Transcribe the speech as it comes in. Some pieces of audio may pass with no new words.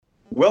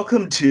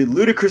Welcome to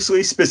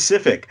Ludicrously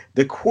Specific,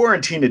 the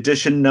quarantine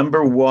edition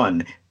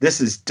 #1. This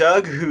is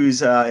Doug,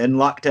 who's in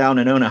lockdown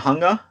in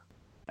Onehunga.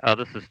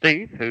 This is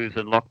Steve, who's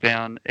in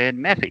lockdown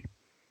in Massey.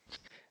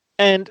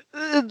 And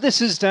this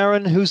is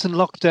Darren, who's in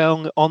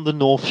lockdown on the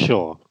North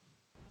Shore.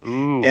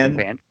 Ooh,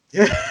 And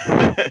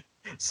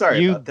sorry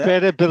you about that.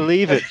 better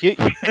believe it.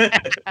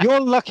 You're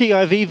lucky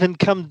I've even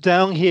come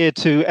down here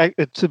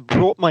to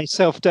brought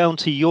myself down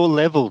to your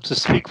level to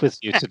speak with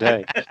you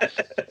today.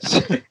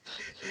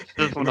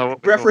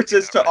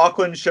 References to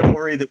Auckland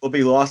chivalry that will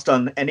be lost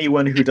on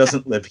anyone who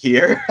doesn't live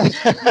here.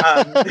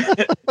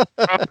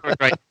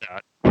 Great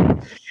start.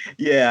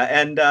 Yeah,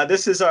 and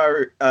this is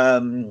our...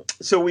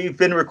 so we've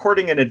been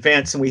recording in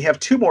advance, and we have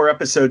 2 more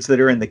episodes that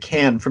are in the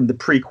can from the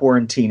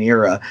pre-quarantine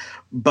era.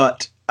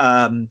 But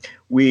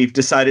we've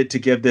decided to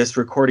give this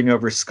recording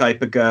over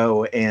Skype a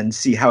go and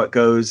see how it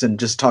goes and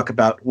just talk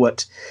about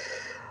what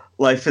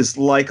life is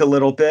like a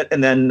little bit,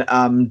 and then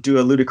do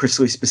a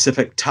ludicrously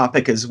specific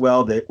topic as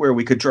well where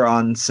we could draw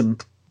on some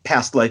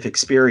past life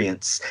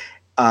experience.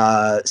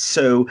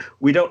 So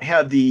we don't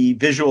have the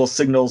visual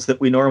signals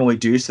that we normally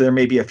do, so there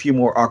may be a few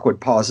more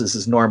awkward pauses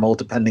as normal,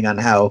 depending on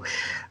how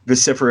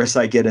vociferous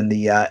I get in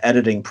the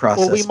editing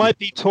process. Well, we might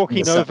be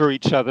talking over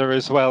each other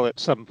as well at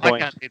some point. I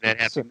can't see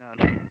that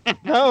happen.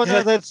 No,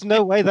 there's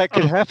no way that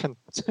could happen.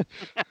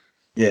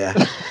 Yeah.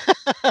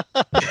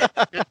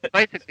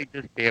 Basically,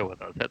 just bear with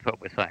us. That's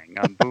what we're saying.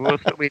 We'll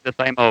still be the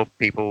same old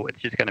people. It's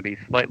just going to be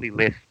slightly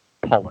less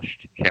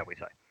polished, shall we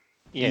say.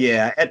 Yes.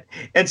 Yeah,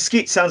 and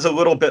Skeet sounds a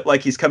little bit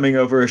like he's coming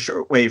over a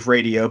shortwave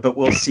radio, but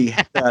we'll see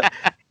how that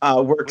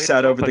works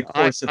out over the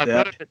course of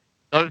that.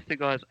 Those 2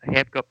 guys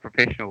have got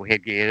professional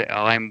headgear.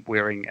 I'm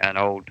wearing an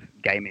old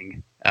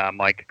gaming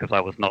mic because I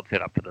was not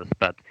set up for this.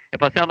 But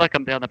if I sound like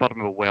I'm down the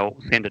bottom of a well,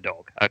 send a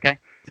dog, okay?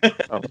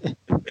 Oh.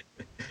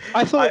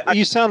 I thought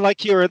you sound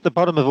like you're at the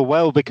bottom of a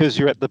well because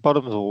you're at the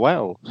bottom of a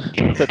well.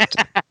 But...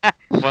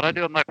 What I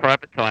do in my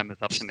private time is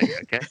up to me,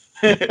 okay?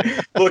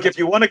 Look, if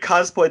you want to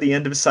cosplay the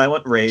end of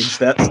Silent Rage,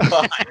 that's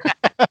fine.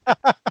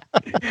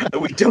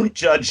 We don't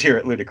judge here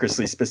at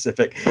Ludicrously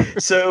Specific.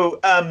 So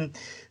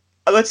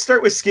let's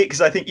start with Skeet,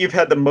 because I think you've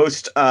had the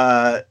most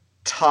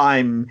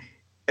time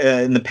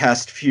in the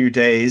past few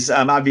days.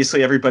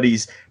 Obviously,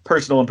 everybody's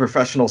personal and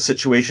professional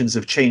situations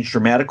have changed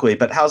dramatically,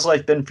 but how's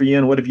life been for you,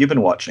 and what have you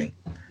been watching?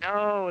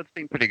 No, it's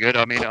been pretty good.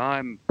 I mean,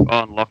 I'm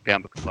on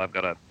lockdown because I've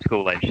got a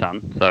school-age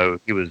son, so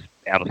he was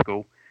out of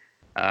school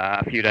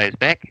a few days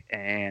back,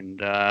 and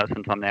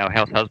since I'm now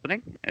house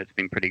husbanding, it's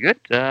been pretty good.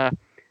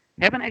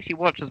 Haven't actually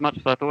watched as much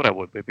as I thought I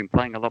would. We've been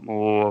playing a lot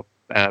more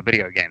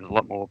video games, a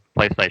lot more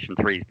PlayStation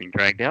 3 has been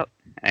dragged out,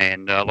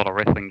 and a lot of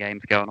wrestling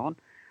games going on.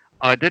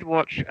 I did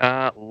watch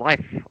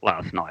Life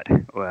last night,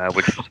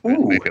 which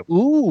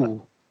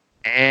was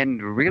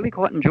and really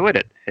quite enjoyed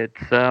it.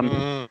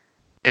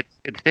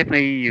 It's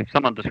definitely,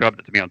 someone described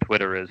it to me on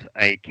Twitter as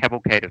a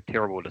cavalcade of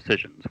terrible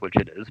decisions, which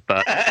it is,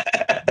 but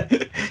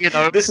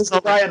this is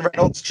the Ryan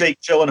Reynolds,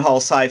 Jake Gyllenhaal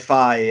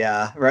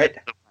sci-fi, right?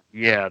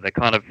 Yeah,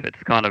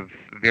 it's kind of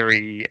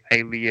very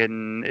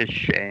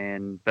alien-ish,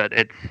 but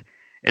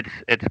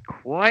it's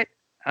quite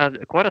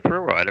a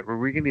thrill ride. It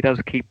really does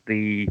keep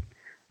the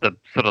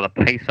sort of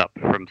the pace up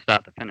from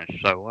start to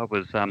finish. So I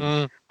was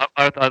I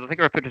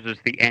think I put it as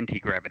the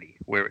anti-gravity,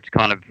 where it's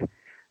kind of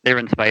they're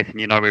in space and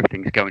you know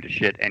everything's going to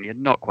shit and you're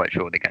not quite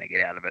sure they're going to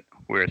get out of it.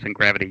 Whereas in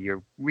Gravity,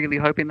 you're really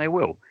hoping they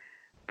will.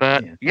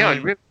 But yeah, I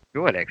really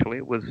enjoyed it, actually.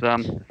 It was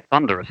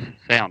thunderous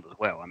sound as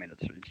well. I mean,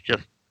 it's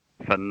just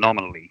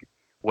phenomenally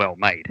well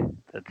made.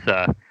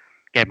 It's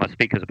gave my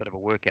speakers a bit of a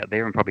workout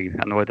there and probably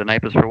annoyed the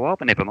neighbours for a while,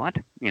 but never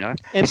mind,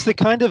 It's the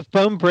kind of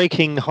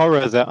bone-breaking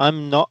horror that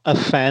I'm not a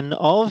fan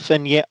of,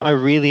 and yet I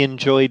really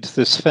enjoyed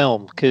this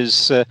film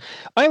because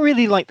I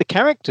really like the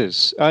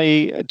characters.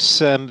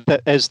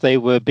 As they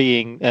were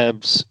being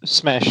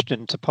smashed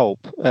into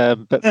pulp,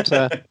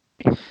 but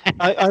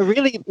I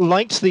really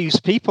liked these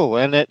people,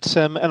 and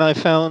I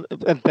found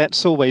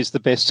that's always the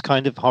best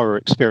kind of horror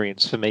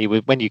experience for me,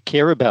 when you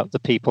care about the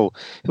people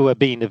who are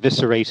being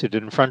eviscerated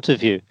in front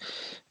of you.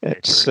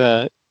 It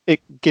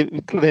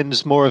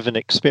lends more of an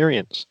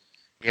experience.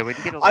 Yeah, we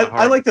can get a lot of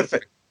I like the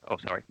fact. Oh,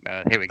 sorry.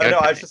 Here we go. No,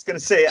 I was just going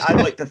to say I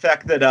like the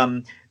fact that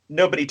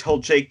nobody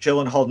told Jake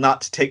Gyllenhaal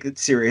not to take it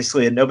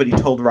seriously, and nobody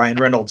told Ryan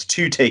Reynolds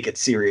to take it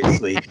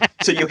seriously.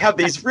 So you have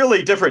these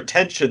really different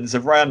tensions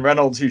of Ryan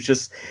Reynolds, who's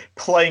just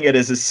playing it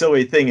as a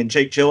silly thing, and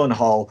Jake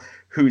Gyllenhaal,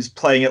 who's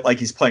playing it like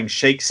he's playing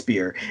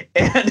Shakespeare.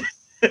 And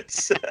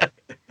it's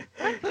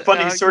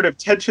funny sort of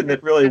tension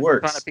that really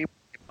works. Kind of people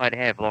you might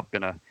have locked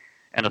in a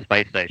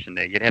space station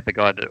there. You'd have the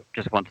guy that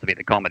just wants to be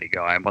the comedy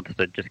guy and wants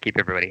to just keep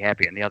everybody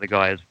happy, and the other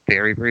guy is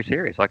very, very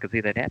serious. I could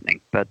see that happening.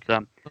 But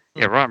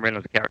yeah, Ryan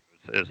Reynolds' character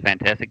is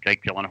fantastic.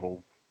 Jake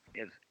Gyllenhaal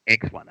is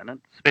excellent in it.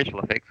 Special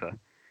effects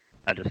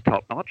are just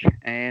top notch,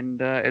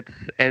 and it's,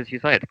 as you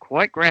say, it's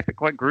quite graphic,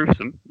 quite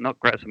gruesome. Not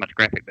so much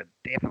graphic, but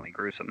definitely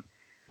gruesome.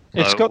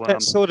 It's got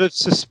that sort of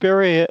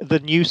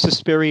the new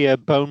Suspiria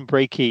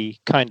bone-breaky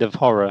kind of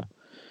horror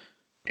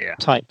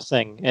type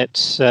thing.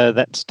 It's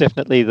that's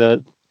definitely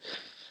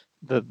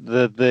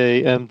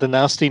the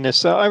nastiness.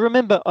 So I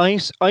remember I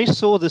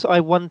saw this. I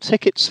won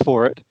tickets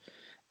for it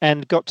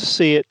and got to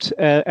see it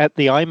at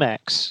the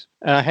IMAX.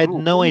 I had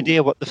no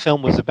idea what the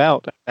film was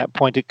about at that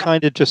point. It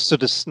kind of just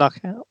sort of snuck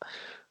out.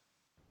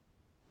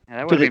 Yeah,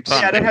 that would have been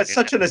fun. Yeah, it has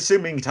such an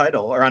assuming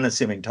title or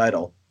unassuming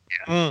title.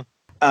 Yeah.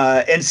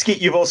 And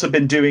Skeet, you've also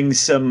been doing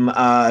some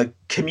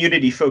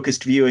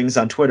community-focused viewings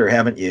on Twitter,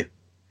 haven't you?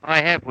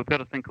 I have. We've got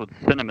a thing called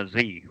Cinema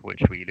Z,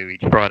 which we do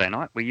each Friday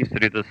night. We used to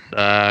do this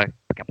a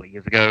couple of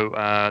years ago.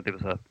 There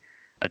was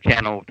a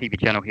TV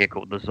channel here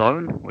called The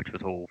Zone, which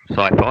was all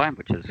sci-fi,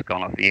 which has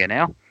gone off the air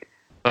now.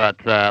 But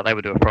they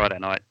would do a Friday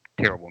night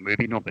terrible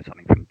movie, normally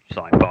something from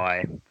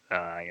sci-fi,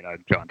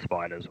 giant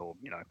spiders or,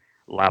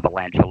 lava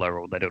lantula,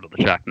 or they did all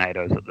the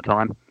Sharknadoes at the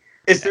time.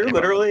 Is there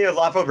literally a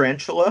lava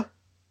lantula?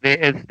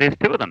 There's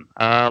two of them.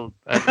 Of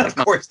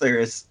course there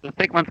is. The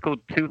second one's called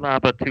Two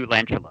Lava, Two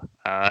Lantula.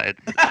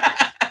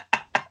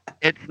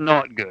 It's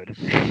not good.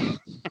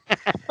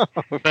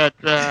 But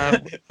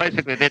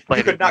basically, they'd played.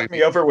 You could knock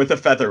me over with a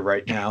feather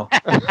right now.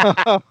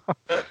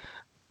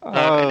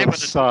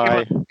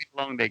 Sigh.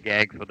 Long their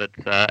gags with it,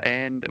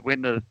 and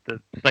when the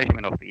station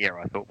went off the air,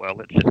 I thought, well,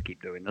 let's just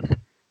keep doing this.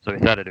 So we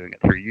started doing it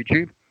through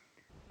YouTube,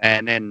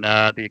 and then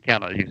the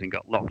account I was using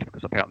got locked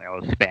because apparently I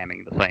was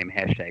spamming the same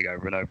hashtag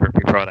over and over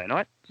every Friday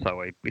night.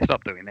 So we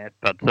stopped doing that.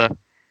 But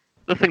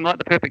this seemed like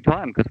the perfect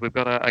time because we've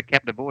got a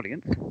captive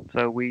audience.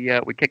 So we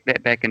kicked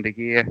that back into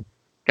gear a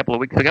couple of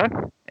weeks ago,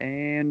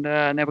 and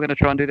now we're going to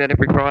try and do that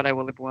every Friday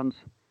while everyone's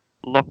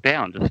locked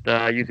down. Just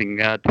using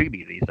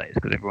Tubi these days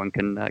because everyone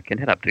can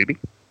hit up Tubi.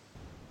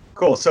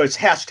 Cool. So it's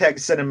hashtag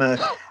cinema.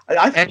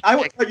 I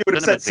thought you would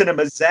have said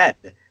Cinema Z,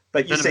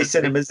 but you say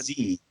Cinema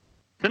Z.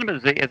 Cinema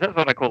Z, that's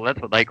what I call it.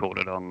 That's what they called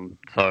it on.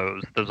 So it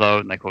was The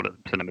Zone, they called it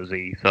Cinema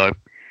Z. So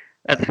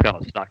that's kind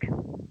of stuck.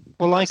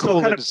 Well, I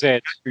call it Z.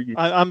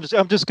 I'm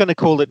just going to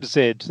call it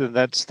Z, and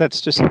that's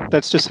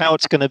just how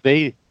it's going to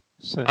be.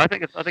 So. I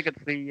think it's the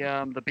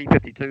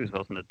B-52s,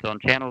 wasn't it? On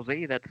Channel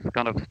Z, that's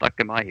kind of stuck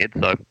in my head.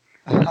 So.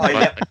 Oh,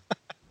 yeah.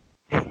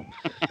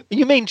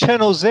 You mean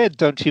Channel Z,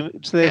 don't you?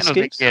 Channel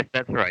Z, yes,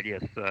 that's right.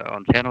 Yes,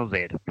 on Channel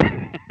Z.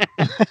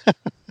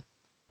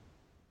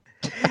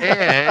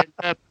 Yeah.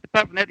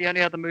 Apart from that, the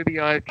only other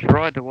movie I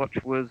tried to watch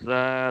was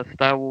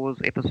Star Wars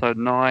Episode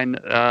 9,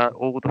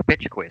 All the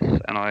Fetch Quests,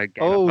 and I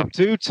gave up.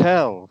 Do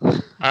tell.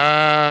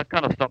 Kind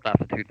of stopped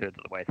after 2/3 of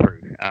the way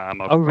through.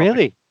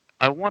 Really?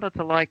 I wanted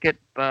to like it,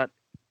 but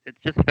it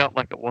just felt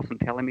like it wasn't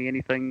telling me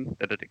anything,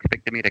 that it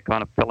expected me to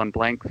kind of fill in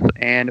blanks,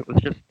 and it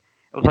was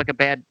like a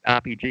bad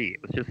RPG.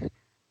 It was just,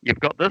 you've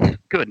got this,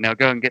 good, now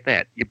go and get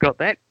that. You've got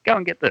that, go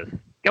and get this.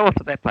 Go off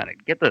to that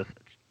planet, get this.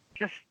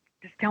 Just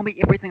tell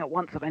me everything at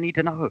once if I need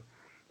to know.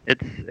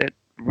 It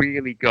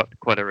really got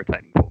quite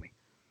irritating for me.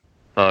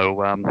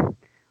 So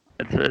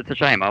it's a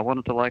shame. I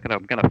wanted to like it.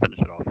 I'm going to finish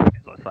it off, as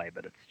I say,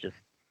 but it's just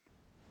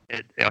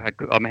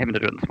I'm having to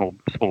do it in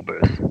small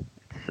bursts.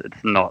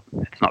 It's not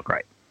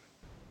great.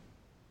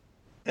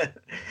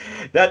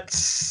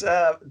 That's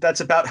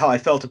about how I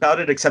felt about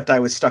it, except I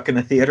was stuck in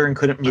a theater and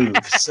couldn't move.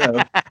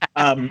 So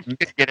I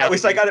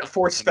got it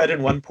force-fed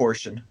in one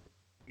portion.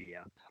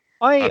 Yeah.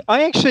 I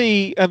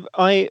actually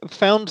I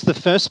found the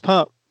first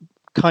part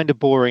kind of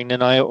boring,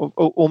 and I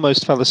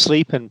almost fell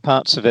asleep in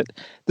parts of it.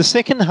 The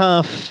second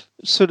half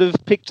sort of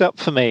picked up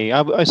for me.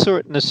 I saw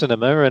it in the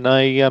cinema, and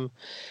I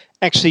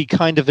actually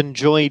kind of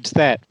enjoyed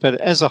that. But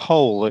as a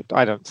whole,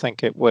 I don't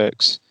think it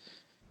works.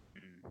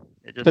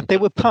 But there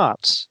were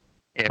parts.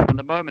 Yeah, from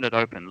the moment it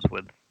opens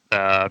with,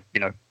 the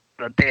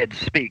dead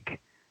speak,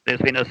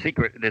 there's been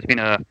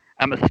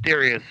a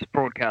mysterious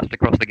broadcast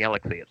across the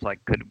galaxy. It's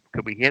like,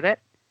 could we hear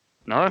that?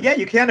 No? Yeah,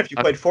 you can if you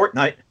played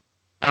Fortnite.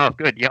 Oh,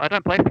 good. Yeah, I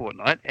don't play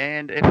Fortnite,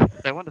 and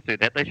if they want to do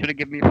that, they should have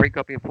given me a free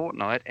copy of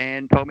Fortnite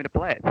and told me to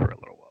play it for a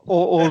little while.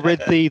 Or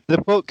read the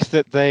book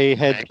that they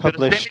had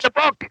published. Send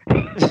me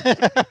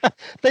the book!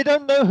 They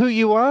don't know who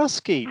you are,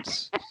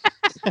 Skeets.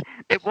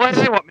 Why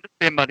do they want me to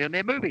spend money on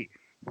their movie?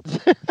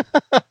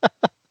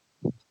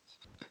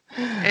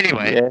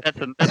 Anyway, Yeah. that's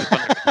one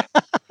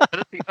but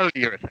it's the only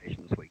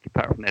irritation this week.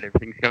 Apart from that,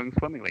 everything's going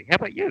swimmingly. How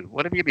about you?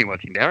 What have you been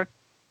watching, Darren?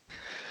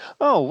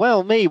 Oh,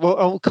 well, me. Well,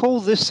 I'll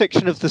call this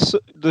section of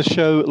the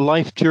show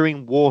Life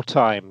During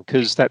Wartime,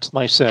 because that's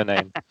my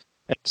surname.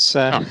 It's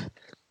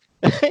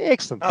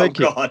excellent. Thank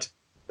you. Oh, God.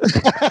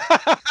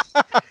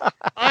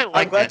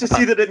 I'm glad to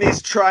see that in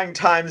these trying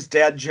times,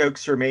 dad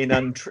jokes remain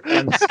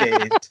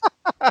unscathed.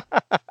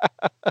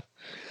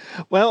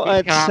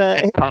 Well,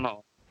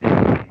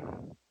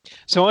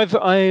 so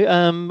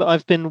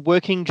I've been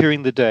working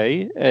during the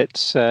day.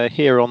 It's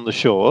here on the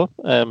shore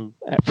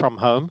from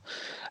home.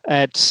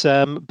 It's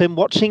been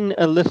watching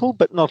a little,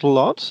 but not a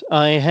lot.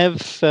 I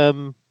have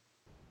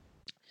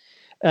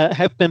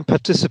been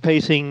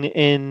participating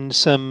in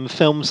some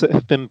films that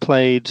have been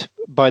played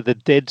by the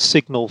Dead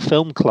Signal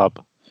Film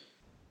Club,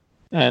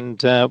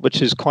 and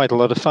which is quite a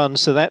lot of fun.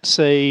 So that's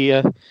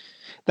a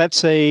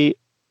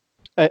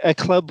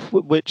club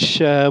which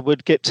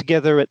would get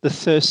together at the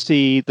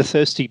Thirsty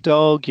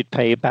Dog. You'd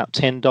pay about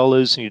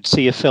 $10 and you'd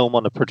see a film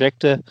on a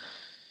projector.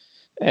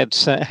 It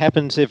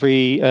happens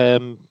every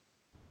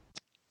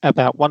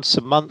about once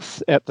a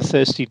month at the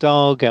Thirsty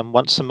Dog and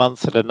once a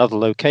month at another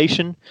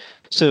location.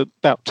 So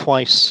about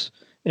twice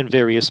in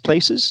various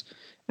places,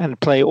 and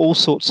play all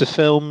sorts of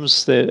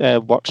films.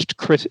 That watched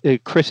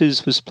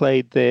Critters was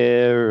played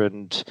there,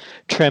 and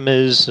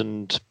Tremors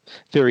and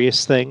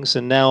various things.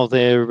 And now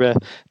they're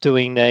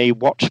doing a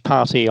watch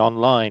party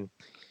online.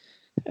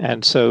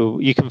 And so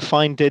you can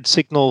find Dead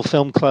Signal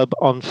Film Club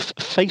on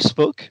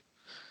Facebook,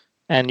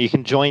 and you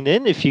can join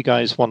in if you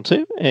guys want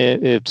to.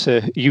 It's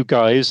you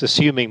guys,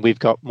 assuming we've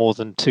got more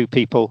than 2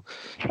 people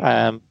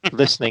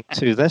listening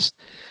to this.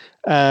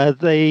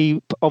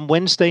 They on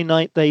Wednesday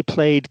night they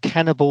played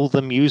Cannibal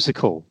the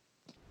Musical,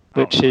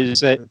 which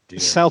is a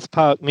South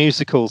Park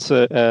musical.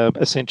 So,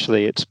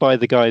 essentially, it's by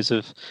the guys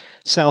of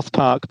South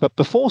Park, but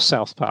before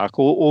South Park,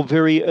 or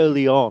very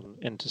early on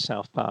into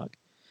South Park.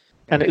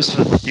 And it was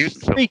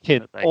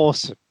freaking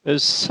awesome. It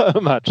was so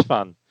much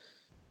fun.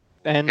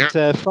 And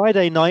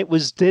Friday night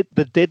was The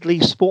Deadly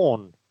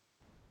Spawn.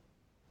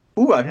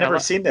 Ooh, I've never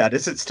seen that.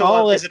 Is it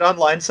still is it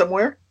online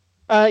somewhere?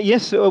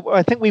 Yes,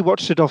 I think we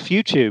watched it off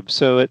YouTube,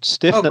 so it's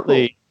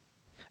definitely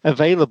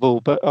available.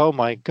 But oh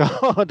my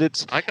god,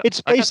 it's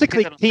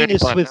basically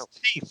penis with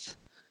teeth.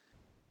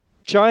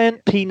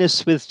 Giant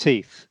penis with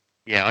teeth.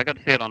 Yeah, I got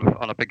to see it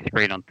on a big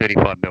screen on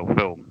 35mm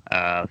film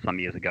some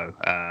years ago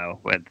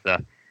with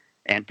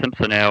Ant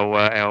Timpson,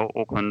 our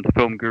Auckland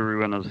film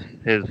guru, and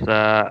his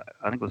I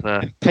think it was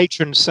a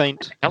patron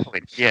saint.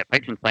 Halloween, yeah,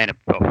 patron saint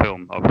of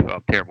film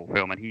of terrible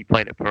film, and he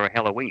played it for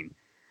Halloween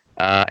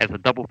as a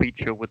double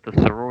feature with the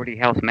Sorority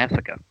House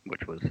Massacre,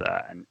 which was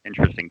an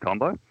interesting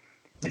combo.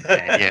 And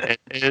yeah,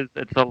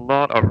 it's a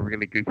lot of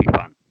really goofy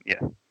fun. Yeah.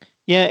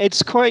 Yeah,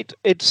 it's quite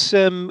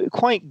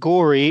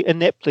gory,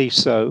 ineptly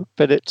so,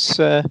 but it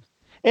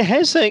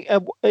has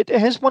it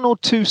has 1 or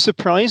 2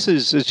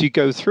 surprises as you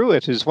go through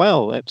it as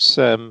well. It's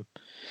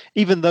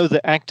even though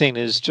the acting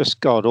is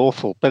just god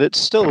awful, but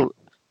it's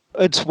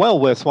well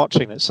worth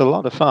watching. It's a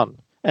lot of fun,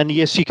 and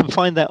yes, you can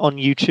find that on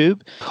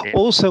YouTube. Yeah.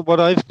 Also, what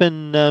I've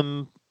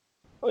been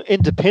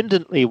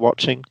independently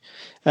watching.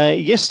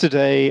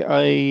 Yesterday,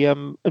 I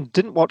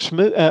didn't watch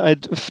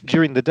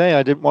during the day.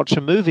 I didn't watch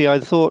a movie. I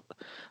thought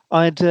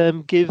I'd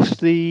give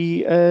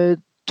the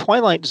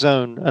Twilight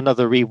Zone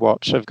another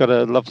rewatch. I've got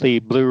a lovely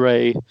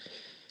Blu-ray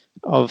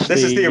of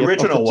this is the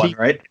original one,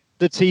 right?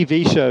 The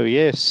TV show,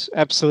 yes,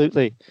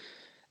 absolutely.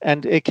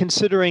 And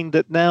considering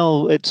that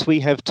now we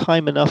have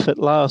time enough at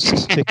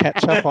last to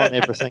catch up on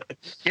everything.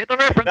 Get the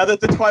reference. Now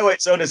that the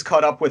Twilight Zone is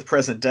caught up with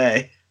present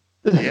day.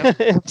 Yep.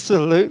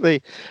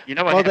 Absolutely. You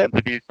know what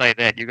happens if you say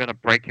that? You're going to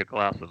break your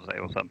glasses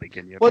or something,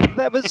 can you? Well,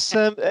 that was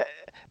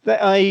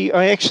I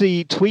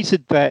actually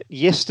tweeted that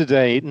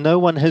yesterday. No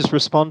one has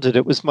responded.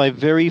 It was my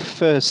very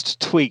first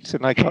tweet,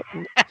 and I got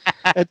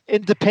an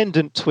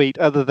independent tweet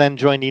other than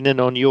joining in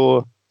on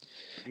your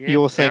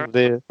thing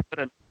there.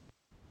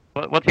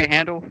 What's your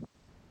handle?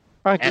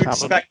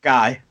 Ludspec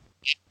guy.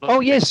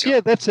 Oh yes, yeah,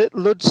 that's it.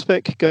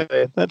 Ludspec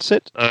guy. That's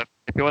it.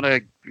 If you want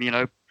to,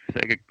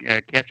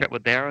 catch up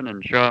with Darren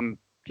and show him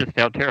just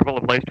how terrible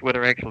a place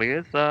Twitter actually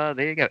is, there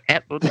you go.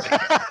 At Ludspec.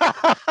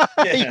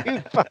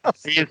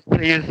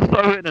 He is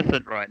so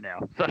innocent right now.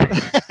 So.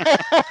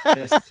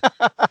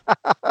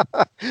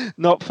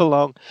 Not for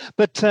long,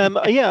 but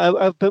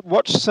I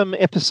watched some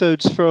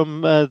episodes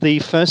from the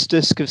first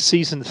disc of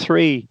season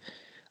 3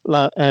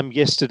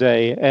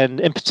 yesterday, and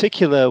in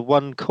particular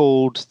one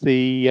called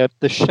the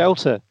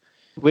Shelter,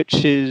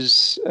 which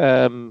is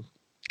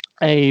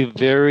a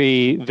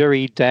very,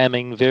 very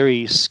damning,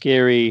 very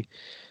scary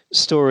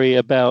story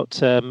about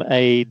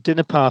a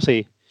dinner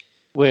party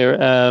where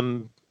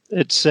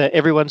it's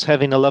everyone's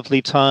having a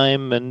lovely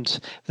time, and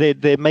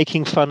they're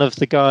making fun of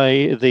the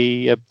guy,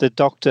 the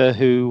doctor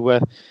who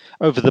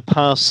over the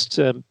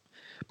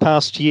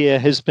past year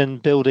has been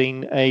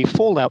building a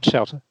fallout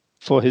shelter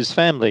for his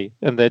family,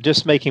 and they're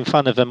just making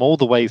fun of him all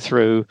the way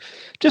through,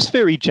 just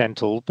very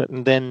gentle. But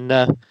and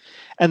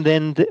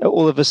then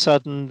all of a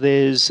sudden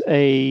there's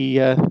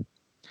a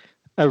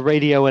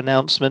radio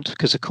announcement,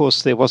 because of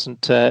course there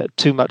wasn't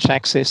too much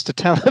access to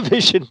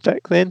television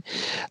back then.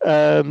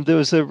 There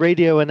was a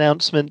radio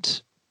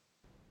announcement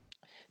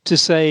to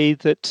say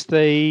that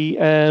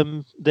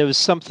there was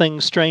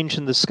something strange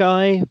in the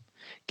sky.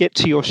 Get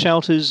to your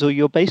shelters or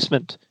your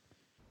basement.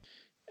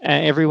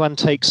 Everyone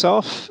takes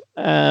off,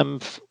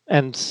 and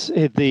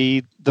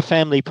the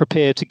family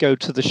prepare to go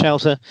to the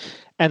shelter,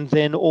 and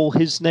then all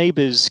his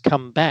neighbors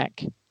come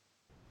back,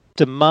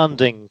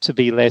 demanding to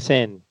be let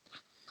in.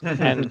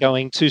 And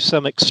going to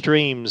some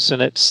extremes,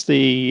 and it's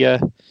the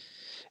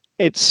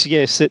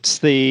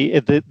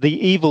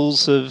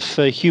evils of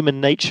human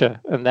nature,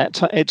 and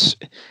it's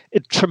a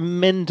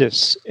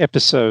tremendous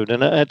episode,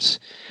 and that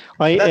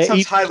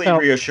sounds highly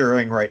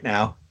reassuring right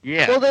now.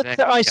 Yeah, well,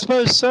 I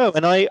suppose so,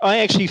 and I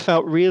actually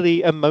felt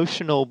really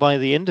emotional by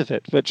the end of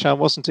it, which I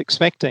wasn't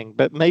expecting,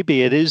 but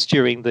maybe it is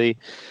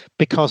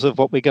because of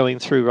what we're going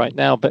through right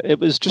now. But it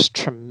was just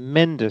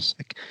tremendous.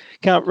 I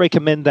can't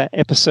recommend that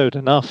episode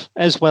enough,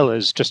 as well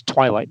as just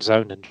Twilight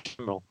Zone in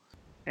general.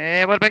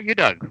 And what about you,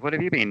 Doug? What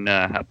have you been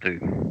up to?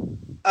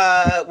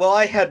 Well,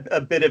 I had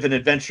a bit of an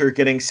adventure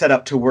getting set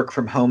up to work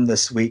from home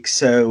this week.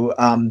 So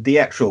the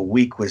actual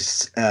week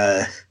was,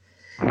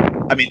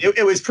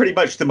 it was pretty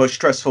much the most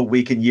stressful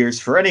week in years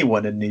for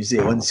anyone in New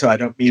Zealand. So I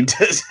don't mean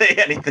to say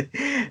anything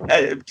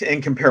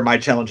and compare my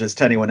challenges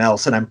to anyone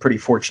else. And I'm pretty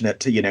fortunate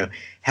to,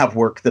 have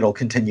work that'll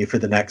continue for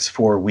the next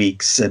 4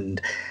 weeks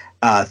and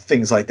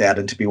things like that.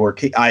 And to be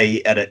working,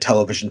 I edit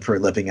television for a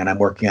living and I'm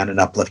working on an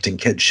uplifting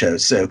kids show.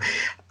 So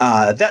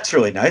that's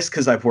really nice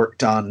because I've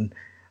worked on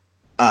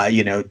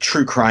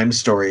true crime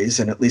stories,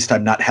 and at least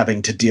I'm not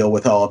having to deal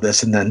with all of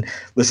this and then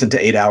listen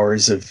to 8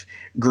 hours of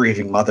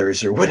grieving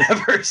mothers or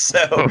whatever.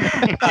 So,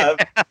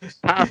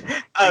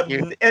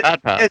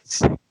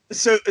 it's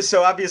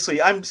so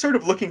obviously I'm sort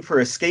of looking for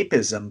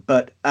escapism,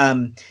 but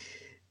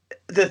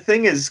the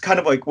thing is kind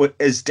of like what,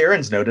 as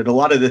Darren's noted, a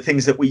lot of the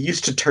things that we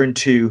used to turn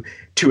to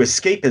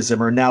escapism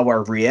are now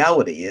our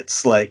reality.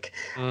 It's like,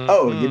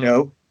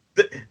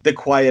 the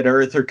Quiet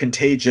Earth or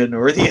Contagion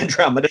or the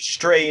Andromeda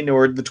Strain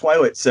or the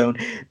Twilight Zone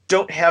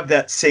don't have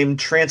that same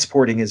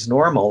transporting as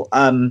normal.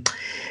 And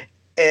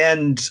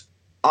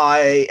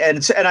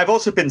I've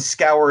also been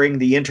scouring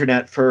the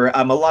internet for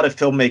a lot of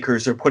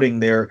filmmakers are putting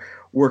their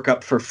work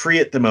up for free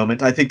at the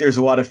moment. I think there's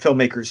a lot of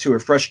filmmakers who are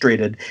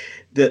frustrated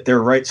that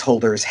their rights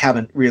holders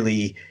haven't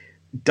really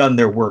done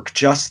their work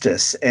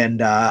justice.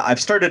 And I've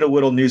started a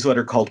little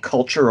newsletter called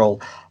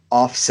Cultural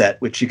Offset,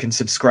 which you can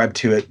subscribe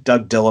to at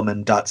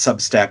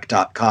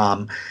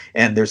dougdilliman.substack.com.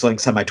 And there's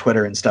links on my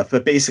Twitter and stuff.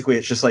 But basically,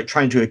 it's just like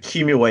trying to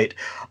accumulate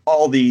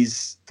all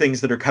these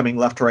things that are coming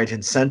left, right,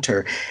 and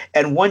center.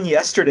 And one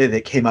yesterday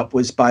that came up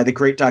was by the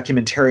great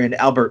documentarian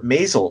Albert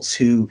Maysles,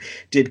 who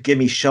did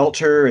Gimme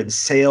Shelter and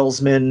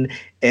Salesman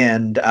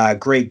and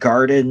Grey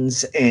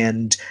Gardens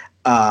and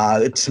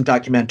some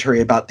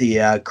documentary about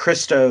the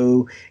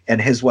Christo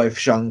and his wife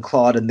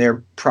Jean-Claude and their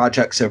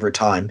projects over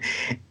time.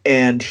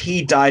 And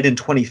he died in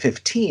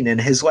 2015, and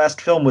his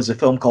last film was a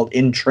film called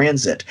In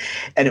Transit,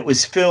 and it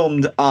was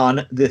filmed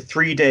on the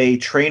 3-day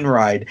train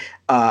ride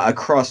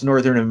across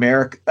northern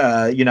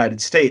America,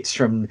 United States,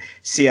 from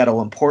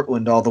Seattle and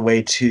Portland all the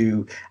way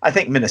to, I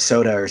think,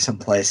 Minnesota or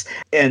someplace.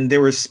 And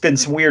there was been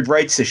some weird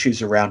rights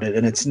issues around it,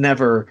 and it's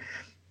never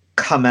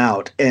come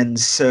out. And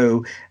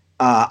so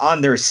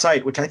on their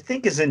site, which I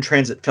think is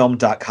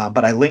intransitfilm.com,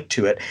 but I linked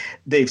to it,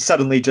 they've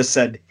suddenly just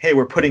said, hey,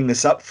 we're putting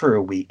this up for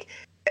a week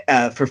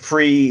for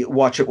free.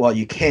 Watch it while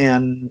you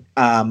can.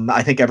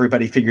 I think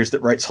everybody figures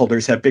that rights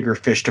holders have bigger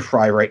fish to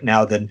fry right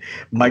now than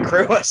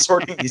micro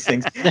sorting these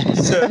things.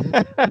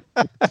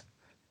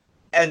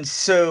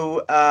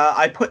 So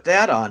I put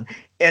that on.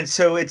 And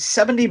so it's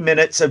 70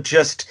 minutes of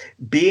just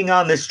being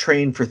on this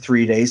train for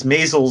 3 days.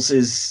 Maysles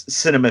is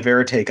Cinema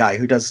Verite guy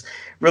who does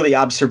really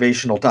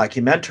observational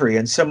documentary.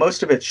 And so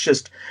most of it's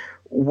just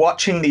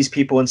watching these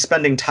people and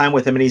spending time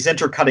with them. And he's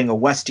intercutting a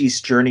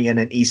west-east journey and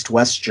an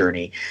east-west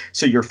journey.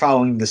 So you're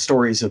following the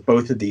stories of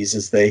both of these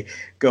as they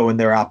go in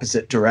their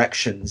opposite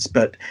directions.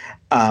 But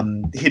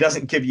he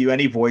doesn't give you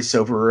any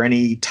voiceover or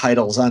any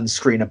titles on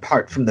screen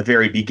apart from the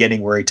very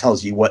beginning where he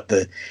tells you what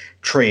the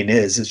train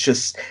is. It's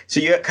just,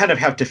 so you kind of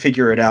have to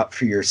figure it out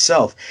for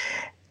yourself.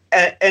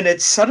 And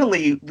it's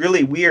suddenly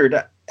really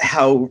weird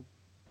how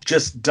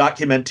just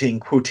documenting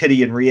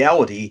quotidian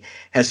reality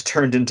has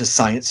turned into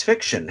science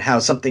fiction, how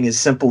something as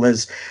simple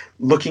as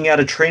looking out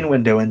a train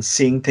window and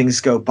seeing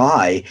things go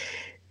by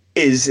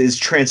is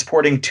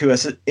transporting to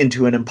us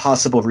into an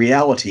impossible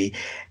reality,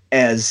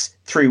 as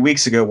 3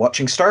 weeks ago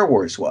watching Star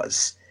Wars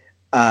was.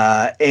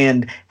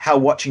 And how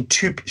watching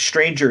two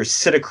strangers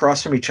sit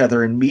across from each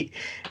other and meet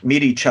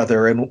each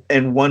other,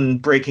 and one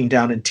breaking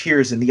down in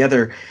tears and the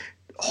other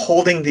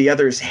holding the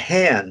other's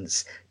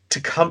hands to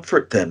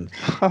comfort them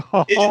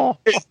it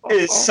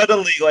is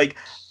suddenly like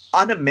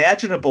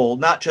unimaginable,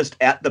 not just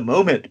at the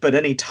moment, but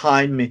any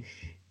time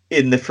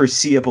in the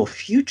foreseeable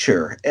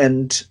future.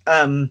 And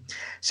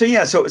so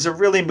it was a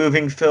really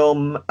moving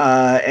film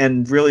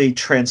and really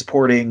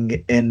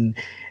transporting, and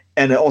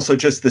also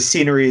just the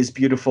scenery is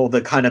beautiful.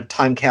 The kind of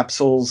time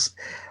capsules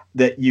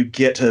that you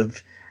get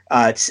of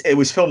it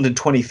was filmed in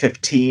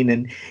 2015,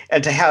 and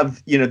to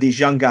have these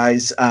young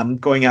guys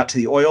going out to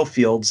the oil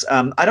fields.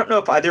 I don't know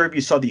if either of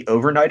you saw The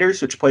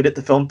Overnighters, which played at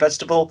the film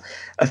festival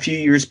a few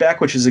years back,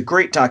 which is a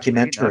great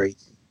documentary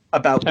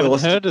about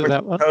Williston,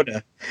 North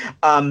Dakota.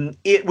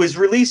 It was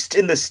released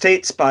in the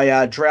States by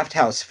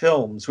Drafthouse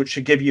Films, which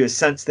should give you a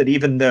sense that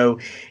even though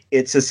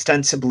it's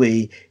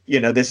ostensibly,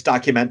 this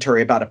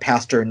documentary about a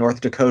pastor in North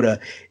Dakota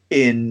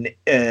in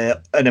a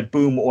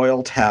boom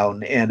oil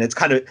town, and it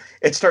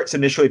starts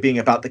initially being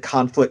about the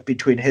conflict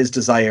between his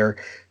desire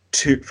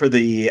for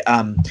the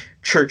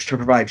church to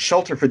provide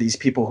shelter for these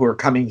people who are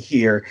coming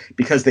here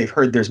because they've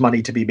heard there's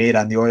money to be made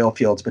on the oil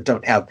fields, but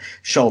don't have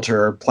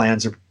shelter or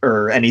plans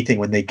or anything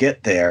when they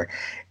get there.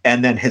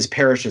 and then his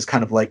parish is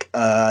kind of like,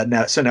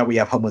 now we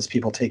have homeless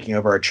people taking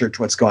over our church.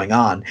 What's going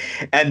on?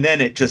 And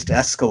then it just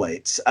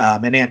escalates.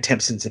 And Aunt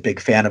Timpson's a big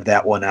fan of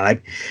that one, and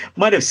I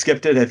might have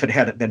skipped it if it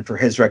hadn't been for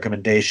his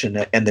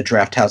recommendation and the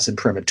Draft House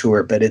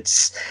Imprimatur, but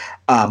it's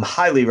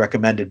highly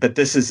recommended. But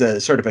this is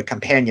a sort of a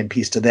companion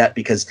piece to that,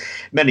 because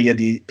many of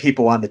the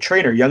people on the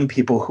train are young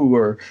people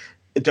who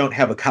don't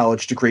have a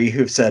college degree,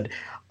 who've said,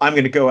 I'm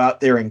going to go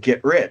out there and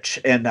get rich.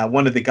 And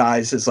one of the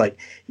guys is like,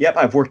 yep,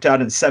 I've worked out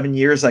in 7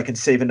 years. I can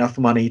save enough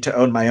money to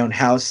own my own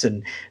house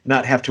and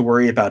not have to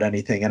worry about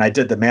anything. And I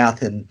did the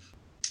math, and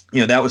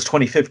that was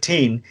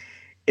 2015.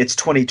 It's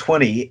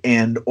 2020,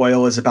 and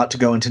oil is about to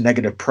go into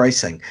negative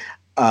pricing.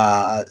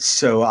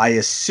 So I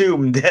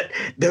assume that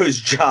those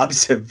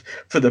jobs have,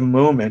 for the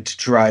moment,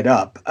 dried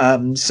up.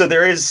 So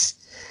there is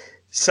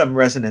some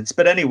resonance.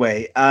 But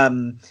anyway,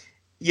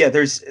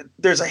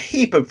 there's a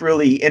heap of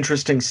really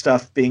interesting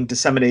stuff being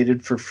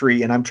disseminated for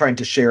free, and I'm trying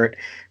to share it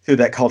through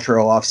that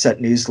Cultural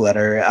Offset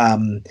newsletter.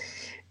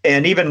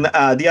 And even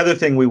the other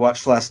thing we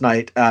watched last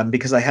night,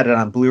 because I had it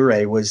on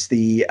Blu-ray, was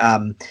the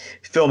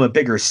film A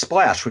Bigger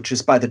Splash, which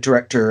is by the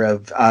director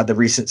of the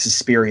recent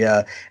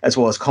Suspiria, as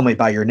well as Call Me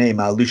By Your Name,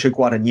 Lucia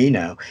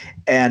Guadagnino.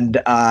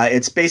 And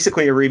it's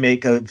basically a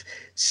remake of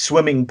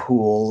Swimming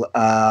Pool,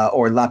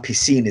 or La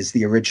Piscine is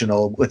the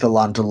original, with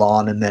Alain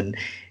Delon, and then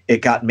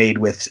it got made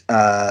with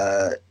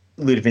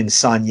Ludivine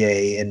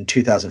Sagné in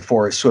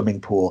 2004,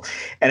 Swimming Pool.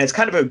 And it's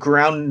kind of a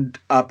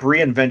ground-up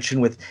reinvention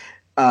with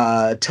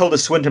Tilda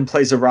Swinton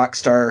plays a rock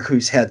star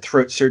who's had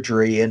throat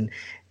surgery, and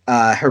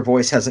her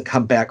voice hasn't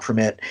come back from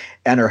it.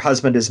 And her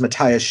husband is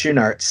Matthias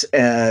Schoenaerts,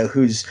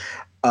 who's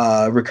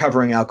a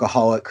recovering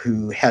alcoholic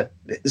who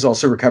is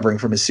also recovering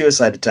from a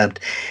suicide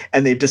attempt.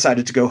 And they've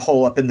decided to go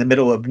hole up in the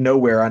middle of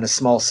nowhere on a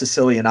small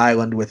Sicilian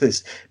island with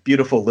this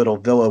beautiful little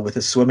villa with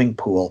a swimming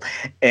pool.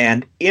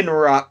 And in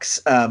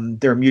rocks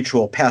their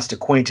mutual past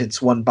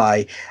acquaintance, one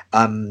by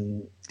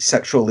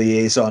sexual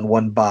liaison,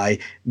 one by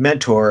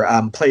mentor,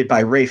 played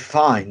by Ralph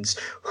Fiennes,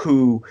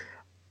 who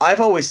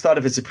I've always thought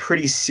of as a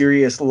pretty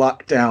serious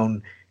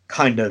lockdown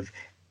kind of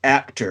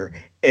actor.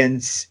 And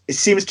it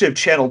seems to have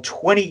channeled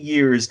 20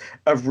 years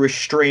of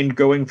restraint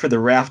going for the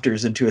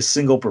rafters into a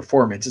single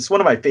performance. It's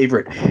one of my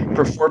favorite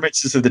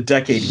performances of the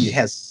decade. He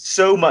has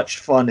so much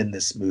fun in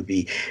this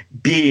movie,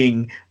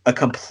 being a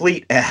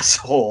complete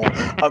asshole,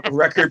 a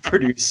record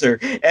producer,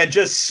 and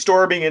just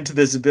storming into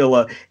this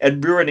villa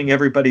and ruining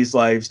everybody's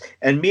lives.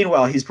 And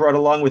meanwhile, he's brought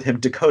along with him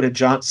Dakota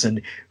Johnson,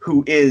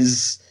 who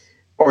is,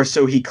 or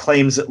so he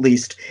claims at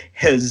least,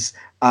 his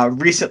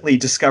recently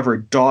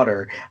discovered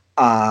daughter,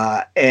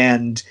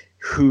 and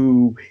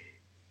who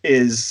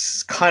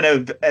is kind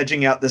of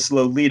edging out this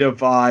Lolita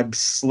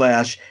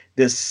vibe /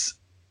 this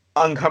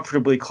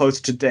uncomfortably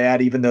close to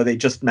dad, even though they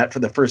just met for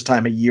the first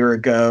time a year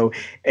ago,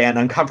 and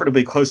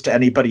uncomfortably close to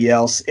anybody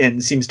else,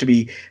 and seems to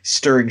be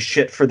stirring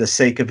shit for the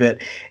sake of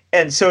it.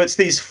 And so it's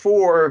these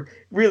four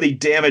really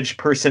damaged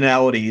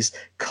personalities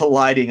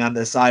colliding on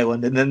this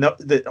island. And then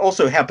that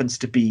also happens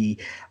to be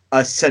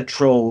a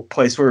central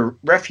place where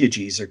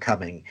refugees are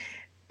coming.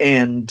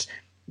 And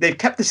they've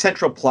kept the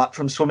central plot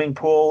from Swimming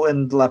Pool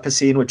and La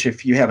Piscine, which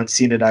if you haven't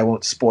seen it, I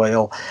won't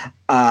spoil.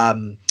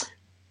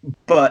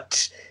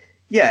 But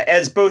yeah,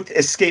 as both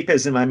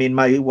escapism, I mean,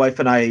 my wife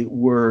and I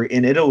were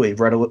in Italy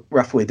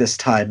roughly this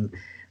time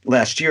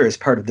last year as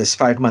part of this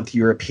 5-month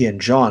European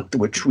jaunt,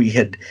 which we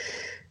had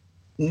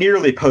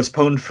nearly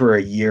postponed for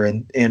a year,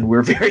 and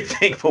we're very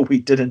thankful we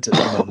didn't at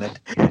the moment,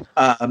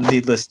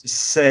 needless to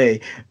say.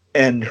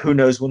 And who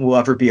knows when we'll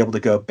ever be able to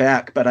go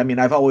back. But I mean,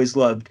 I've always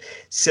loved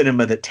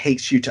cinema that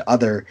takes you to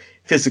other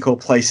physical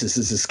places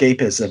as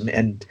escapism.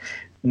 And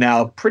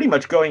now pretty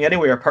much going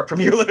anywhere apart from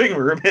your living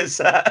room is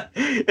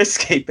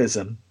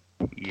escapism.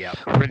 Yeah.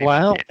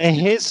 Wow. And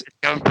here's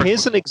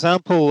an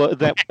example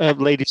that,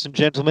 ladies and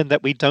gentlemen,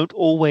 that we don't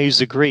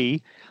always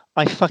agree.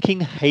 I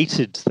fucking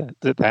hated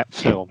that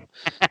film.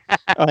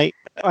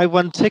 I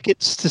won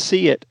tickets to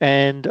see it,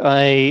 and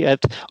I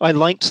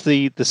liked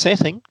the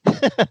setting,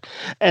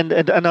 and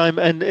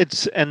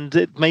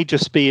it may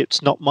just be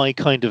it's not my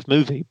kind of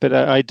movie, but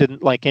I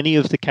didn't like any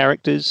of the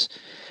characters.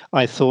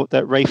 I thought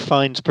that Ralph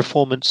Fiennes'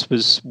 performance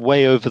was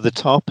way over the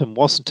top and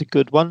wasn't a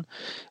good one.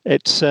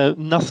 It's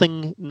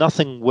nothing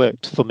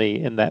worked for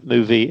me in that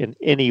movie in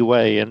any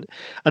way, and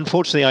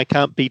unfortunately, I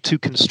can't be too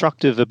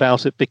constructive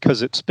about it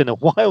because it's been a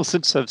while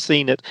since I've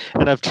seen it,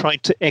 and I've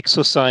tried to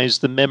exorcise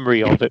the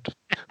memory of it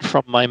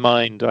from my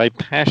mind. I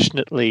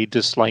passionately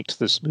disliked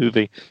this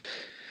movie.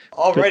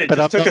 All right, it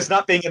just took us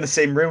not being in the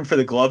same room for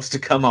the gloves to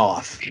come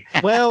off.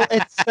 Well,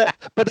 it's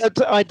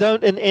but I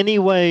don't in any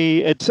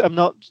way. I'm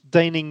not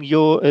deigning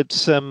your.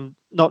 It's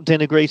not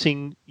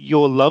denigrating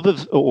your love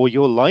of or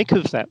your like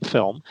of that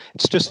film.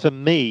 It's just for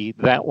me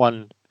that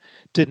one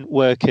didn't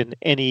work in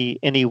any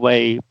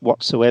way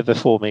whatsoever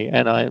for me,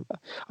 and I'm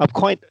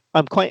quite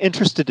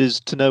interested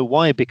as to know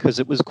why, because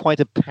it was quite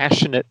a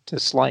passionate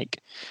dislike.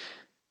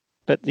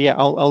 But yeah,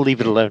 I'll leave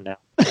it alone now.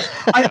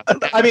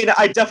 I mean,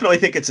 I definitely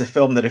think it's a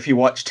film that if you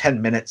watch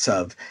 10 minutes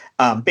of,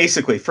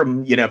 basically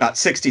from, about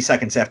 60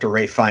 seconds after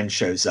Ralph Fiennes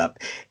shows up,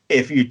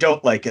 if you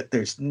don't like it,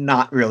 there's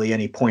not really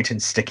any point in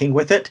sticking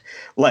with it.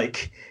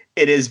 Like,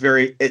 it is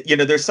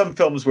there's some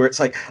films where it's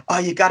like, oh,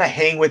 you got to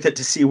hang with it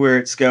to see where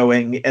it's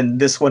going. And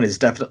this one is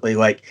definitely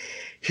like,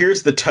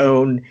 here's the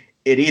tone.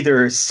 It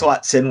either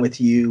slots in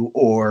with you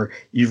or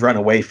you run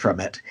away from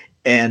it.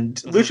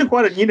 And Lucia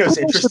Guadagnino is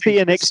interesting. Should be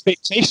an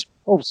expectation.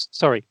 Oh,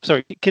 sorry.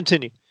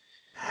 Continue.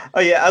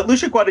 Oh yeah,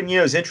 Lucia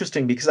Guadagnino is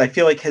interesting because I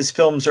feel like his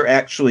films are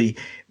actually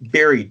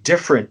very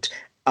different.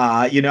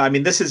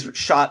 This is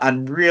shot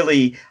on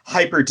really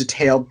hyper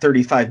detailed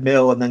 35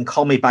 mil, and then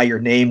Call Me by Your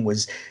Name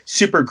was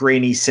super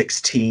grainy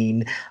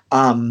 16.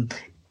 And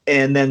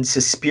then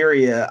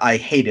Suspiria, I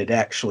hated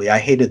actually. I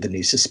hated the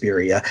new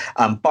Suspiria,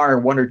 bar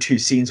one or two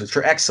scenes which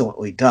were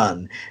excellently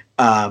done.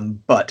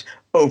 But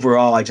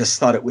overall, I just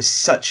thought it was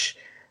such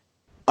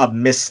a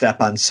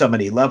misstep on so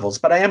many levels.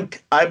 But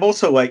I'm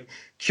also like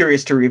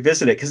curious to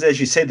revisit it because, as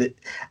you say, that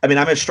I'm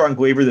a strong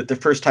believer that the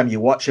first time you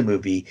watch a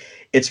movie,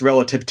 it's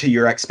relative to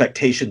your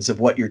expectations of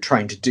what it's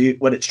trying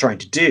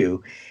to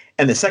do.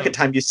 And the second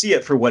time you see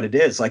it for what it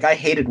is, like I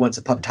hated Once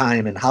Upon a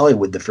Time in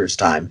Hollywood the first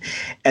time,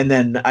 and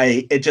then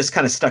it just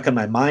kind of stuck in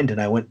my mind,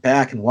 and I went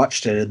back and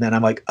watched it, and then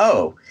I'm like,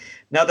 oh,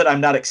 now that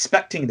I'm not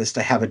expecting this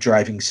to have a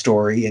driving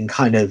story and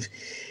kind of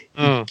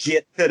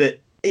get that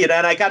it.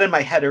 And I got in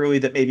my head early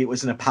that maybe it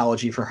was an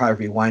apology for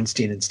Harvey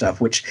Weinstein and stuff,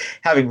 which,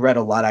 having read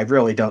a lot, I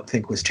really don't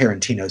think was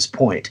Tarantino's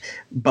point,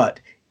 but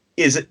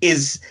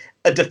is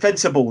a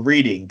defensible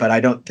reading, but I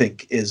don't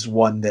think is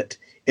one that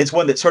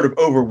sort of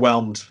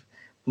overwhelmed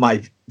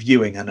my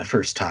viewing on the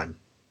first time.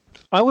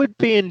 I would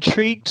be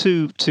intrigued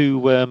to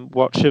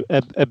watch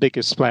a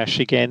Bigger Splash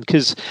again,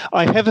 because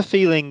I have a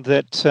feeling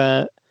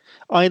that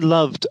I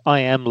loved I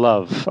Am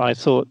Love. I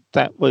thought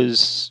that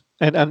was...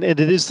 And it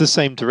is the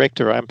same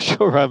director. I'm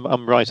sure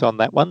I'm right on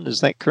that one.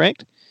 Is that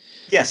correct?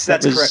 Yes,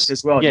 that's correct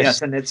as well.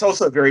 Yes, and it's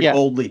also a very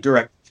boldly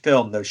direct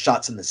film. Those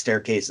shots in the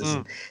staircases.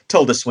 And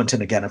Tilda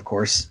Swinton again, of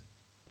course.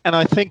 And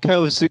I think I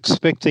was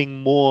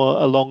expecting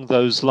more along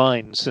those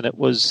lines, and it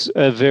was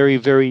a very,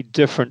 very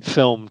different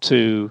film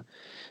to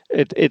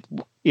it.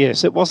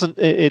 Yes, it wasn't.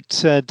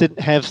 It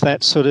didn't have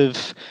that sort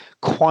of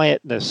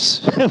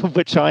quietness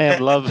which I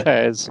Am Love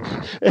has.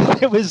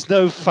 There was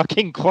no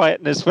fucking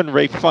quietness when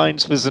Ralph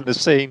Fiennes was in the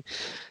scene.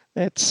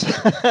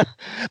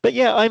 But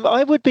yeah,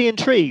 I would be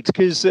intrigued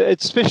because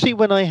especially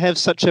when I have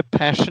such a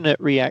passionate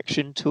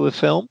reaction to a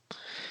film,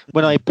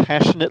 when I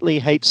passionately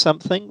hate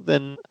something,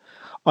 then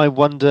I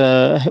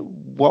wonder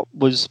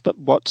what's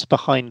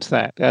behind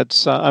that.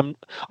 That's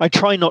I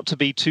try not to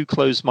be too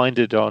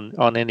close-minded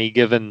on any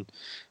given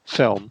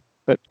film.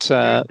 But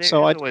there's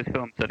always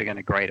films that are going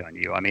to grate on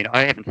you. I mean,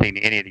 I haven't seen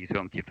any of these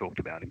films you've talked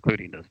about,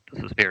 including the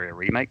Suspiria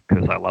remake,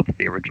 because I loved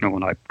the original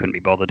and I couldn't be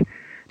bothered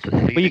to see the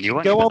new one. Well, you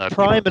can go on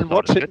Prime and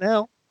watch it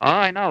now. Oh,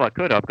 I know, I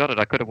could. I've got it.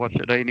 I could have watched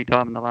it any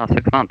time in the last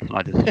 6 months, and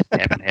I just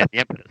haven't had the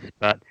impetus.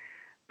 But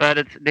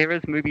there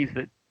is movies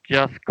that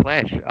just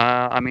clash.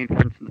 I mean,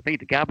 for instance, the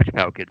Garbage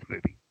Pail Kids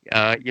movie.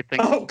 You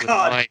think? Oh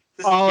God!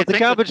 The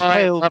Garbage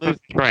Pail movie.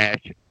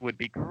 Trash would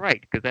be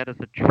great because that is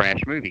a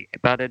trash movie,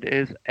 but it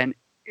is an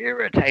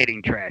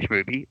irritating trash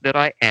movie that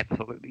I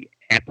absolutely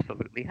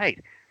hate.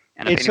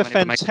 And it's a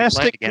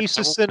fantastic piece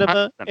of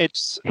cinema.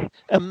 It's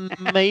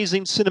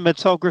amazing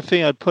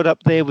cinematography. I'd put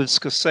up there with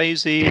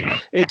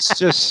Scorsese. It's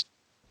just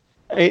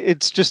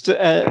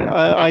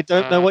I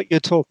don't know what you're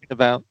talking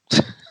about.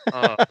 That's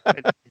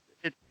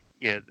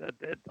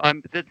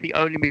the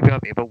only movie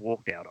I've ever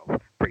walked out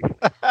of briefly,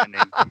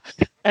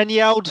 and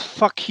yelled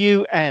 "fuck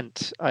you,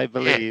 Ant," I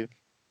believe. Yeah.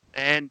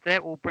 And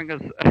that will bring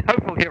us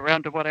hopefully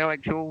around to what our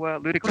actual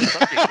ludicrous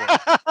subject was.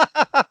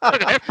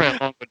 Look at that for a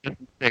long but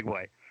distant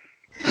segue.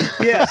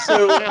 Yeah,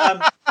 so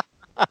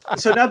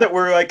now that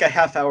we're like a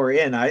half hour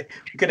in,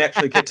 we can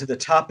actually get to the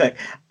topic,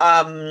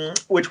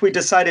 which we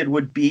decided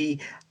would be,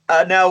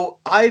 now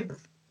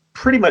I've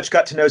pretty much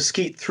got to know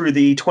Skeet through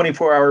the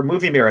 24-hour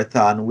movie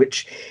marathon,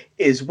 which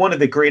is one of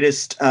the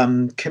greatest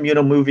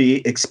communal movie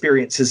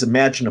experiences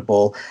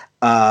imaginable.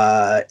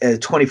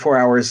 24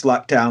 hours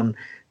locked down,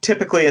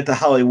 typically at the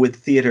Hollywood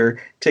Theater,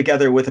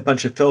 together with a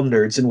bunch of film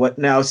nerds in what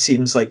now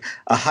seems like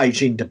a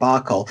hygiene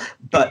debacle.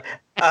 But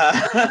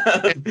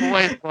it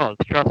always was.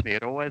 Trust me,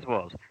 it always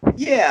was.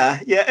 Yeah.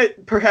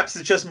 Perhaps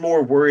it's just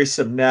more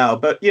worrisome now,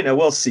 but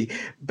we'll see.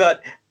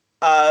 But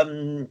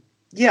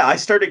I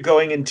started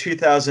going in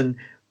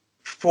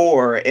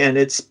 2004, and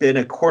it's been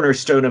a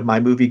cornerstone of my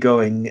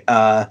movie-going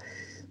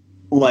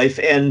life,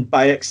 and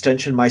by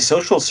extension, my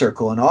social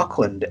circle in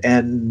Auckland.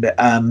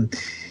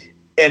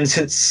 And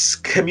since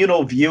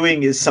communal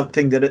viewing is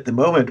something that at the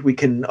moment we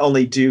can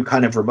only do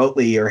kind of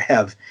remotely or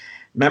have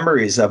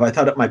memories of, I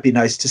thought it might be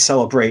nice to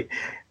celebrate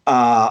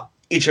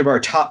each of our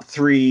top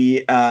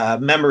 3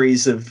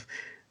 memories of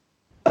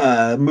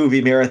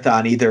movie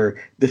marathon,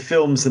 either the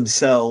films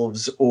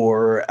themselves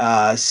or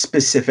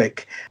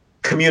specific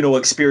communal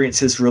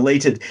experiences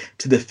related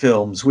to the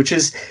films, which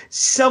is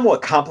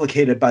somewhat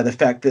complicated by the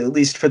fact that at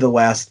least for the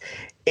last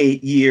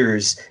 8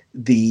 years,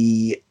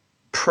 the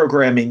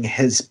programming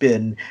has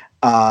been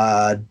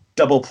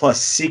double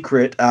plus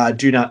secret,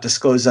 do not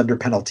disclose under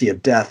penalty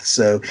of death.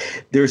 So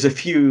there's a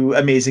few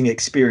amazing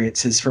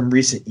experiences from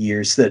recent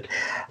years that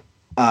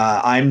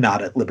I'm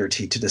not at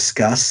liberty to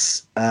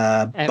discuss.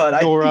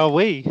 But nor are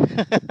we.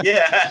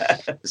 Yeah.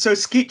 So,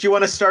 Skeet, do you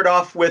want to start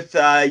off with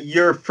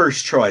your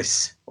first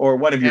choice, or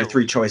one of your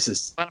three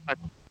choices?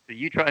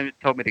 You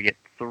told me to get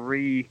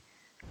three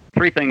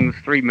things,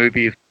 3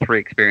 movies, 3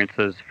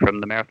 experiences from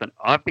the marathon.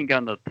 I've been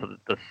going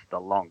the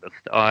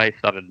longest. I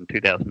started in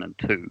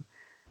 2002.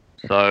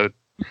 So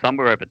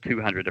somewhere over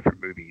 200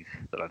 different movies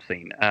that I've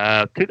seen.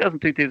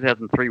 2002,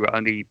 2003 were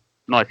only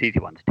nice, easy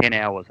ones, 10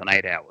 hours and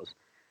 8 hours.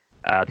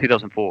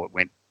 2004, it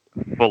went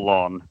full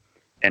on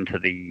into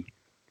the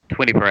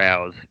 24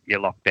 hours, you're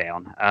locked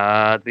down.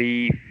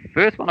 The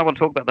first one I want to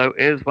talk about, though,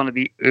 is one of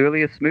the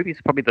earliest movies,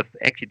 probably the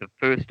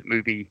first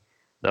movie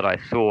that I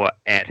saw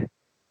at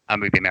a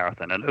movie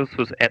marathon. And this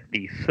was at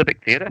the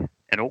Civic Theatre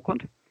in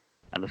Auckland.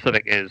 And the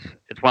Civic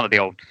it's one of the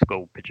old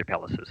school picture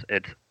palaces.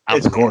 It's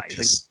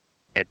gorgeous.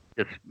 It's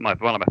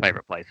one of my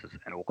favourite places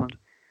in Auckland.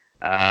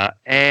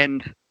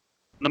 And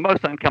the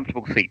most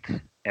uncomfortable seats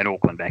in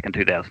Auckland back in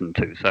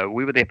 2002. So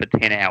we were there for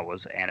 10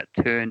 hours, and it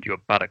turned your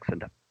buttocks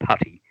into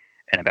putty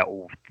in about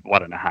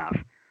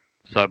 1.5.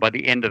 So by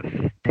the end of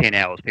 10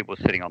 hours, people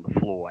were sitting on the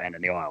floor and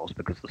in the aisles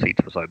because the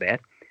seats were so bad.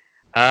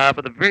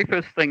 But the very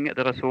first thing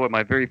that I saw in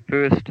my very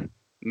first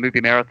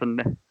movie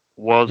marathon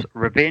was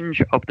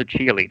Revenge of the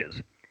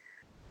Cheerleaders.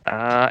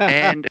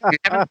 And if you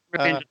haven't seen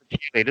Revenge of the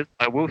Cheerleaders,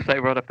 I will say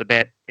right off the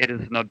bat, it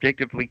is an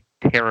objectively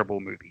terrible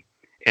movie.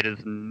 It is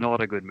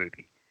not a good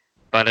movie,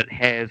 but it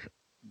has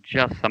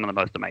just some of the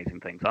most amazing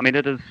things. I mean,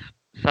 it is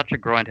such a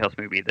grindhouse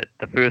movie that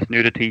the first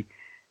nudity,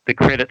 the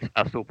credits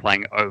are still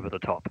playing over the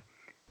top.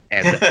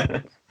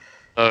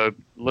 So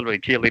literally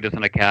cheerleaders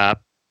in a car,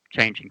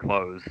 changing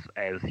clothes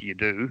as you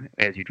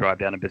drive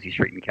down a busy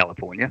street in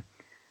California.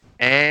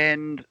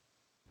 And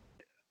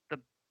the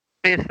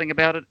best thing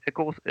about it, of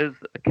course, is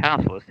the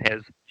cast list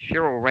has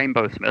Cheryl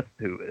Rainbow Smith,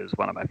 who is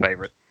one of my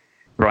favorite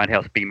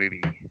grindhouse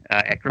B-movie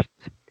actresses,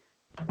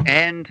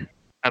 and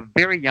a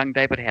very young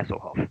David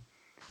Hasselhoff.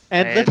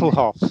 And Little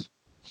Hoff.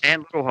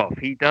 And Little Hoff.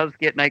 He does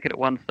get naked at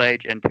one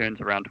stage and turns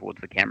around towards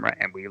the camera,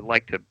 and we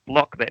like to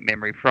block that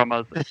memory from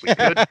us if we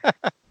could.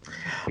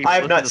 I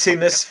have not seen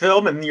this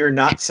film, and you're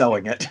not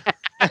selling it.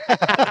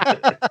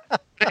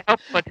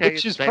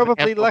 Which is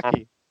probably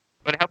lucky.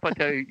 But how about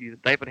I tell you,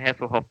 David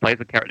Hasselhoff plays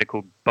a character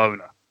called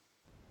Boner.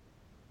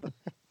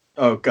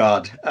 Oh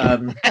God!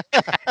 And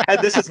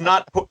this is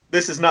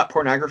not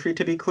pornography,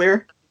 to be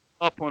clear.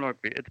 Not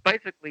pornography. It's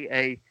basically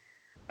a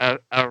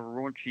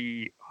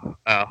raunchy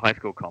high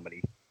school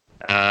comedy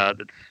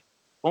that's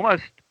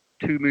almost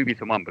 2 movies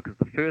in one, because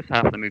the first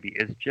half of the movie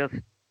is just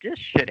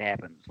shit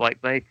happens.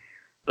 Like the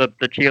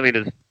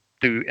cheerleaders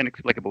do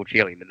inexplicable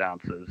cheerleader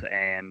dances,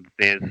 and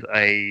there's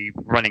a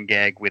running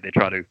gag where they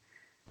try to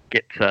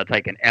get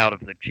taken out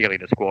of the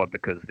cheerleader squad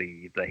because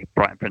the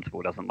Brighton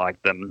principal doesn't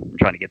like them,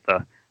 trying to get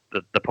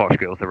the posh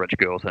girls, the rich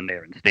girls in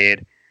there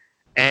instead.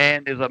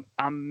 And there's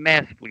a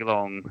massively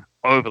long,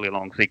 overly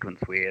long sequence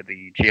where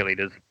the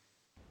cheerleaders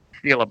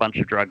steal a bunch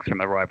of drugs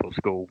from a rival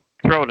school,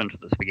 throw it into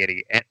the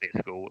spaghetti at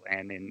their school,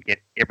 and then get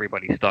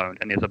everybody stoned.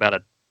 And there's about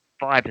a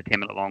 5 to 10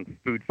 minute long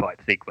food fight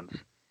sequence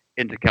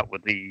intercut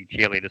with the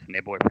cheerleaders and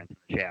their boyfriends in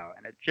the shower.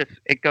 And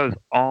it goes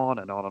on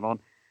and on and on.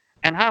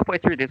 And halfway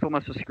through, there's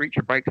almost a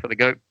screecher breaks where they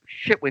go,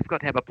 shit, we've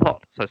got to have a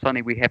plot. So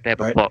suddenly we have to have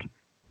a plot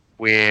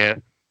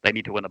where they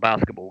need to win a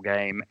basketball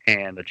game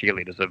and the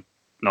cheerleaders are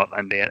not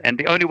in there. And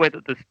the only way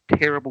that this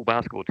terrible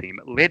basketball team,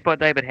 led by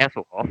David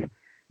Hasselhoff,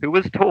 who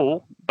is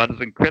tall but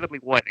is incredibly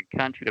white and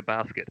can't shoot a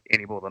basket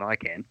any more than I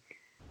can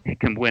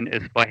win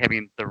is by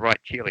having the right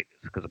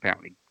cheerleaders, because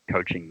apparently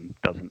coaching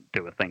doesn't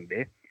do a thing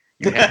there.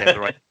 You have to have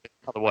the right,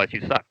 otherwise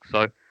you suck.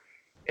 So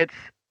it's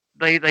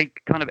they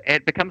kind of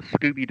become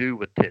Scooby-Doo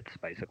with tits,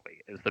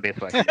 basically, is the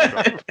best way to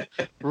describe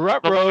it.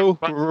 Ruh-roh.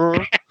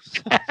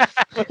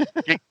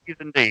 Jinkies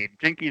indeed.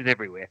 Jinkies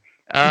everywhere.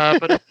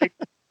 But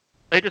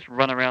they just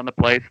run around the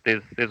place.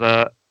 There's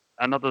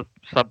another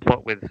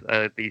subplot with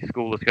the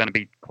school is going to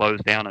be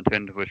closed down and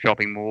turned into a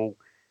shopping mall,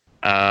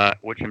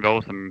 which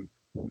involves them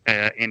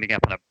ending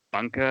up in a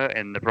bunker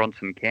in the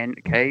Bronson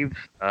Caves.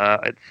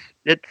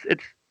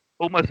 It's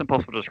almost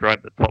impossible to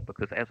describe the plot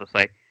because, as I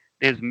say,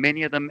 there's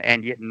many of them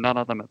and yet none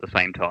of them at the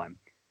same time.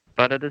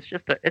 But it's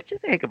just a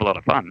heck of a lot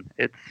of fun.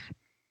 It's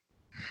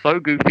so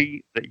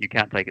goofy that you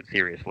can't take it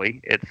seriously.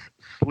 It's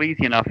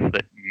sleazy enough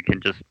that you can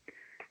just,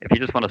 if you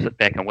just want to sit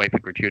back and wait for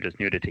gratuitous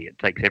nudity, it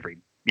takes every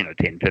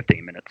 10,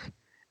 15 minutes.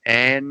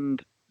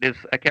 And there's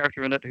a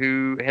character in it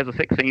who has a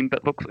sex scene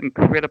but looks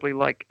incredibly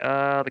like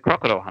the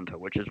Crocodile Hunter,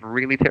 which is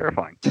really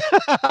terrifying.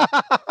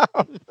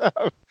 Oh, no.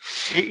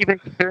 He even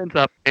turns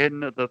up in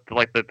the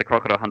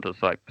Crocodile Hunter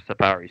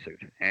safari suit.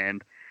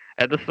 And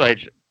at this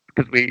stage,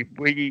 because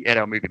we at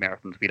our movie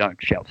marathons, we don't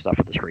shout stuff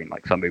at the screen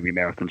like some movie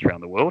marathons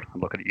around the world.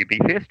 I'm looking at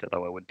UB Fest,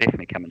 although I would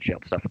definitely come and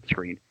shout stuff at the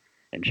screen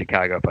in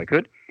Chicago if I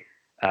could.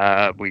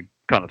 We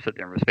kind of sit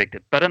there and respect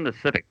it. But in the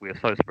Civic, we were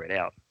so spread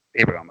out,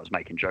 everyone was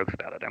making jokes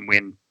about it. And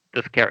when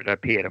this character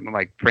appeared, and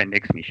my friend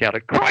next to me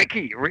shouted,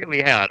 "Crikey!"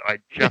 really hard, I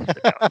just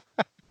about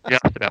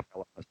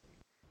fell off.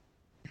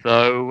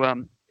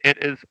 So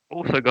it has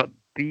also got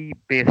the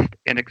best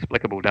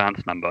inexplicable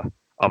dance number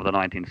of the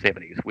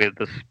 1970s, where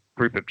this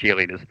group of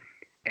cheerleaders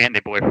and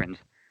their boyfriends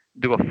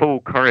do a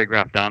full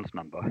choreographed dance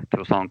number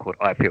to a song called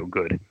 "I Feel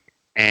Good."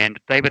 And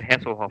David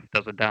Hasselhoff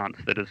does a dance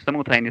that is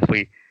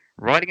simultaneously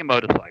riding a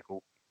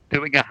motorcycle,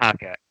 doing a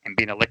haka, and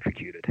being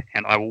electrocuted.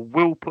 And I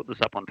will put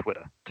this up on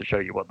Twitter to show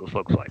you what this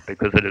looks like,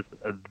 because it is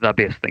the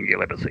best thing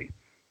you'll ever see.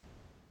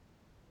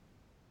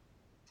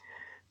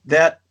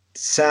 That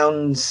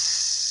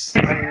sounds...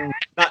 I'm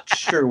not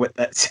sure what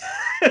that's...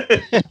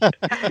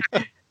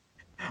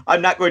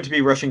 I'm not going to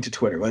be rushing to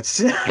Twitter.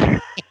 Let's...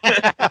 I'm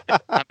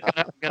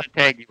going to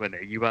tag you in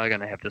there. You are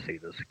going to have to see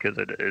this, because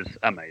it is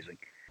amazing.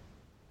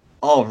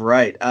 All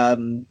right.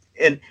 And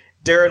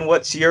Darren,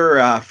 what's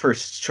your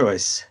first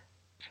choice?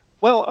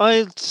 Well,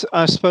 I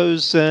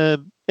suppose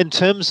in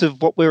terms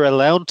of what we're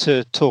allowed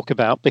to talk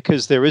about,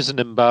 because there is an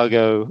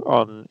embargo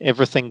on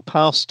everything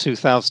past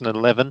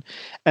 2011,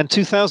 and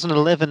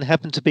 2011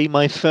 happened to be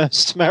my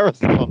first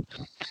marathon.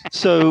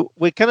 So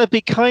we're going to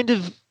be kind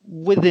of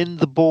within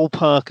the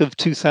ballpark of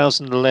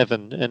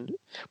 2011. And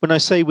when I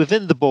say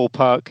within the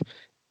ballpark,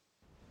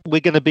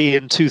 we're going to be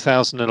in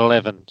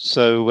 2011.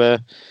 So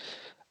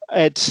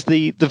it's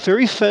the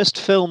very first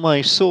film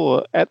I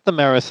saw at the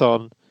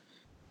marathon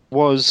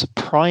was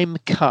Prime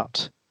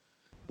Cut.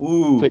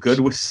 Ooh,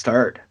 good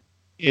start.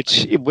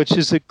 Which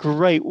is a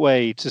great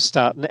way to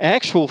start. An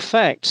actual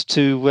fact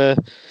to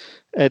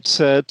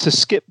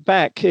skip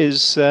back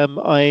is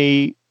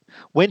I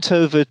went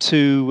over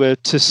to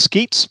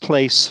Skeet's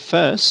place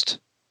first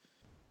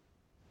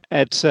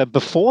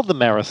before the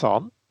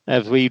marathon,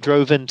 as we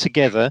drove in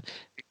together,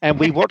 and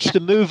we watched a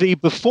movie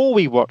before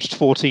we watched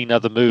 14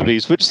 other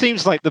movies, which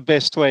seems like the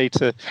best way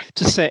to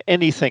set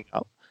anything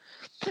up.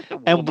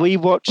 And we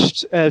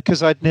watched,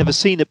 because I'd never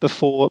seen it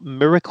before,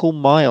 Miracle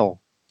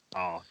Mile.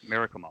 Oh,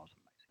 Miracle Mile.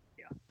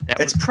 Yeah,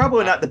 it's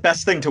probably not the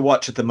best thing to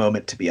watch at the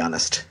moment, to be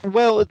honest.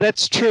 Well,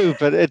 that's true,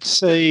 but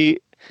it's I'm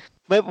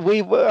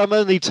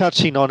only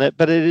touching on it,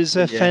 but it is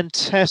a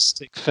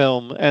fantastic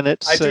film, and I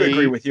do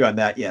agree with you on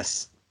that.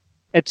 Yes,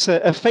 it's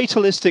a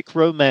fatalistic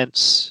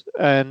romance,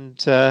 and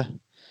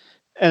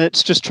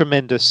it's just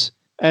tremendous.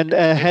 And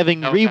having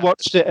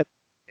rewatched it.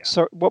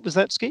 So, what was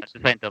that, Skeet? I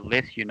was saying, the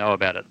less you know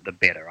about it, the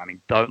better. I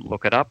mean, don't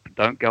look it up.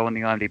 Don't go on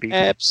the IMDb.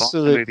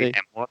 Absolutely. Find the movie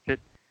and watch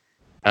it.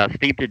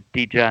 Steve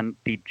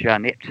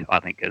DeJarnette, I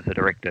think, is the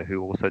director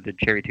who also did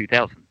Cherry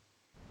 2000.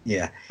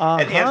 Yeah.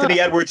 And Anthony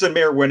Edwards and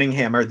Mayor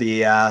Winningham are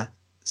the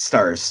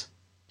stars.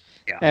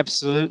 Yeah.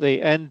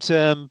 Absolutely. And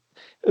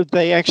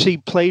they actually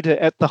played it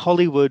at the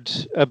Hollywood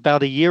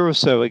about a year or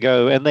so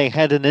ago, and they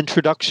had an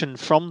introduction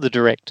from the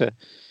director,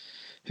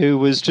 who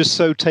was just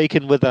so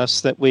taken with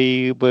us that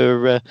we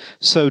were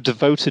so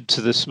devoted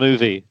to this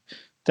movie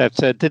that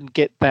didn't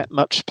get that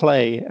much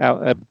play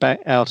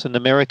out in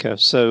America.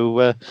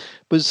 So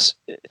that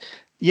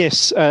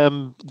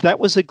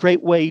was a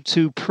great way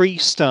to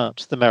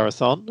pre-start the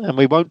marathon, and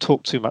we won't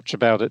talk too much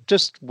about it.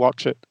 Just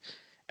watch it.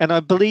 And I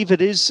believe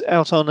it is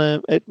out on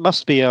it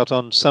must be out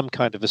on some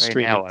kind of a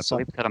streaming. I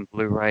believe it's out on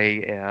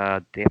Blu-ray,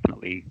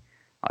 definitely.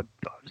 I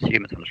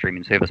assume it's on a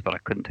streaming service, but I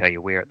couldn't tell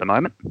you where at the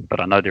moment. But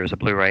I know there is a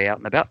Blu-ray out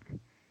and about.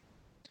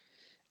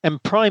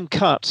 And Prime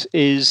Cut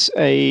is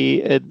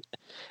a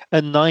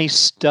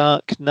nice,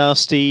 dark,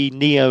 nasty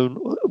neo.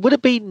 Would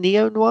it be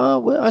neo-noir?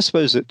 Well, I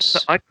suppose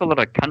it's... I call it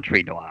a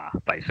country noir,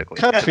 basically.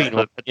 Country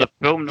noir. It's a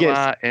film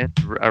noir in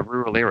a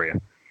rural area.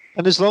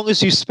 And as long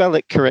as you spell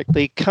it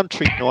correctly,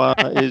 country noir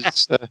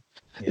is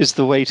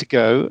the way to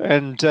go.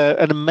 And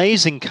an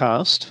amazing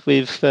cast.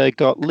 We've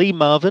got Lee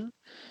Marvin.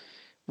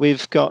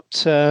 We've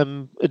got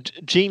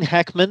Gene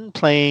Hackman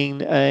playing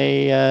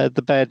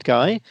the bad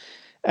guy,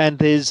 and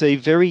there's a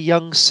very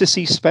young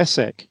Sissy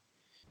Spacek,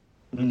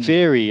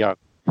 very young.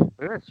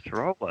 First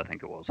role, I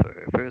think it was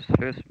her first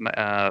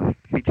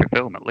feature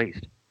film, at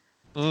least.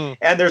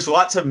 And there's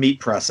lots of meat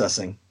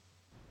processing.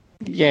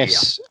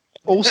 Yes,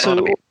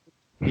 also,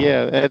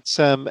 it's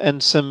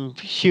and some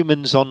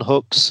humans on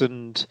hooks,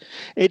 and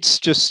it's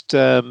just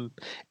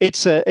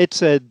it's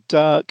a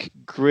dark,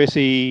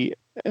 gritty.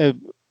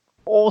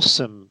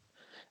 Awesome,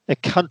 a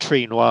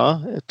country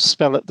noir,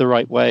 spell it the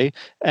right way,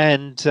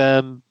 and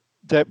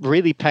that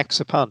really packs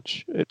a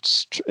punch.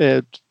 It's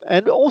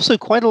and also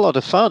quite a lot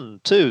of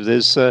fun too.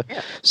 There's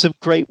some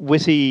great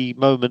witty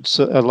moments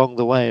along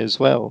the way as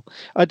well.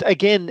 I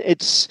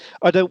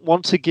don't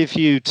want to give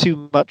you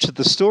too much of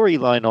the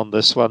storyline on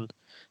this one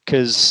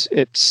because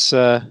you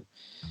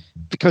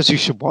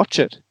should watch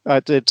it.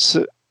 It's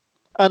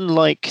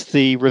unlike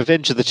the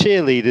Revenge of the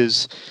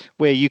Cheerleaders,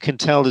 where you can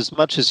tell as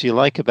much as you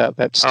like about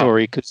that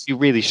story, because you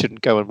really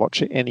shouldn't go and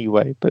watch it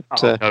anyway. But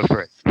go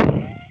for it.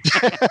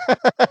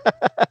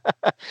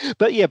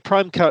 But yeah,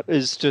 Prime Cut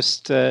is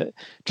just a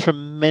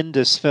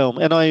tremendous film.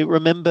 And I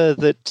remember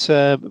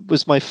that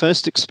was my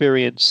first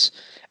experience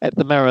at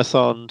the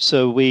marathon.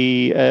 So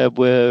we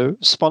were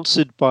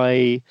sponsored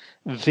by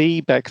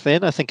V back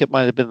then. I think it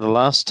might have been the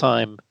last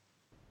time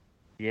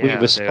we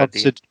were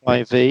sponsored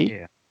by V.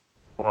 Yeah, it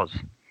was.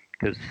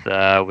 Because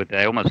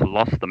they almost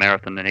lost the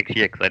marathon the next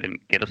year because they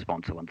didn't get a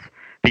sponsor once.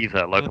 V's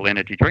a local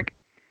energy drink.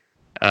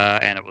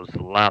 And it was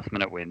last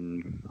minute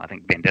when I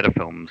think Vendetta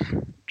Films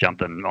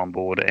jumped in on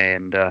board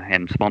and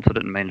sponsored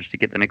it and managed to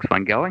get the next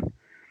one going.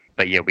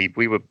 But yeah,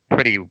 we were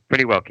pretty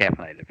well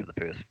caffeinated for the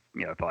first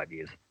 5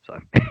 years. So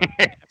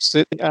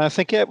absolutely, I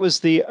think it was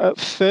the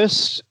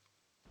first.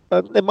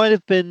 It might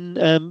have been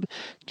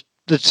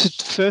the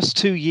first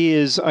 2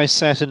 years I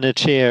sat in a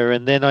chair,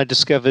 and then I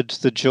discovered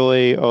the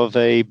joy of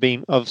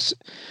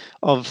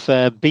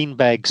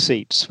beanbag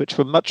seats, which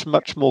were much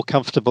more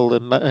comfortable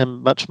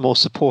and much more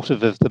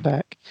supportive of the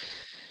back.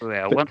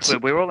 Yeah,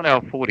 we're all in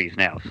our 40s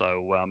now,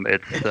 so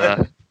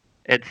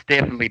it's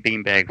definitely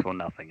beanbags or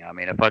nothing. I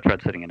mean, if I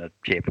tried sitting in a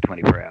chair for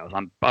 24 hours,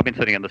 I've been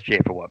sitting in this chair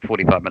for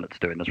 45 minutes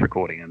doing this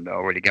recording, and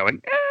already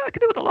going, I could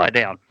do with a lie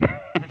down.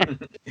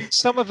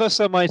 Some of us,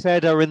 I might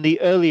add, are in the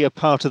earlier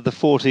part of the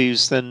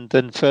 40s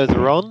than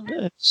further on.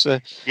 It's,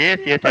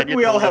 yes, but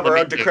we all have our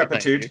own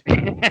decrepitude.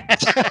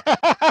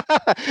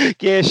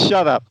 Yeah,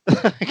 shut up.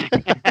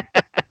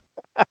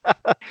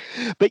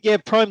 But yeah,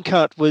 Prime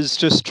Cut was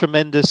just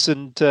tremendous,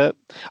 and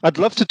I'd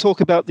love to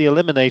talk about the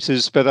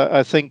Eliminators, but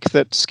I think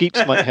that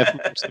Skeets might have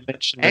more to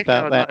mention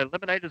about that.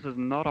 Eliminators is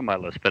not on my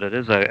list, but it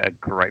is a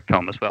great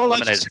film as well.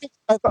 Well,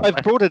 I've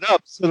brought it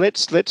up, so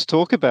let's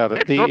talk about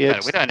it.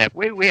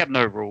 We have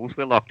no rules.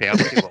 We're locked out.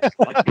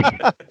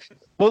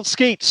 Well,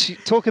 Skeets,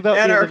 talk about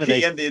Anarchy the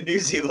Eliminators. and the New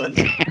Zealand.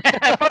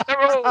 Fuck the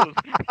rules.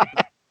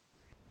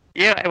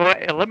 Yeah, well,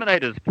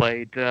 Eliminators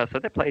played. So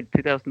they played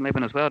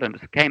 2011 as well, and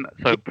it came.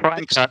 So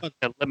Prime Cut,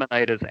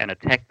 Eliminators, and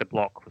Attack the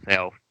Block was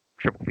our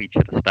triple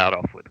feature to start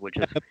off with, which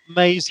is an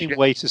amazing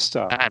way to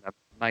start. An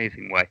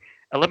amazing way.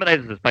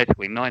 Eliminators is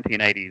basically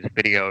 1980s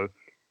video.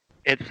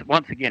 It's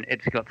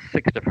it's got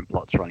 6 different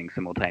plots running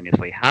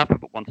simultaneously. Half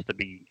of it wants to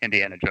be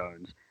Indiana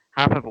Jones.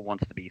 Half of it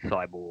wants to be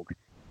Cyborg.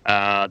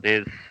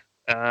 There's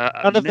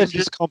none of it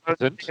is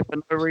competent for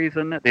no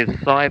reason. There's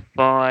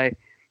sci-fi.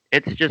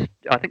 It's just,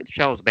 I think it's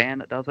Charles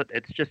Band that does it.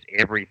 It's just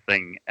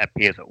everything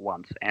appears at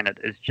once, and it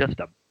is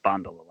just a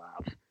bundle of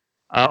laughs.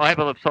 I have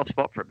a soft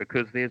spot for it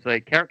because there's a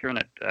character in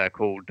it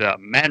called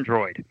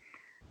Mandroid.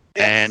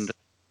 Yes. And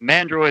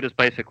Mandroid is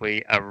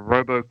basically a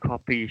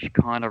Robocop-ish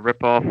kind of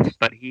ripoff,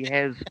 but he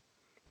has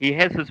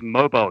his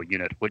mobile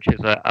unit, which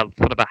is a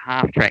sort of a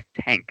half-track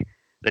tank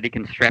that he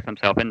can strap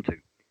himself into.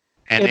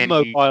 And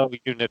immobile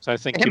unit, I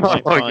think you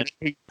might find.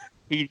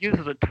 He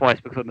uses it twice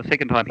because on the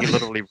second time he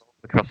literally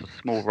rolls across a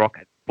small rock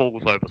and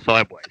falls over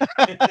sideways.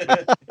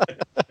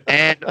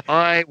 And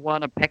I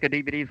won a pack of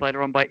DVDs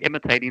later on by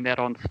imitating that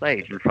on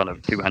stage in front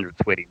of 200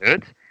 sweaty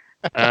nerds,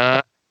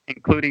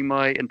 including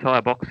my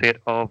entire box set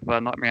of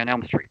Nightmare on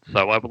Elm Street.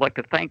 So I would like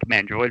to thank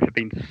Mandroid for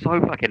being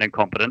so fucking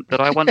incompetent that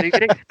I won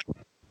DVDs.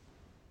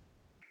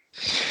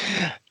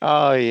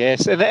 Oh,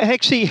 yes. And it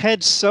actually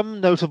had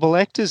some notable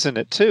actors in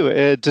it,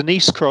 too.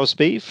 Denise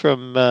Crosby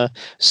from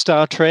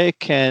Star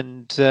Trek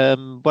and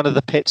one of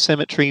the Pet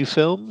Sematary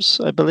films,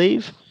 I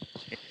believe.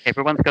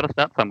 Everyone's got to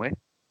start somewhere.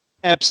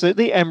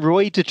 Absolutely. And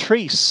Roy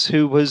Dotrice,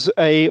 who was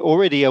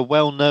already a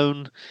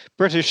well-known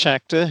British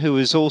actor, who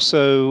was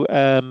also,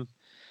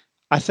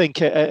 I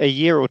think, a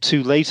year or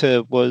two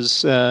later,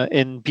 was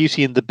in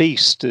Beauty and the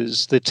Beast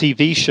as the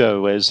TV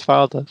show as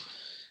father.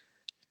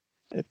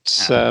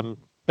 It's...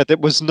 But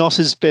it was not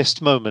his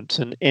best moment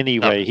in any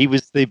way. No. He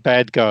was the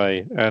bad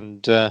guy,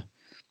 and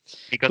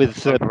he got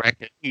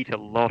to eat a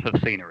lot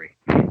of scenery.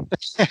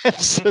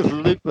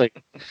 Absolutely,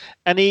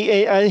 and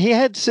he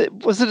had,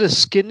 was it a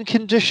skin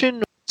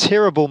condition?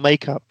 Terrible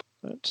makeup.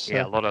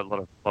 Yeah, a lot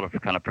of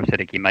kind of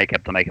prosthetic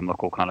makeup to make him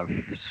look all kind of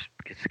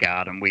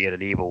scarred and weird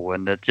and evil,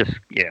 and it just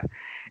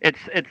it's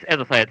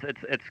as I say,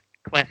 it's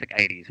classic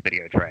 80s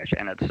video trash,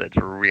 and it's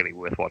really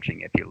worth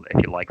watching if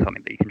you like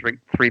something that you can drink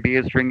 3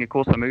 beers during the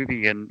course of a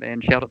movie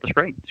and shout at the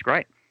screen. It's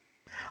great.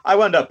 I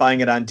wound up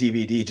buying it on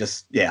DVD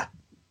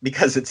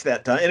because it's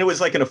that time, and it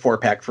was like in a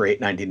 4-pack for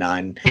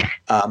 $8.99.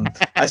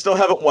 I still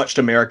haven't watched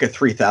America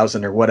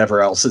 3000 or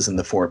whatever else is in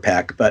the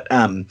 4-pack, but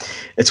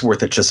it's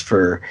worth it just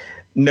for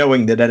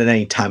knowing that at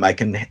any time I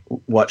can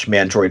watch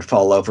Mandroid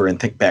fall over and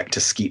think back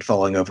to Skeet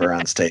falling over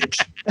on stage.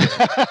 This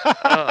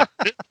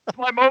is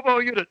my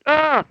mobile unit.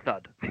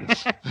 Thud.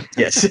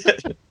 Yes.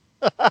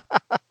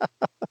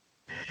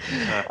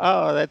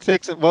 Oh, that's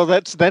excellent. Well,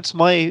 that's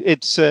my.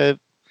 It's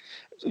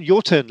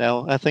your turn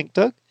now, I think,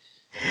 Doug.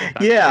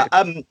 Yeah.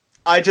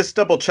 I just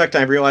double checked.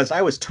 I realized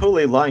I was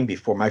totally lying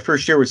before. My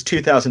first year was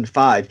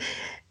 2005.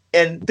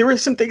 And there were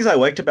some things I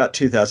liked about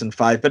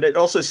 2005, but it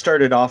also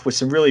started off with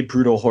some really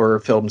brutal horror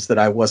films that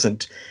I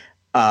wasn't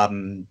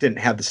didn't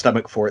have the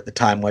stomach for at the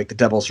time, like The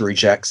Devil's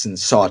Rejects and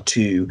Saw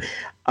 2.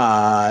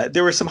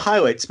 There were some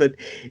highlights, but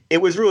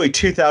it was really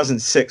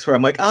 2006 where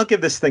I'm like, I'll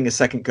give this thing a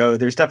second go.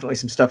 There's definitely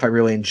some stuff I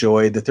really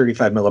enjoyed. The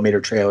 35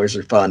 millimeter trailers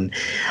are fun.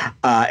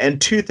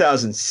 And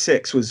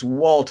 2006 was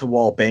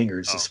wall-to-wall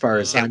bangers as far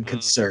as I'm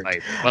concerned.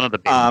 Right. One of the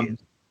big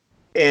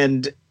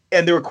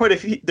and there were quite a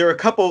few. There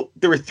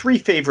were 3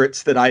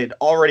 favorites that I had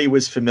already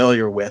was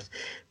familiar with.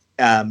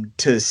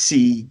 To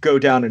see go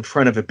down in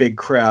front of a big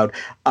crowd.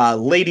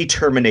 Lady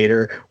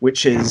Terminator,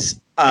 which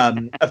is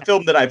a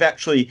film that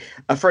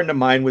a friend of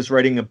mine was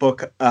writing a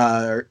book,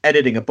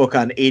 editing a book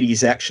on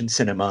 80s action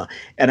cinema,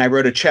 and I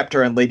wrote a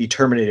chapter on Lady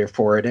Terminator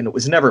for it, and it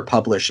was never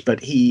published,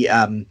 but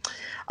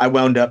I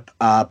wound up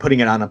putting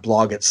it on a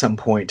blog at some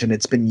point, and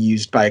it's been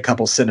used by a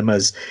couple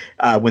cinemas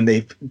when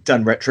they've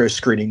done retro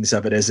screenings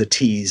of it as a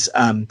tease.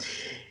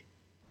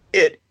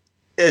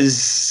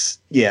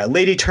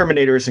 Lady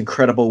Terminator is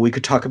incredible. We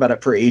could talk about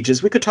it for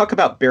ages. We could talk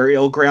about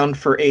Burial Ground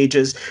for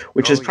ages,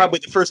 which is probably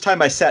the first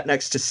time I sat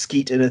next to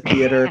Skeet in a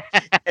theater,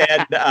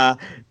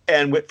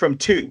 and from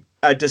two,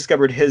 I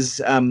discovered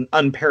his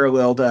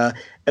unparalleled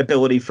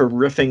ability for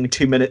riffing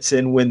 2 minutes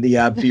in when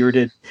the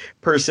bearded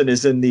person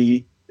is in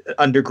the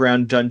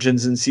underground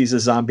dungeons and sees a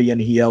zombie and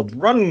he yelled,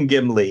 "Run,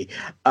 Gimli!"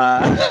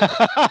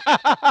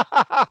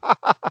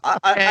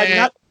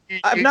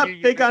 I'm not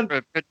big on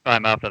a good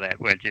time after that,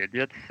 weren't you?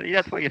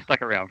 That's why you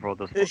stuck around for all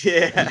this.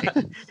 Yeah,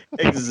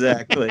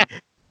 exactly.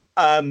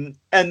 And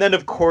then,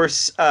 of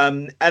course,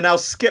 and I'll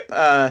skip.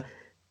 I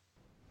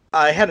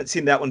hadn't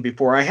seen that one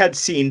before. I had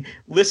seen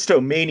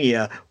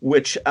Listomania,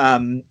 which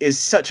is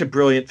such a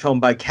brilliant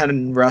film by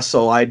Ken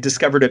Russell. I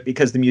discovered it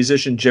because the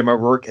musician Jim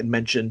O'Rourke had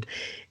mentioned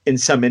in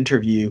some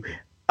interview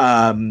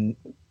that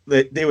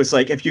it was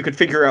like, if you could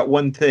figure out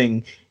one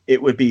thing,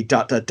 it would be ...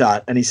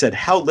 And he said,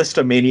 how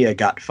Listomania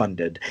got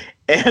funded.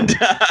 And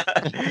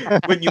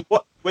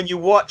when you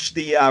watch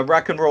the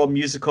rock and roll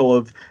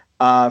musical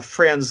of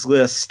Franz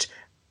Liszt,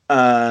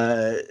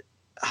 I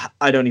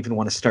don't even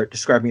want to start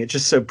describing it. It's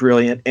just so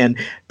brilliant. And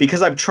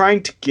because I'm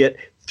trying to get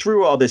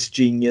through all this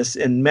genius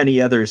and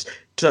many others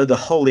to The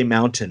Holy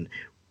Mountain,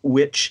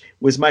 which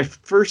was my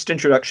first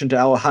introduction to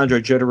Alejandro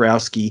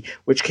Jodorowsky,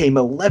 which came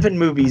 11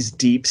 movies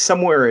deep,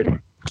 somewhere at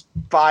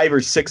 5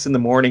 or 6 in the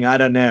morning, I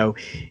don't know,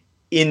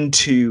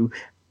 into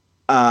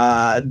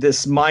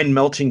this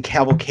mind-melting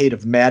cavalcade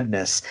of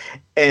madness.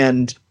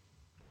 And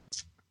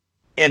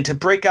to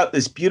break out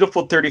this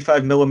beautiful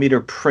 35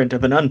 millimeter print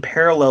of an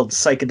unparalleled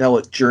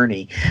psychedelic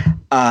journey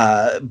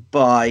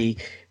by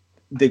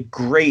the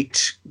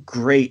great,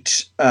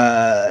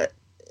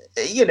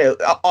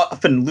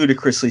 often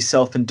ludicrously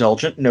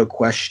self-indulgent, no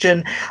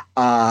question.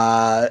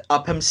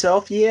 Up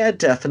himself, yeah,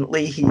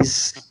 definitely.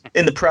 He's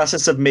in the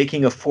process of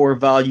making a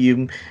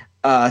 4-volume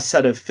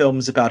set of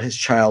films about his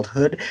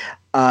childhood.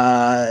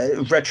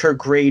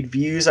 Retrograde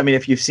views. I mean,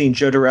 if you've seen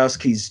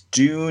Jodorowsky's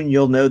Dune,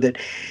 you'll know that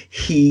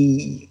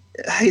he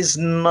is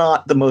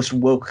not the most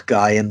woke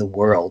guy in the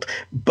world.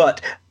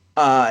 But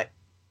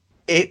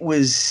it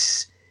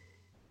was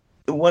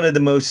one of the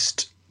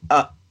most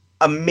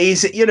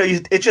amazing,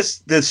 it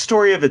just, the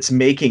story of its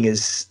making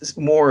is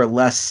more or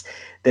less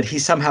that he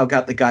somehow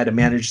got the guy to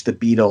manage the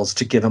Beatles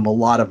to give him a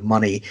lot of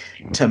money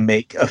to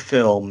make a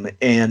film.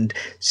 And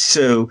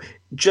so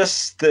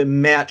just the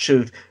match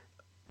of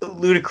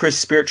ludicrous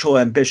spiritual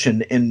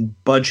ambition and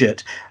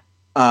budget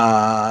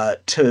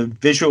to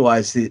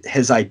visualize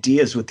his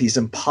ideas with these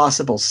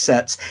impossible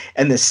sets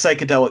and this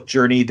psychedelic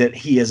journey that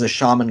he as a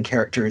shaman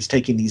character is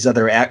taking these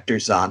other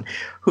actors on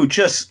who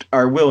just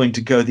are willing to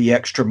go the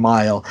extra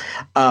mile.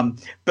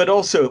 But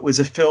also it was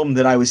a film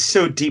that I was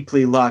so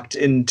deeply locked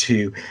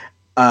into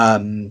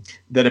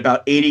that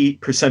about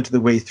 80% of the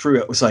way through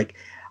it was like,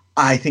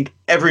 I think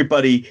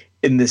everybody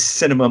in this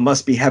cinema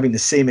must be having the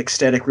same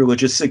ecstatic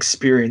religious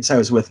experience I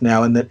was with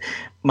now. And that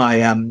my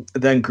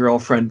then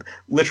girlfriend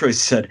literally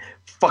said,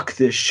 fuck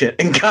this shit,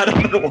 and got up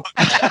and walked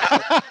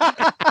out.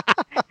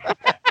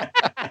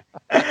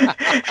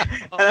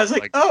 And I was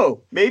like,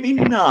 oh, maybe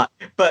not.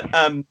 But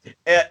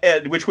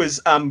which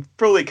was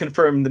fully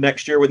confirmed the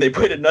next year when they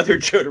put another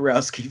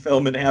Jodorowsky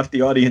film and half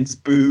the audience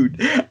booed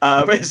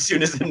as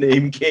soon as the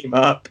name came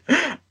up.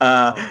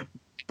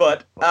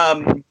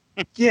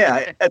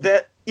 Yeah,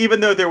 that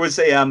even though there was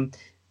a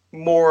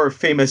more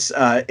famous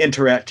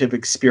interactive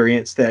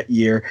experience that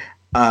year,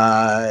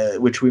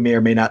 which we may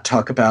or may not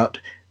talk about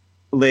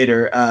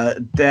later,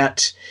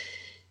 that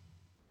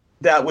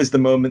was the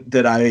moment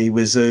that I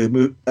was a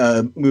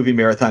movie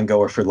marathon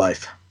goer for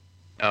life.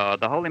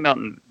 The Holy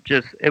Mountain,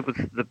 it was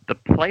the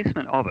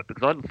placement of it,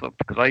 because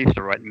I used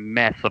to write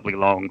massively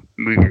long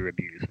movie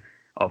reviews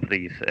of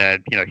these,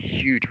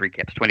 huge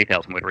recaps,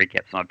 20,000 word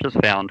recaps, and I've just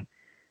found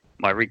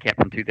my recap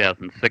from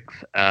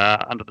 2006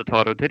 under the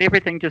title, Did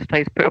Everything Just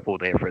Taste Purple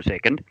there for a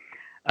second?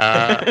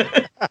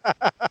 Sunday,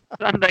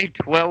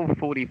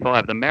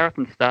 12:45. The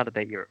marathon started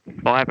that year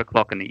at 5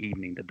 o'clock in the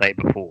evening the day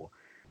before.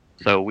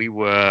 So we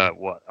were,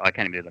 I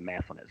can't even do the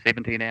math on it,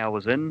 17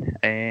 hours in,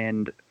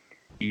 and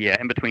yeah,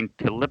 in between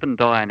To Live and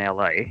Die in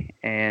LA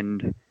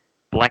and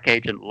Black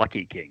Agent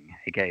Lucky King.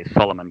 aka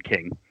Solomon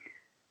King.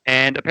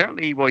 And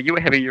apparently, while you were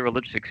having your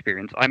religious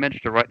experience, I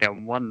managed to write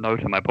down one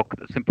note in my book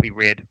that simply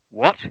read,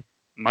 "What?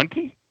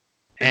 Monkey?"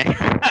 And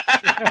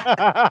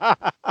I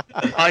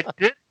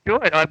did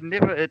enjoy it. I've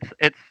never.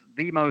 It's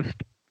the most,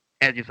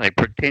 as you say,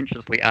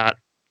 pretentiously art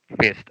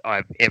fest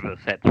I've ever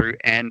sat through,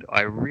 and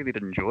I really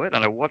did enjoy it.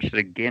 And I watched it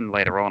again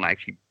later on. I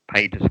actually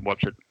paid to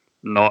watch it,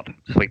 not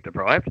sleep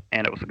deprived,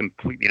 and it was a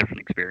completely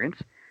different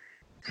experience.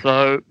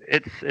 So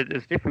it's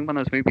definitely one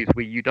of those movies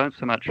where you don't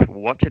so much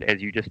watch it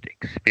as you just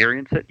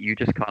experience it. You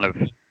just kind of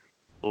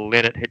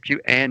let it hit you.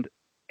 And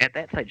at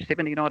that stage,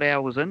 70 odd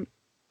hours in,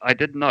 I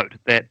did note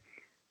that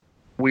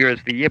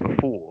whereas the year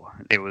before,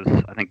 there was,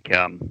 I think,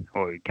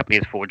 or a couple of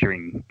years before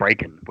during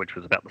Break-In, which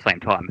was about the same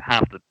time,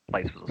 half the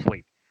place was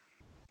asleep.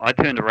 I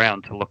turned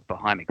around to look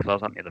behind me because I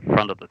was up near the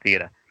front of the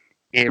theatre.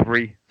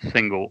 Every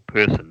single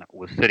person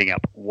was sitting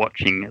up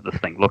watching this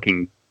thing,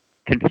 looking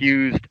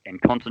confused and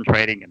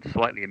concentrating and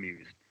slightly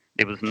amused.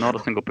 There was not a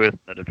single person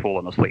that had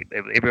fallen asleep.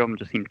 Everyone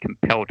just seemed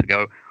compelled to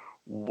go,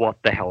 what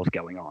the hell's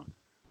going on?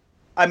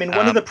 I mean,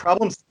 one of the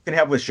problems you can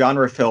have with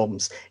genre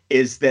films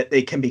is that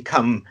they can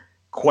become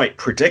quite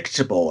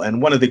predictable.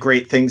 And one of the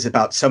great things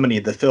about so many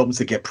of the films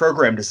that get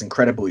programmed as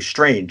Incredibly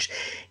Strange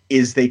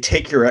is they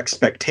take your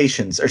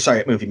expectations, or sorry,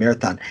 at Movie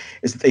Marathon,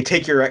 is that they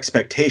take your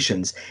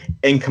expectations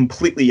and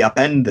completely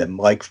upend them.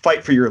 Like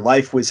Fight for Your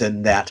Life was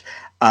in that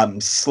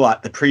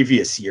slot the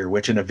previous year,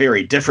 which in a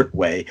very different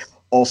way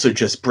also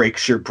just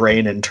breaks your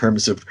brain in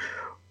terms of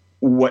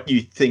what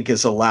you think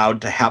is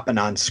allowed to happen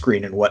on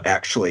screen and what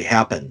actually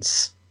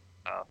happens.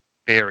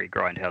 Very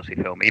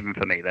grindhousey film, even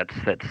for me. That's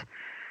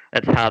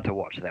hard to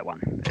watch, that one.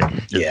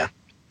 It's just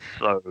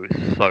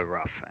so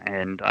rough,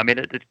 and I mean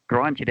it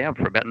grinds you down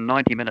for about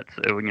 90 minutes.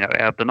 You know,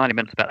 out of the 90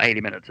 minutes, about 80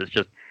 minutes is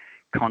just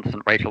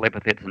constant racial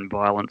epithets and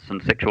violence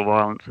and sexual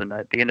violence, and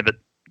at the end of it,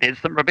 there's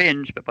some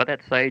revenge. But by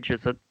that stage,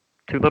 is it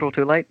too little,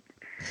 too late?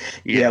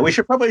 Yeah, we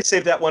should probably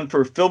save that one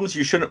for films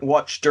you shouldn't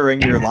watch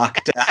during your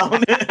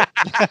lockdown.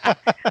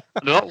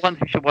 Not ones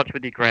you should watch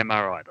with your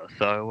grandma either.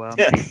 So,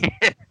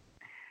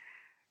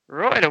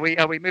 right, are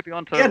we moving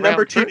on to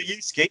number two to you,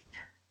 Skeet?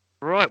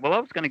 Right, well, I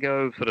was going to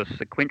go sort of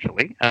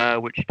sequentially,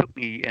 which took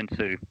me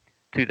into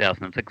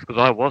 2006, because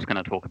I was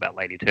going to talk about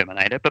Lady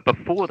Terminator. But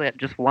before that,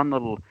 just one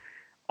little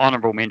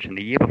honourable mention.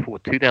 The year before,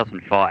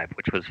 2005,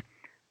 which was,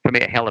 for me,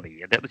 a hell of a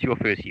year. That was your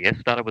first year.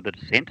 Started with The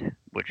Descent,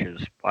 which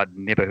is I'd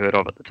never heard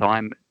of at the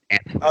time.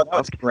 Absolutely that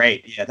was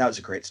great. Yeah, that was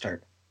a great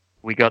start.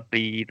 We got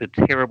the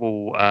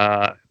terrible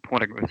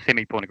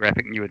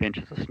semi-pornographic New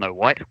Adventures of Snow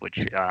White, which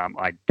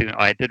I did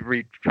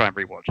try and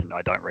rewatch, and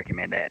I don't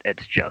recommend that.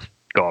 It's just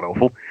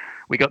god-awful.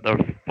 We got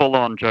the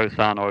full-on Joe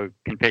Sano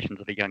Confessions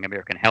of a Young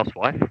American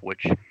Housewife,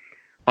 which,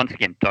 once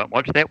again, don't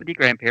watch that with your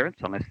grandparents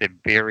unless they're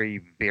very,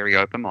 very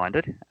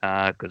open-minded,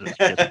 because it's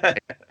just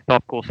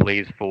softcore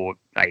sleeves for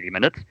 80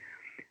 minutes.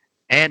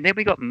 And then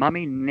we got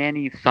Mummy,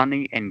 Nanny,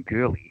 Sonny, and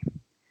Girly.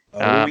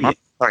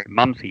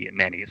 Mumsy,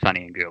 Nanny,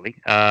 Sonny, and Girly.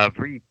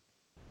 Very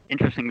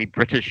interestingly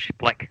British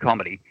black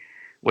comedy,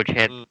 which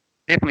had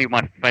definitely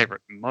my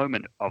favourite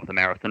moment of the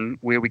marathon,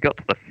 where we got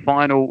to the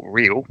final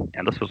reel,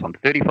 and this was on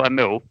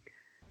 35mm,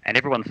 and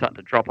everyone's starting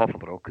to drop off a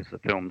little because the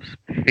film's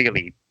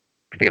fairly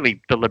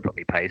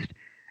deliberately paced,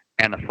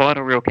 and the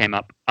final reel came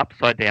up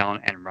upside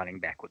down and running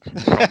backwards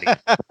from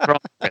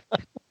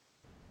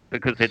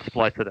because it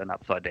spliced it in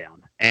upside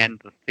down,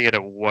 and the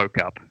theatre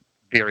woke up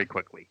very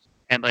quickly.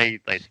 And they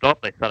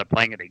stopped. They started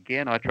playing it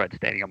again. I tried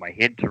standing on my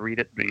head to read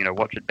it,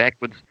 watch it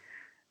backwards,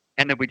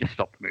 and then we just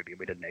stopped the movie.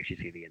 We didn't actually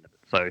see the end of it.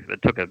 So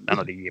it took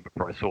another year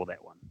before I saw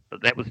that one.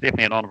 But that was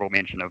definitely an honourable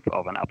mention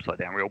of an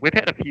upside-down reel. We've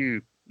had a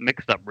few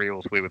mixed-up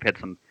reels where we've had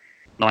some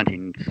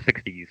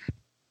 1960s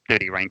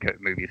Dirty Raincoat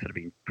movies that have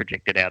been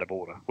projected out of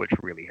order, which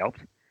really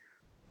helped.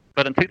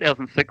 But in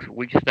 2006,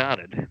 we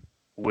started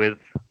with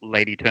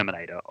Lady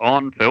Terminator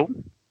on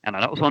film. And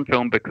I know it was on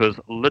film because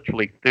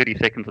literally 30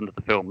 seconds into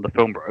the film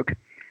broke.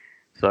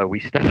 So we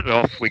started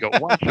off, we got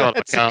one shot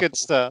of the car. That's a good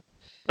start.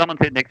 Someone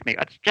said next to me,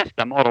 it's just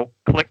a model,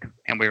 click,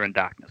 and we're in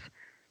darkness.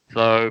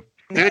 So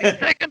 30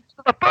 seconds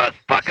to the first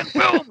fucking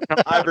film.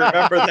 I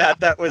remember that.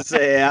 That was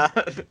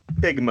a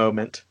big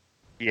moment.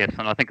 Yes,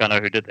 and I think I know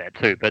who did that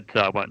too, but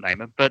I won't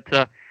name him. But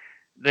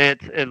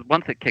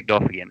once it kicked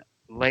off again,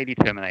 Lady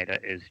Terminator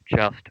is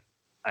just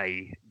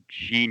a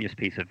genius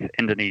piece of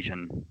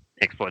Indonesian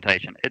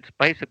exploitation. It's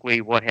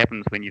basically what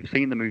happens when you've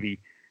seen the movie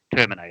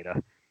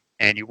Terminator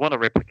and you want to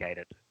replicate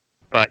it,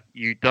 but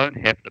you don't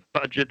have the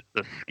budget,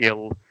 the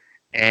skill,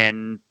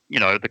 and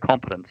the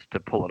competence to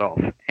pull it off.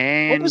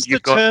 And what was the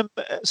term,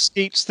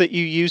 Skeets, that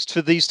you used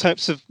for these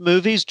types of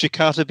movies?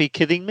 Jakarta be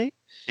kidding me?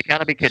 You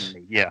gotta be kidding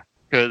me, yeah.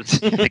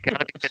 Because you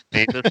gotta be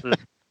kidding me.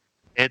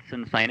 It's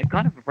insane. It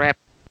kind of wrapped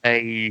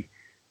a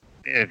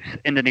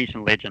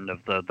Indonesian legend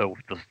of the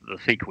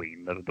Sea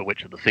Queen, the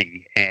Witch of the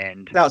Sea,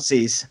 and South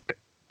Seas,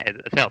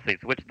 the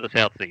Witch of the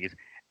South Seas,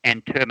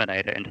 and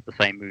Terminator into the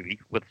same movie.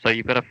 So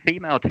you've got a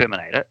female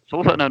Terminator. It's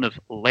also known as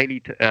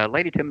Lady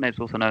Terminator. Is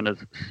also known as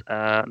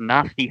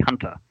Nasty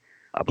Hunter,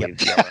 I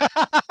believe. Yep.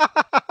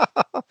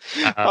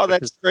 Oh,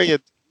 that's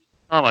brilliant.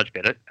 so much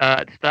better.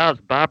 It stars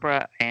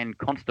Barbara Ann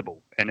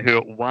Constable in her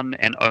one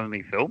and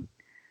only film,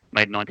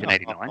 made in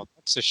 1989. Oh,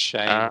 that's a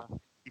shame.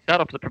 She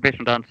started off as a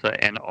professional dancer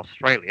in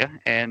Australia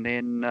and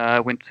then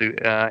went to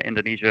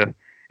Indonesia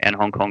and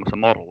Hong Kong as a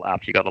model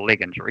after she got a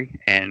leg injury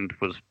and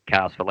was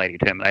cast for Lady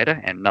Terminator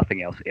and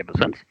nothing else ever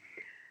since.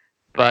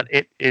 But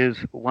it is,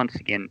 once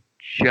again,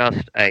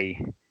 just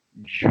a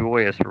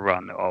joyous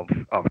run of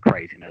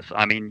craziness.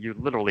 I mean, you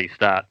literally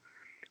start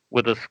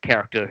with this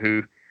character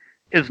who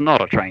is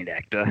not a trained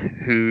actor,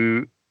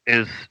 who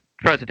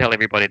tries to tell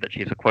everybody that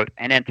she's a, quote,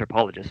 an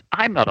anthropologist.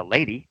 I'm not a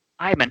lady.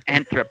 I'm an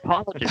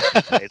anthropologist,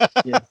 she says,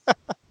 Yes.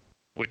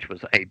 which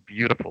was a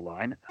beautiful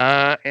line.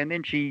 And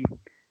then she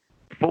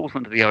falls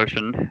into the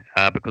ocean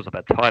because of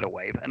a tidal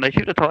wave. And they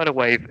shoot a tidal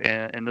wave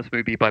in this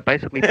movie by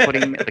basically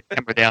putting the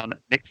camera down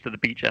next to the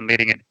beach and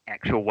letting an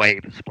actual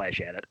wave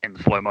splash at it in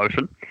slow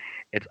motion.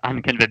 It's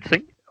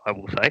unconvincing, I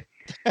will say.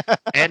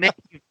 And then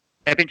she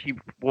eventually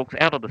walks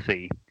out of the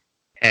sea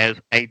as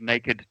a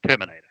naked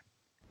Terminator.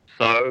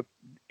 So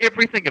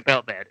everything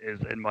about that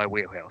is in my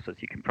wheelhouse, as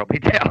you can probably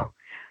tell.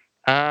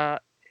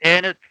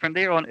 And from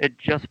there on, it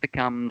just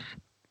becomes...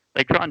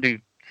 They try and do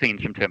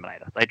scenes from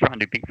Terminator. They try and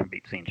do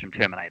beat-from-beat scenes from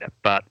Terminator,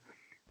 but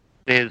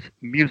there's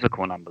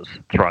musical numbers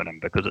thrown in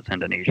because it's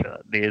Indonesia.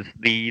 There's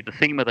the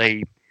scene where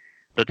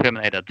the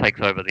Terminator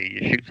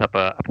shoots up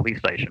a police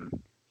station.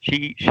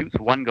 She shoots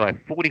one guy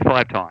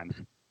 45 times.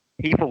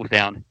 He falls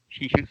down.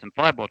 She shoots him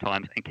 5 more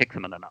times and kicks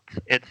him in the nuts.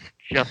 It's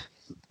just...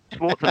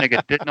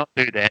 Schwarzenegger did not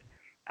do that,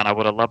 and I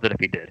would have loved it if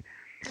he did.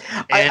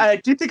 I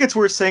do think it's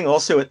worth saying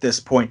also at this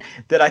point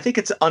that I think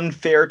it's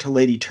unfair to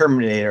Lady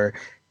Terminator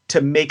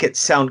to make it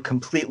sound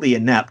completely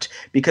inept,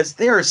 because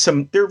they're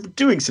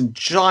doing some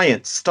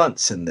giant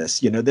stunts in this.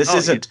 This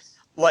isn't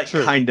like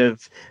True. kind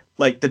of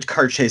like the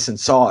car chase in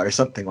Saw or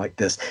something like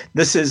this.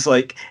 This is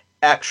like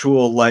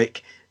actual,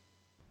 like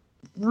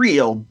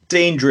real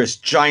dangerous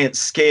giant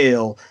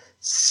scale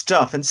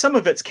stuff, and some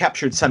of it's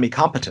captured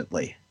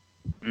semi-competently.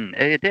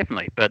 Yeah,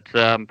 definitely, but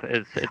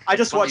I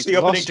just watched the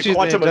opening to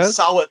Quantum of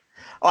Solace.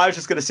 Oh, I was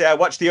just going to say, I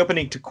watched the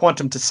opening to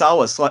Quantum of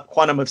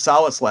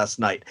Solace last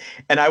night,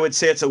 and I would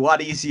say it's a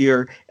lot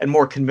easier and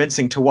more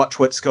convincing to watch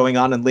what's going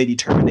on in Lady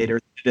Terminator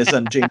than it is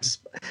on James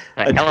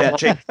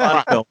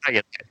Bond film.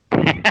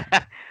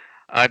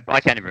 I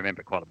can't even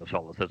remember Quantum of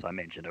Solace, as I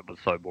mentioned. It was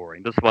so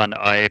boring. This one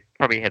I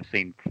probably have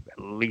seen at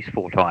least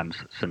 4 times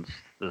since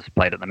this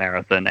played at the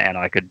marathon, and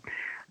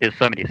there's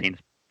so many scenes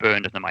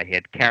burned into my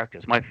head.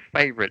 Characters. My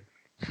favorite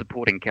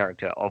supporting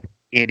character of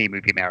any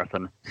movie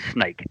marathon,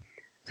 Snake.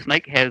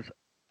 Snake has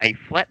a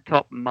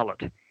flat-top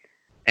mullet,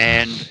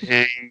 and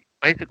he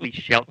basically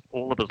shouts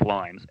all of his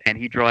lines, and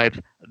he drives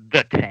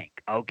the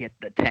tank. I'll get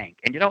the tank.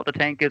 And you know what the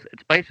tank is?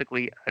 It's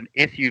basically an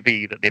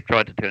SUV that they've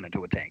tried to turn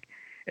into a tank.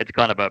 It's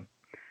kind of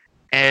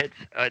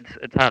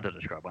it's hard to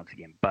describe once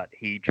again, but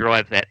he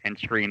drives that and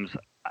screams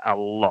a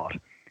lot,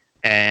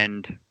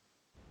 and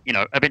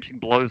eventually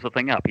blows the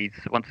thing up. He's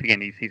one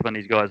of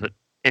these guys that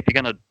if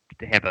you're going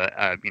to have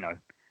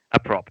a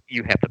prop,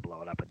 you have to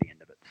blow it up at the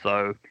end of it.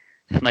 So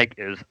Snake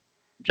is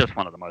just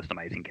one of the most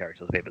amazing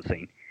characters I've ever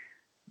seen.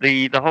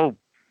 The whole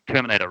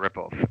Terminator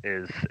ripoff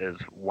is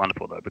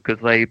wonderful though, because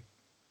they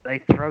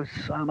throw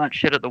so much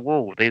shit at the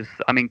wall.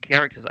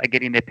 Characters are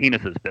getting their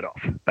penises bit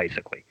off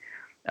basically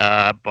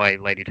by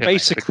Lady Terminator.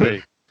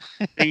 Basically.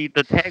 The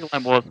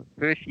tagline was,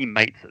 first she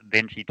mates,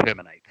 then she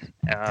terminates.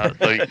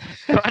 So you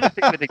kind of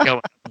see where they're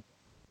going.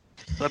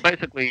 So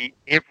basically,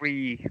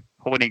 every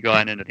horny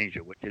guy in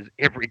Indonesia, which is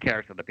every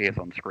character that appears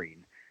on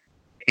screen,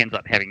 ends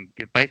up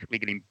basically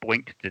getting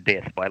boinked to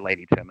death by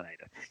Lady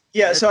Terminator.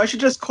 Yeah, so I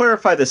should just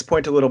clarify this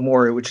point a little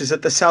more, which is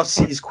that the South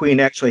Seas Queen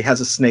actually has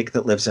a snake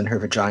that lives in her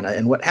vagina,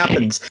 and what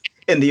happens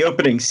in the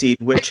opening scene,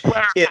 which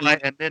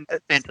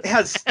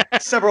has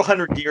several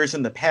hundred years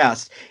in the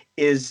past,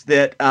 is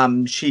that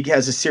she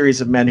has a series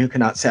of men who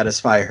cannot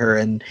satisfy her,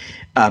 and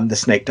the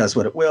snake does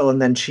what it will,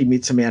 and then she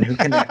meets a man who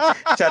can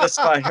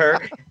satisfy her,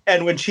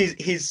 and when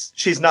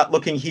she's not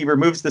looking, he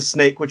removes the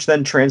snake, which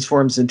then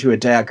transforms into a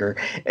dagger,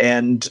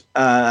 and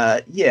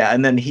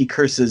and then he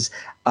curses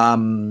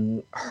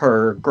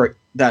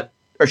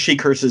she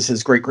curses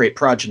his great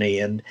progeny,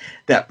 and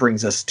that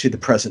brings us to the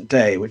present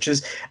day, which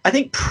is, I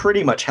think,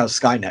 pretty much how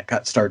Skynet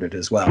got started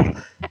as well.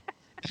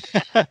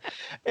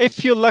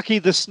 If you're lucky,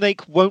 the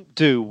snake won't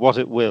do what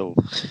it will.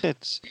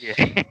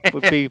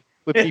 Would be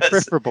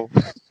preferable.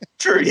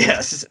 True.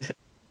 Yes.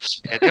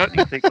 And the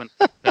opening sequence,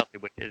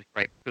 which is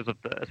great because of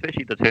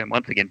especially the term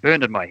once again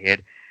burned in my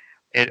head.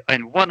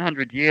 In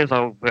 100 years,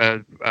 I'll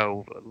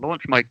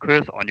launch my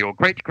curse on your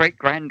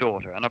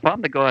great-great-granddaughter. And if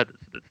I'm the guy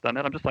that's done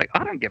that, I'm just like,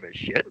 I don't give a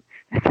shit.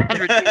 It's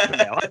 100 years from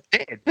now. I'm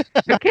dead.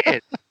 Who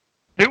cares?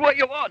 Do what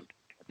you want.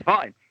 It's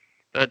fine.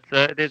 But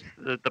there's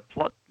the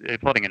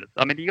plotting in it.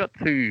 I mean, you got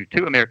two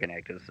American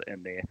actors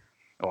in there,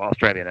 or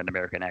Australian and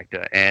American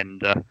actor,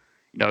 and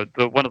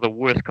one of the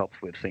worst cops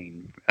we've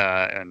seen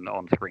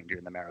on screen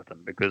during the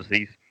marathon, because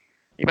he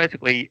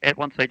basically at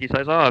one stage he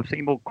says, "Oh, I've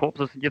seen more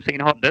corpses than you've seen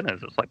hot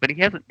dinners." It's like, but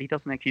he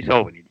doesn't actually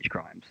solve any of these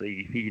crimes.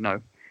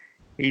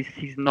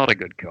 He's not a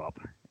good cop.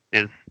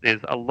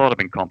 there's a lot of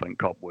incompetent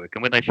cop work,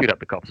 and when they shoot up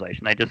the cop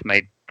station, they just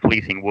made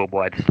policing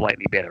worldwide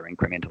slightly better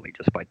incrementally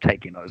just by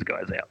taking those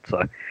guys out.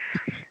 So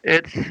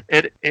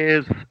it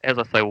is, as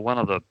I say, one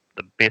of the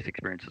best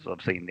experiences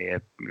I've seen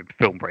there,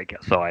 film break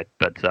aside.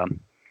 But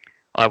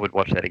I would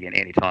watch that again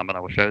anytime, and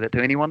I will show that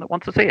to anyone that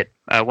wants to see it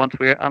once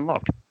we're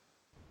unlocked.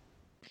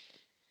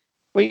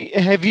 Wait,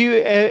 have you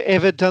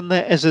ever done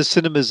that as a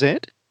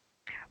CinemaZ?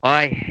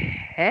 I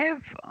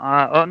have.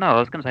 Oh no, I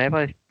was going to say, have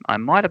I? I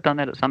might have done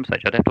that at some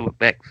stage. I'd have to look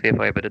back, see if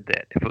I ever did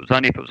that. If it was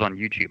on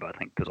YouTube, I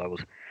think, because I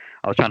was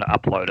trying to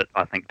upload it,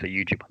 I think, to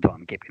YouTube one time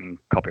and kept getting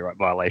copyright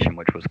violation,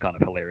 which was kind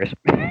of hilarious.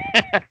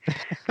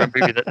 For a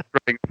movie that's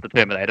ripping off the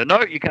Terminator.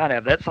 No, you can't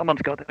have that.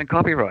 Someone's got that in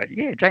copyright.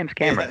 Yeah, James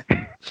Cameron.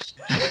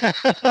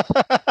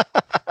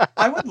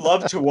 I would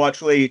love to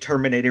watch Lady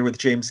Terminator with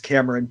James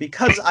Cameron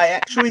because I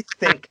actually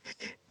think,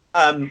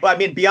 I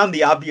mean, beyond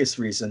the obvious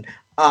reason,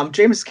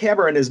 James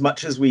Cameron, as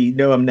much as we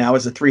know him now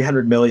as a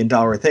 $300 million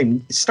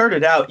thing,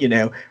 started out,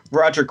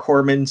 Roger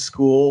Corman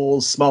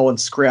school, small and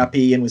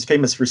scrappy, and was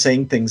famous for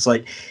saying things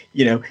like,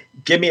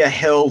 give me a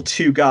hill,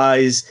 two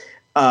guys,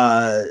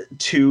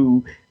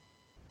 two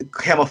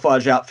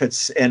camouflage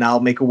outfits, and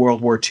I'll make a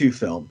World War II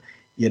film,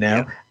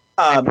 Yeah.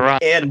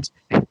 And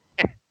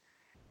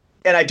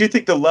I do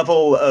think the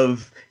level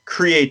of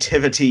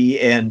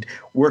creativity and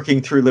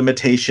working through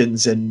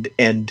limitations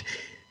and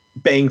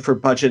bang for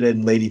budget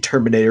in Lady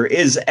Terminator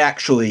is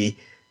actually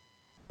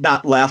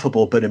not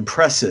laughable but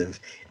impressive.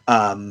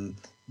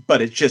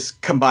 But it's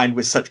just combined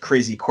with such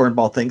crazy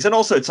cornball things, and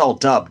also it's all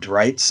dubbed,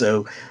 right?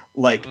 So,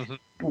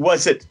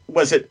 was it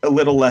a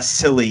little less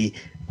silly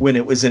when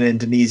it was in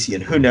Indonesian?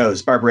 Who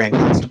knows? Barbara Ann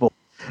Constable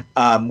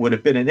would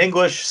have been in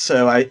English,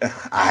 so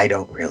I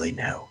don't really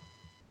know.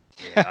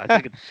 Yeah, I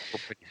think it's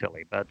pretty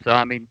silly, but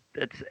I mean,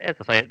 it's, as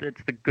I say,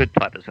 it's the good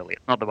type of silly.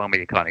 It's not the one where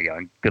you're kind of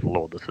going, "Good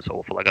Lord, this is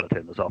awful. I got to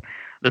turn this off."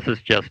 This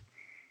is just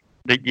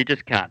that you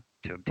just can't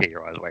tear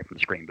your eyes away from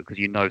the screen because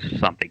you know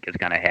something is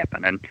going to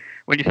happen. And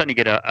when you suddenly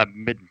get a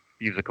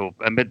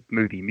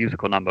mid-movie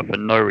musical number for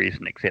no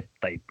reason except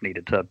they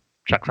needed to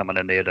chuck someone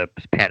in there to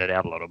pad it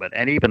out a little bit,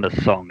 and even the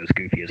song is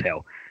goofy as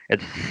hell.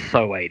 It's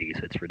so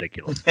 80s, it's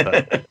ridiculous.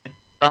 So,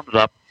 thumbs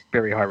up,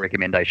 very high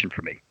recommendation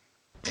for me.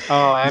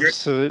 Oh,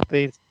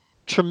 absolutely.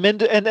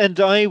 Tremendous. And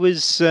I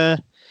was,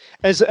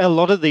 as a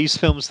lot of these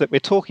films that we're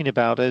talking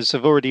about, as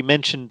I've already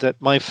mentioned,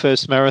 that my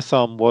first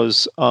marathon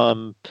was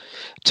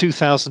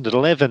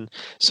 2011.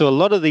 So a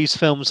lot of these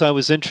films I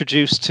was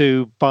introduced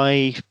to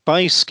by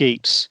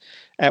Skeets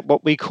at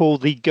what we call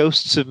the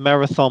Ghosts of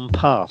Marathon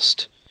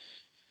Past,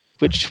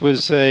 which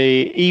was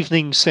a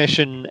evening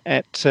session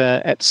at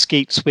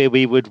Skeets where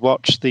we would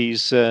watch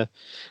these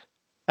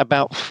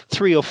about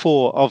 3 or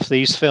 4 of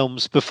these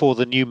films before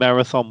the new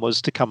marathon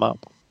was to come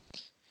up.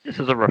 This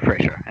is a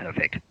refresher, in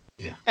effect.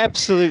 Yeah.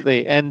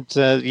 Absolutely, and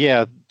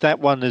that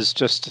one is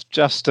just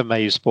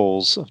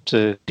amazeballs,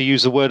 to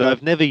use a word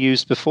I've never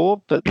used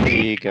before, but there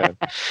you go.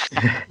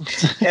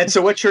 And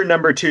so what's your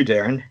number 2,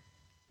 Darren?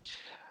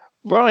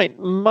 Right,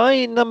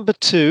 my number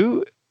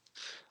 2,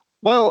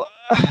 well,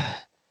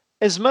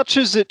 as much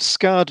as it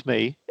scarred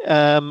me,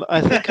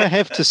 I think I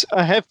have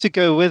to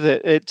go with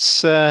it.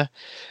 It's and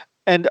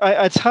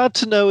it's hard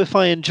to know if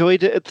I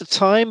enjoyed it at the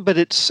time, but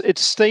it's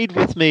stayed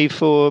with me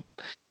for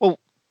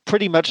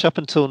pretty much up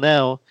until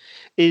now.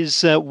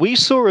 Is we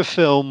saw a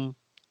film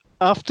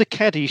after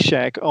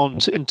Caddyshack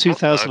in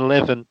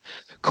 2011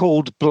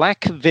 called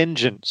Black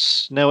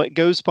Vengeance. Now it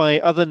goes by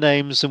other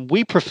names, and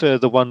we prefer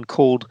the one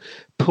called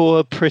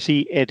Poor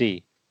Pretty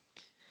Eddie.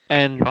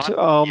 And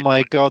oh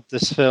my God,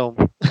 this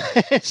film!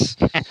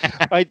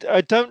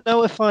 I don't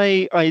know if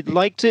I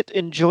liked it,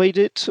 enjoyed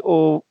it,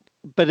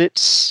 but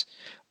it's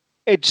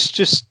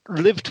just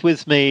lived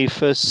with me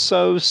for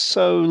so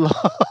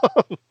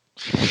long.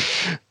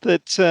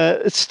 That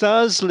it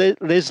stars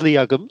Leslie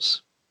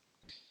Uggams.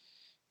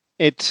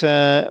 It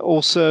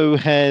also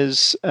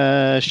has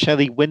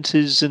Shelley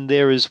Winters in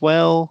there as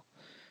well.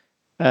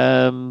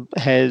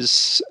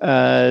 Has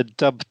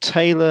Dub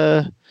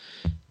Taylor.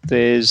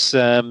 There's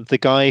the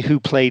guy who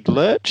played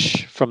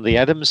Lurch from the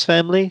Addams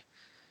Family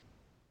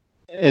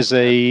as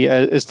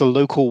the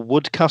local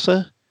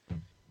woodcutter,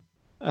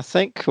 I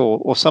think,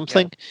 or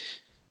something. Yeah.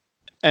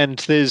 And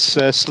there's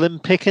Slim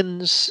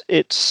Pickens.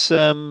 It's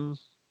a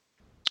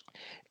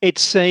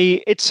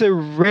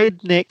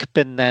redneck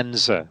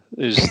bonanza,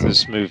 is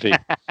this movie.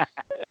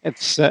 And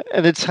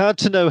it's hard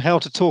to know how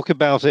to talk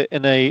about it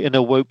in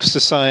a woke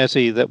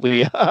society that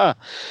we are.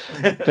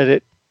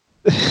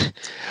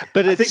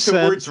 But I think the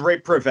words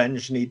rape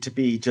revenge need to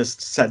be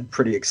just said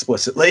pretty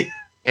explicitly.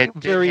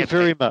 Very,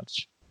 very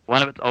much.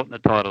 One of its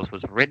alternate titles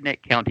was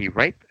Redneck County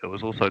Rape. It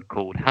was also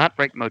called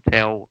Heartbreak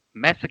Motel,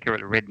 Massacre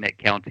at Redneck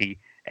County,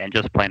 and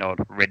just plain old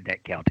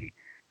Redneck County.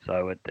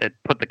 So it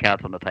put the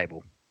cards on the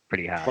table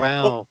pretty hard.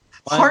 Wow. Well,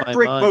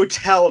 Heartbreak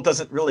Motel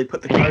doesn't really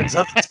put the cards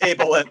on the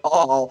table at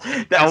all.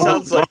 That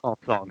sounds like a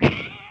song.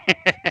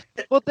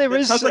 Well, there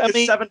is. Sounds like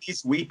a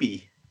 70s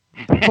weepy.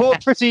 Poor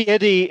Pretty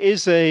Eddie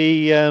is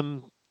a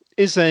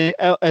is a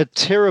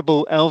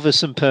terrible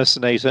Elvis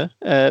impersonator,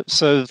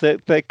 so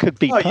that could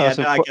be part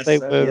of what they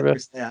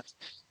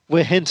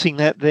were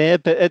hinting at there.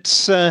 But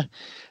it's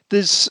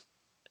there's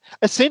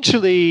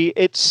essentially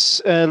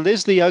it's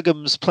Leslie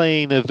Uggams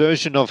playing a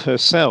version of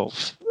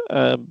herself.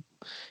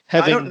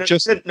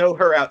 Didn't know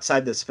her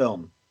outside this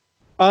film.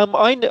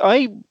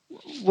 I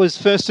was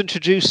first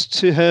introduced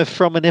to her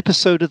from an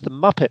episode of The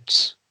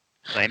Muppets.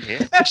 Same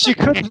here. She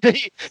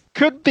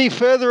couldn't be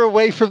further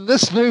away from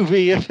this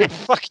movie if it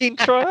fucking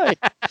tried.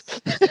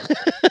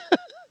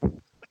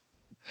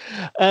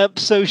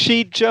 So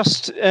she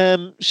just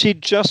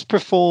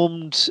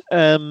performed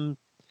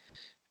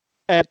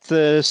at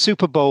the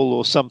Super Bowl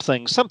or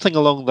something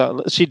along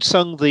that. She'd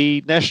sung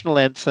the national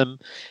anthem,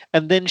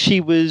 and then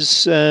she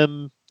was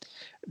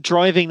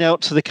driving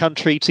out to the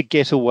country to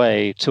get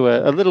away to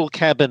a little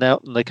cabin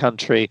out in the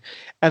country,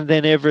 and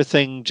then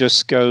everything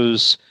just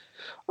goes,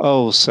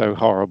 oh, so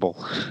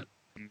horrible.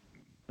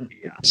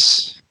 Yeah.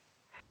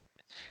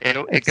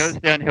 It goes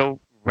downhill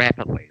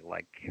rapidly,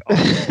 like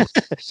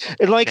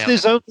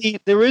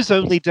there is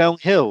only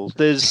downhill.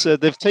 There's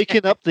they've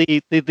taken up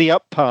the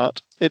up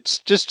part. It's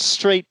just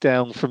straight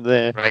down from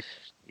there. Right.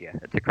 Yeah,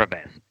 it's a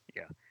crevasse.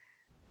 Yeah.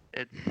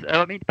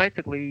 It's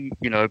basically,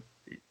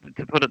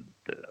 to put it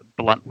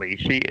bluntly,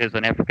 she is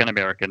an African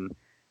American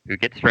who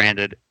gets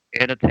stranded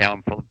in a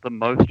town full of the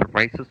most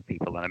racist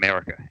people in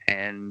America,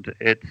 and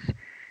it's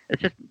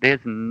just there's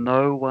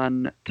no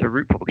one to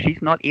root for.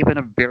 She's not even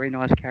a very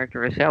nice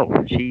character herself.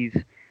 She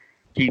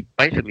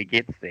basically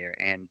gets there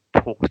and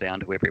talks down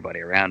to everybody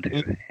around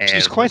her.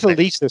 She's quite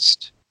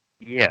elitist.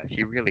 Yeah,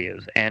 she really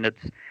is, and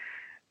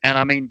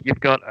you've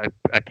got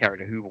a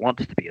character who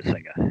wants to be a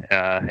singer.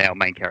 Our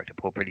main character,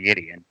 Poor Pretty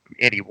Eddie, and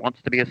Eddie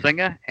wants to be a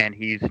singer, and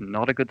he's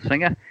not a good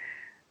singer,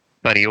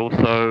 but he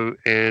also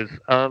is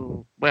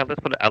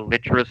let's put it, a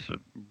lecherous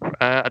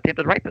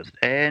attempted rapist,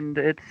 and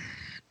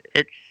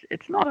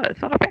it's not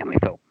a family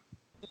film.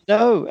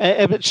 No,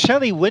 but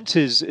Shelley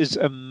Winters is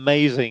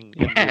amazing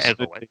in this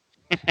movie.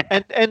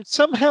 and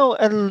somehow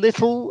a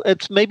little,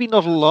 it's maybe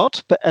not a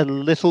lot, but a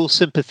little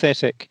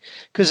sympathetic,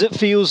 because it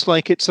feels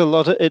like it's a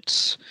lot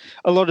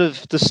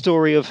of the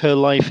story of her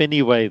life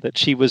anyway, that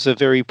she was a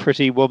very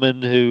pretty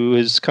woman who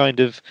has kind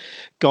of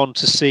gone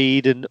to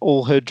seed and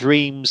all her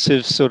dreams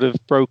have sort of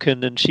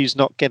broken and she's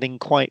not getting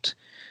quite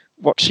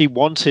what she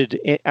wanted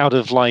out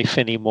of life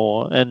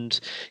anymore. And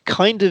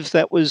kind of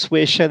that was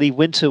where Shelley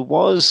Winters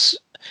was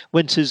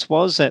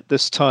at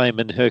this time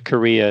in her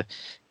career,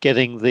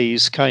 getting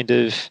these kind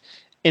of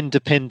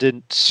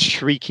independent,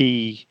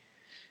 shrieky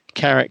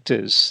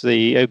characters,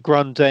 the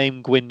Grande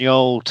Dame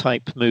Guignol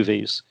type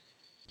movies,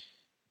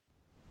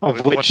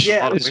 which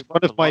is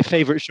one of my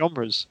favorite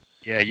genres.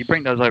 Yeah, you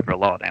bring those over a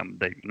lot,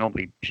 and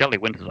normally Shelley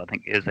Winters, I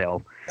think, is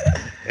our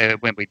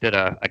when we did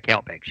a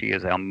countback, she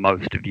is our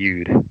most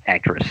viewed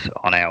actress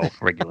on our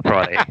regular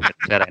Friday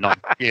Saturday night.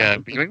 Yeah,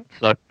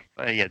 so.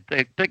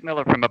 Dick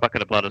Miller from A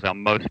Bucket of Blood is our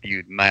most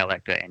viewed male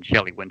actor, and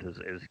Shelley Winters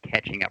is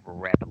catching up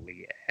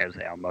rapidly as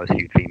our most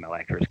viewed female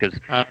actress because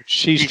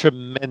she's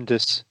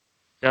tremendous.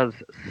 Does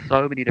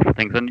so many different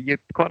things, and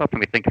quite often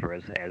we think of her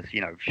as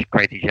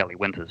crazy Shelley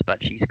Winters,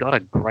 but she's got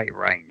a great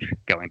range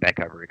going back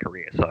over her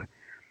career. So,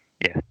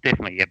 yeah,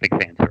 definitely big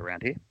fans of her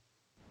around here.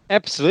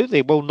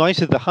 Absolutely. Well,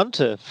 Night of the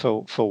Hunter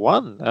for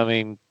one. I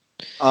mean.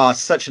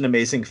 Such an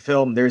amazing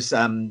film. There's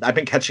I've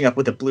been catching up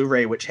with a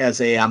Blu-ray which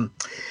has a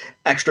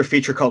extra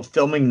feature called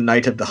Filming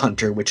Night of the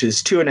Hunter, which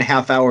is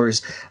 2.5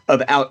 hours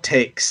of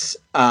outtakes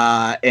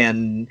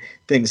and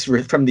things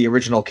from the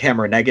original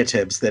camera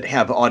negatives that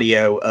have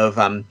audio of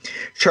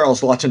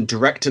Charles Laughton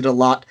directed a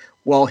lot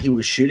while he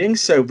was shooting.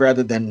 So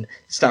rather than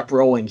stop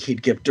rolling,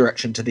 he'd give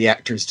direction to the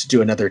actors to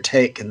do another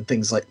take and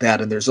things like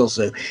that. And there's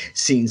also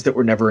scenes that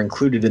were never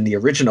included in the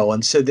original.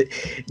 And so that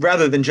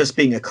rather than just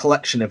being a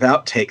collection of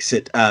outtakes,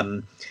 it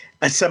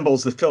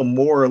assembles the film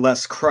more or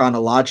less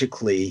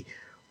chronologically,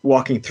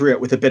 walking through it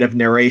with a bit of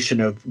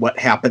narration of what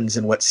happens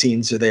and what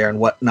scenes are there and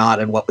what not,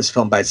 and what was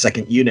filmed by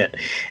second unit.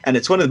 And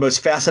it's one of the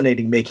most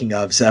fascinating making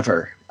ofs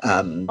ever.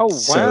 Wow.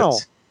 So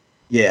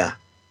yeah.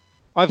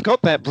 I've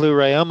got that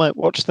Blu-ray. I might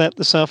watch that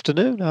this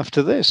afternoon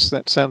after this.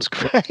 That sounds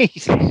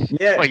great.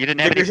 Yeah. Well, you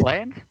didn't have any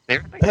plans?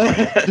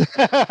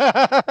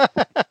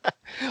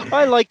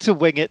 I like to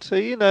wing it, so,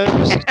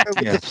 just go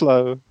with the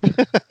flow.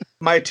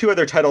 My two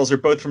other titles are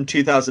both from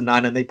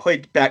 2009, and they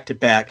played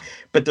back-to-back,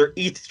 but they're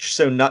each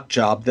so nut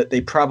job that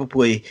they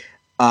probably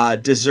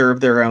deserve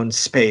their own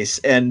space.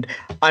 And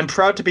I'm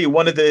proud to be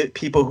one of the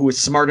people who was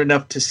smart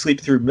enough to sleep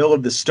through Mill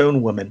of the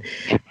Stone Woman,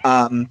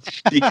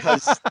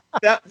 because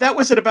that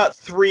was at about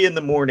 3 in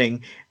the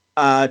morning,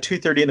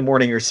 2:30 in the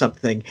morning or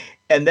something,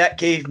 and that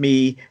gave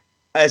me,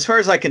 as far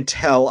as I can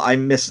tell, I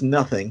missed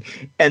nothing,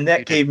 and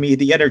that gave me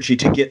the energy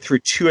to get through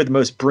two of the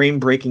most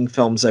brain-breaking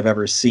films I've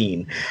ever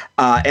seen.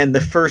 And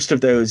the first of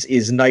those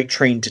is Night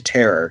Train to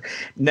Terror.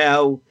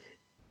 Now,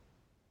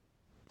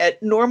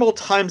 at normal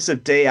times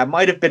of day, I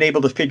might have been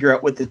able to figure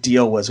out what the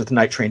deal was with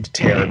Night Train to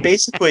Terror.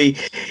 Basically,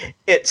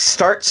 it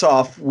starts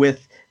off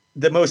with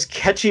the most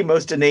catchy,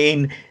 most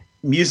inane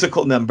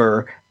musical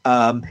number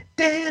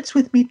dance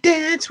with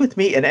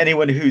me. And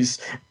anyone who's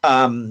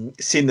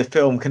seen the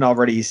film can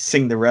already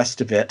sing the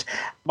rest of it.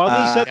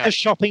 Mother's at the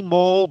shopping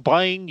mall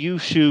buying you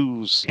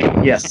shoes.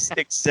 Yes,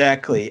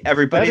 exactly.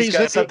 Everybody's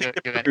got something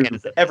to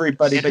prove.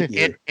 Everybody but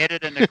you.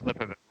 Edit in a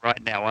clip of it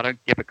right now. I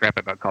don't give a crap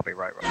about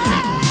copyright. Right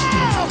now.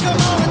 Oh, come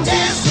on and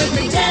dance with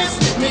me, dance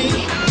with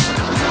me.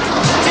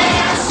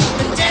 Dance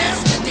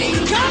with me.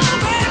 Come on,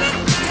 baby.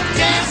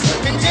 Dance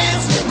with me,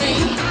 dance with me.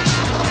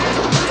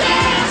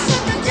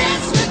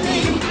 Dance with me.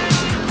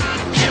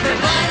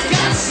 Everybody's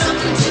got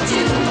something to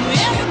do.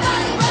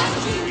 Everybody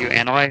but you.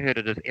 And I heard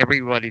it as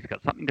everybody's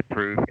got something to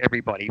prove.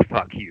 Everybody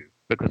fuck you.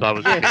 Because I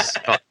was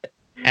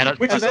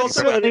which is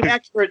also an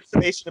accurate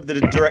summation of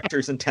the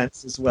director's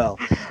intents as well.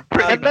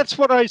 And that's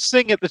what I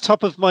sing at the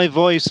top of my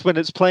voice when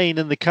it's playing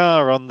in the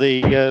car on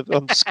the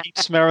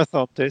Skeets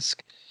Marathon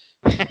disc.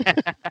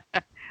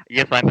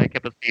 Yes, I make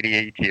up a CD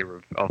each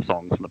year of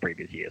songs from the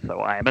previous year, so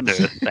I am a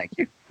nerd. Thank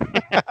you.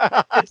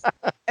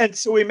 And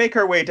so we make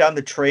our way down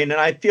the train,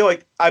 and I feel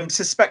like I'm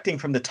suspecting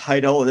from the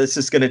title this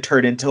is going to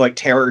turn into like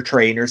Terror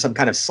Train or some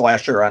kind of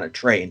slasher on a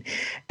train.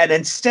 And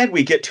instead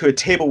we get to a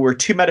table where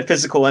two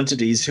metaphysical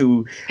entities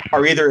who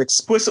are either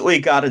explicitly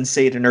God and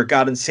Satan or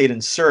God and Satan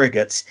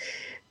surrogates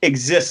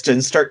exist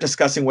and start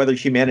discussing whether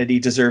humanity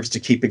deserves to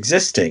keep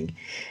existing.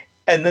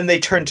 And then they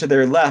turn to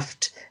their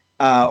left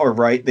or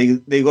right.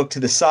 They look to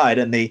the side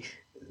and they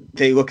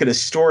look at a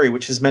story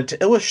which is meant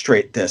to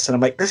illustrate this. And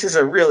I'm like, this is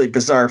a really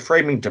bizarre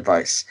framing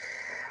device.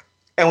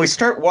 And we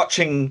start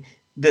watching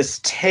this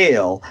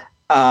tale,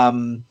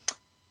 and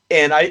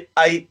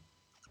I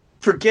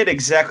forget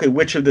exactly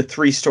which of the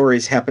three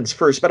stories happens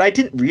first, but I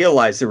didn't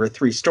realize there were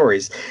three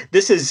stories.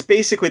 This is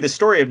basically the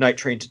story of Night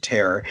Train to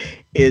Terror,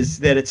 is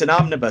that it's an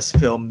omnibus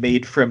film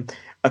made from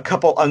a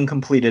couple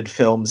uncompleted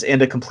films and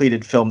a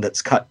completed film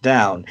that's cut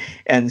down.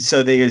 And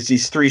so there's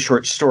these three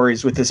short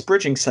stories with this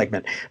bridging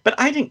segment. But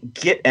I didn't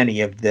get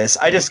any of this.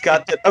 I just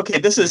got that, okay,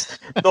 this is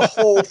the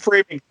whole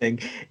framing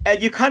thing.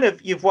 And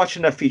you've watched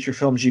enough feature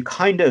films, you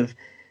kind of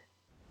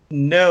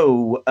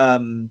know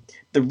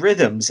the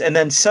rhythms. And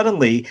then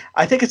suddenly,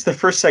 I think it's the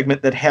first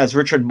segment that has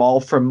Richard Mall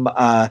from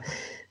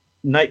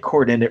Night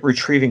Court in it,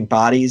 retrieving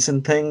bodies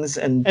and things.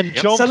 And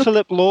John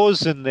Philip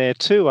Law's in there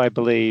too, I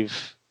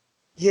believe.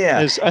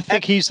 Yeah, I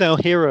think he's our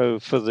hero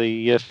for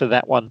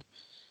that one.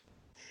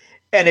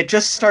 And it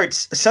just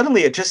starts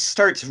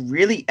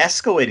really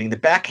escalating. The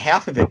back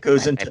half of it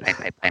goes into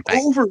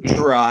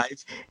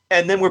overdrive,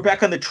 and then we're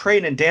back on the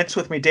train, and Dance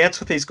With Me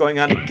is going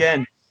on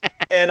again.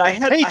 And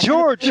Hey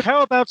George,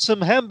 how about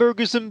some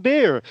hamburgers and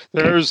beer?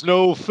 There's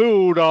no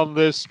food on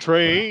this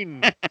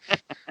train.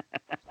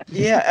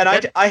 Yeah,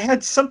 and I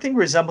had something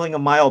resembling a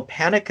mild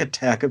panic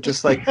attack of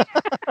just like.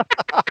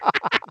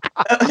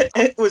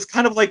 It was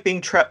kind of like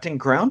being trapped in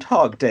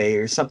Groundhog Day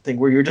or something,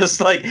 where you're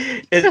just like,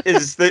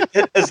 is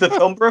the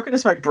film broken?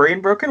 Is my brain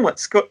broken?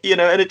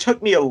 And it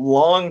took me a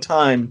long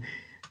time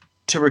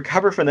to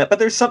recover from that. But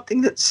there's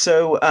something that's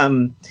so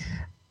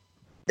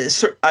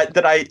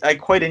that I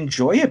quite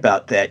enjoy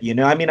about that.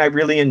 I mean, I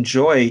really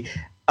enjoy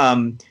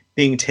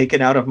being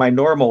taken out of my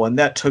normal, and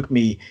that took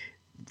me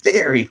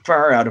very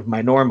far out of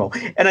my normal.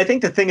 And I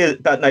think the thing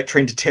about Night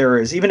Train to Terror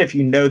is, even if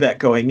you know that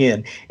going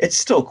in, it's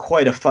still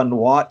quite a fun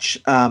watch.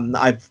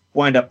 I've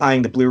wound up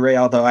buying the Blu-ray,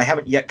 although I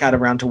haven't yet got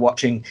around to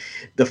watching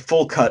the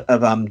full cut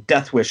of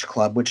Death Wish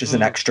Club, which is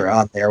an extra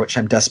on there, which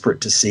I'm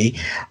desperate to see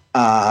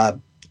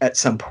at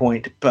some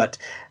point. But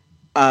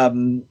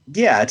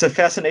yeah, it's a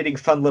fascinating,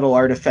 fun little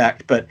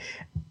artifact. But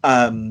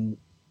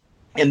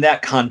in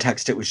that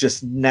context, it was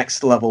just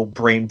next level,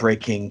 brain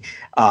breaking,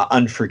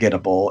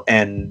 unforgettable,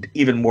 and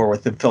even more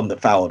with the film that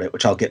followed it,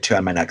 which I'll get to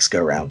on my next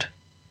go round.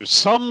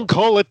 Some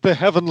call it the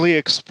Heavenly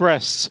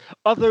Express,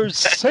 others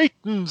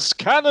Satan's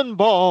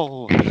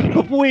Cannonball.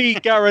 We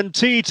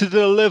guarantee to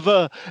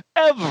deliver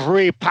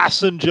every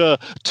passenger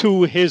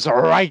to his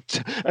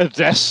right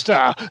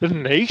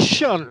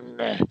destination.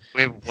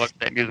 We've watched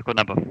that musical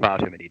number far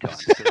too many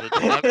times.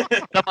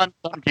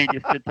 Some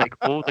genius did take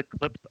all the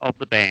clips of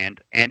the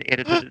band and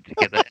edited it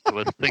together into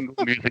a single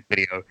music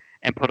video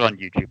and put on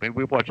YouTube. And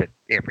we watch it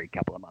every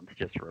couple of months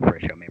just to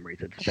refresh our memories.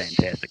 It's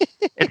fantastic.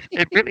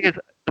 It really is.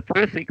 The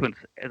first sequence,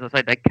 as I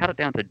say, they cut it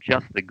down to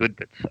just the good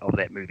bits of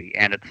that movie,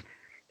 and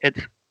it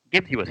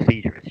gives you a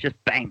seizure. It's just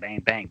bang, bang,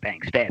 bang, bang,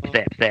 stab,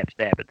 stab, stab,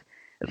 stab.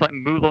 It's like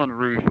Moulin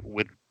Rouge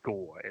with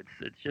gore. It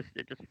just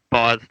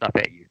fires stuff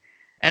at you,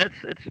 and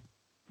it's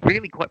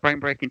really quite brain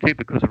breaking too,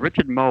 because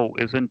Richard Mole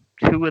is in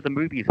two of the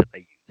movies that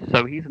they use.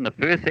 So he's in the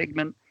first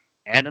segment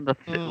and in the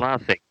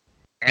last segment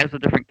as a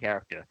different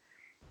character,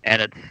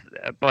 and it's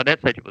by that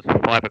stage it was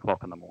 5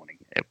 o'clock in the morning.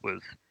 It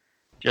was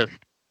just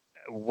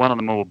one of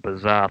the more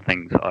bizarre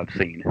things I've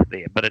seen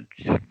there, but it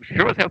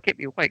sure as hell kept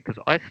me awake,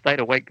 because I stayed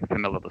awake for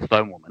Miller the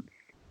Stone Woman,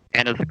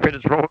 and as the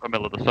credits rolled on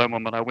Miller the Stone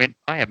Woman, I went,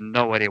 I have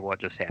no idea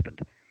what just happened.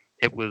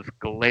 It was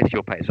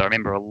glacial pace. I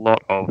remember a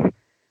lot of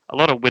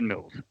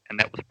windmills, and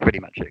that was pretty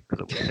much it, because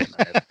it was 10 minutes.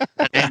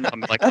 And then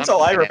I'm like, that's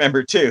all I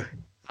remember too.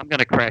 I'm going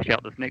to crash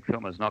out. This next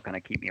film is not going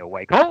to keep me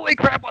awake. Holy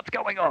crap, what's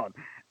going on?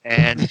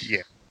 And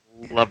yeah,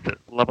 Loved it.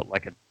 Love it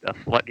like a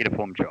slightly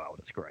deformed child.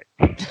 It's great.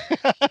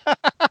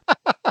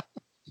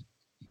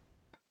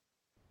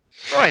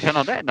 Right, and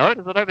on that note,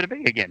 is it over to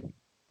me again?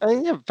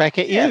 Yeah, back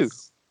at you.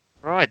 Yes.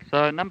 Right,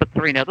 so number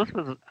 3. Now, this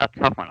was a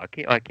tough one. I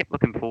kept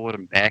looking forward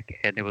and back,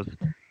 and there was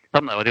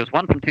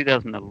one from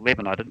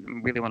 2011. I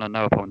didn't really want to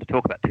know if I wanted to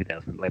talk about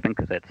 2011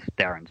 because that's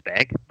Darren's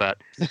bag, but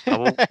I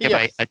will give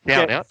Yeah. a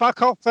shout out.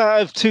 Fuck off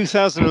out of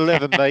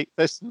 2011, mate.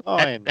 That's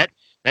mine.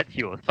 That's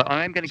yours. But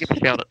I am going to give a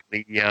shout out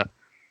to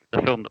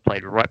the film that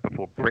played right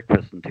before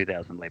Breakfast in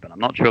 2011. I'm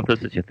not sure if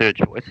this is your third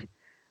choice.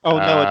 Oh,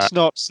 no, it's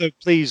not. So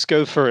please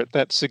go for it.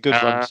 That's a good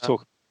one to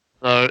talk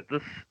So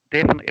this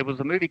definitely, it was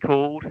a movie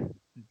called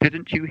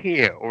Didn't You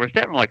Hear? Or as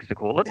Darren likes to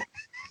call it.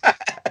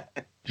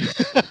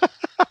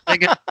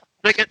 Sing it,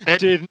 bitch.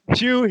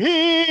 Didn't you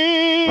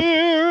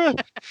hear?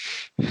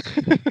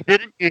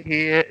 Didn't You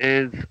Hear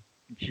is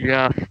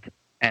just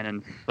an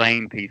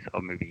insane piece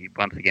of movie,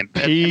 once again.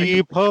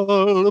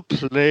 People,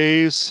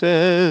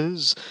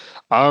 places,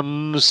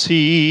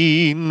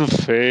 unseen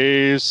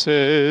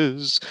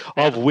faces,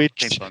 of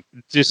which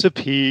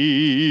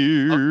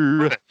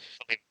disappear.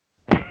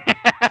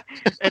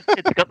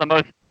 It's got the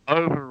most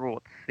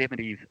overwrought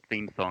 70s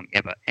theme song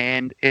ever,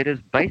 and it is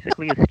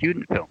basically a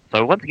student film.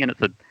 So once again, it's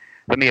for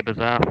me a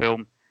bizarre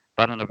film,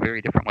 but in a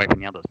very different way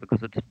from the others,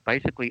 because it's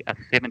basically a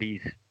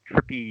 70s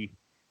trippy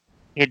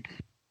kids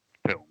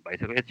film.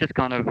 Basically, it's just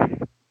kind of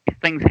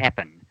things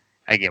happen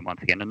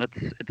once again, and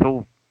it's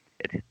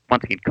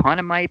once again kind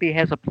of maybe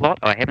has a plot.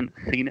 I haven't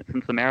seen it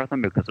since the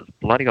marathon because it's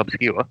bloody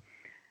obscure,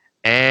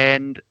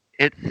 and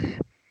it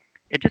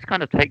just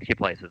kind of takes you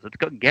places. It's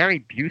got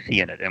Gary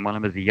Busey in it in one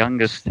of his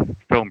youngest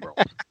film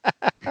roles.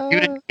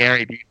 Student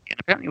Gary Busey. And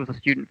apparently it was a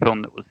student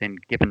film that was then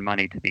given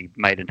money to be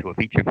made into a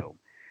feature film.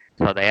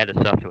 So they added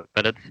stuff to it.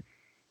 But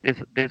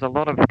there's a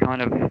lot of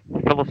kind of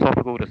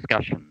philosophical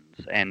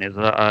discussions. And they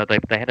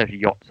had a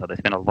yacht, so they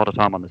spent a lot of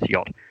time on this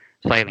yacht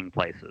sailing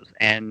places.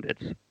 And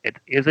it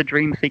is a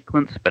dream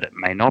sequence, but it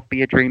may not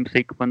be a dream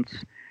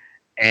sequence.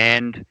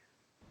 And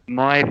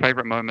my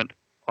favourite moment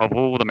of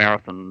all the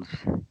marathons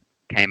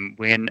came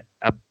when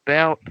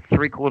about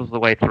 3/4 of the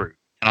way through,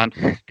 and I'm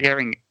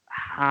staring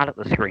hard at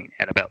the screen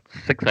at about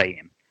 6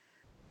 a.m.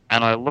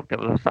 And I looked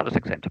at it, started at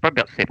 6 a.m. So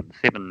probably about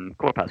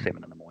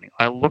 7 in the morning.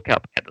 I look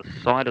up at the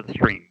side of the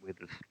screen with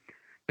this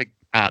big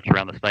arch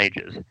around the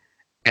stages,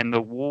 and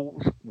the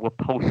walls were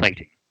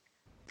pulsating.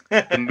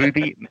 The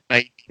movie made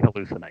me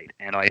hallucinate,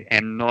 and I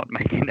am not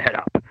making that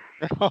up.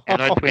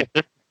 And I swear,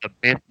 this is the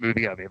best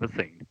movie I've ever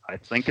seen. I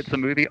think it's a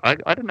movie. I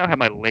don't know how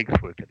my legs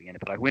worked at the end,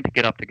 but I went to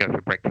get up to go for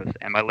breakfast,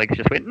 and my legs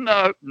just went,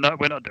 no,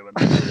 we're not doing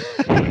this.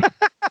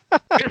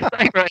 Just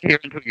stay right here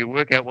until you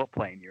work out what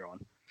plane you're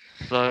on.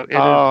 So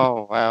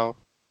wow.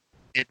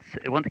 It's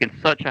once again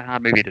such a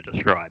hard movie to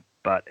describe,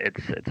 but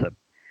it's a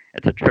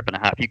trip and a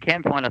half. You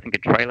can find, I think, a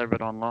trailer of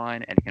it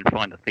online, and you can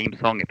find the theme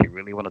song if you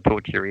really want to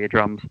torture your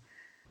eardrums.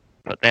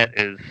 But that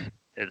is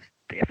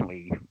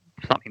definitely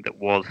something that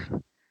was,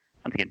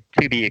 once again,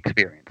 to be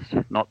experienced,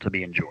 not to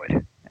be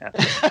enjoyed.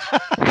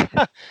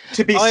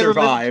 To be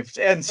survived,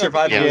 and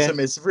survivalism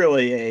is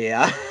really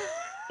a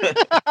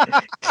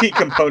key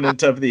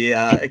component of the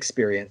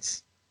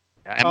experience.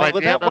 And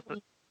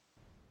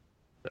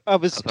I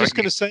was just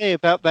going to say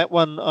about that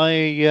one.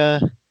 I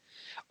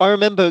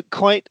remember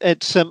quite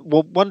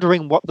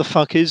wondering what the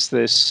fuck is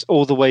this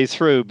all the way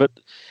through,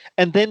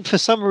 and then for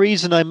some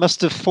reason I must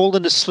have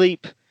fallen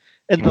asleep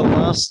in the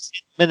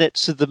last 10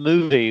 minutes of the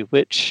movie,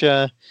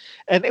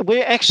 and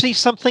where actually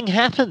something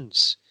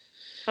happens.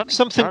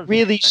 Something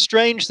really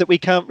strange that we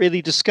can't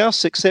really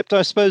discuss, except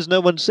I suppose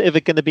no one's ever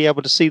going to be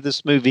able to see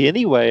this movie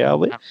anyway, are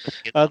we?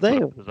 Are they?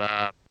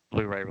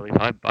 Blu-ray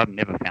release. I've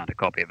never found a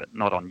copy of it.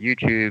 Not on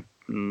YouTube,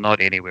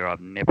 not anywhere.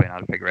 I've never been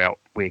able to figure out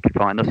where you can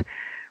find this.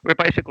 We're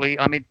basically,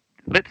 I mean,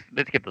 let's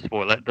get the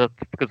spoiler,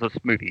 because this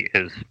movie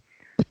is,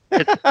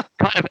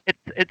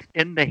 it's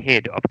in the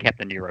head of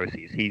Captain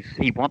Neuroses.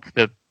 He wants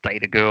to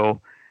date a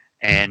girl,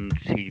 and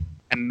he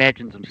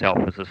imagines himself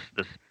as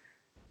this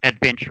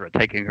adventurer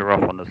taking her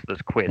off on this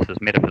quest, this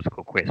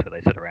metaphysical quest where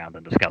they sit around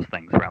and discuss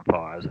things around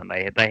fires, and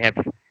they have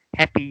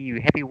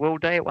Happy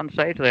World Day at one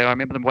stage. I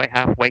remember them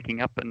half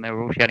waking up and they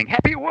were all shouting,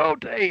 "Happy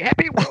World Day!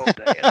 Happy World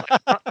Day!" It's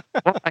like,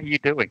 what are you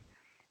doing?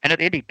 And at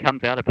the end, he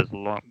comes out of his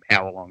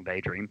hour-long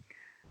daydream,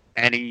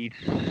 and he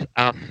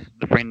asks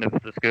the friend of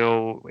this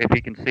girl if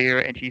he can see her,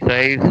 and she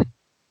says,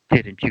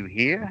 "Didn't you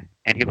hear?"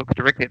 And he looks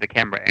directly at the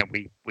camera, and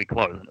we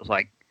close, and it's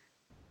like,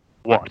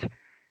 what?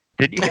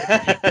 Did she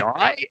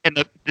die in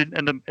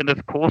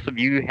the course of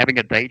you having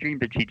a daydream?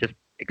 Did she just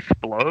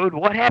explode?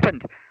 What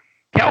happened?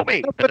 Tell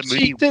me. No, but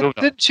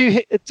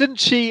didn't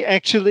she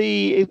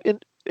actually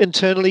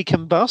internally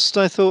combust?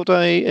 I thought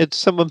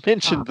someone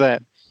mentioned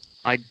that.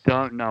 I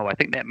don't know. I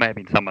think that may have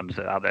been someone's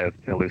other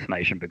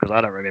hallucination, because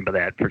I don't remember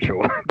that for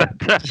sure. But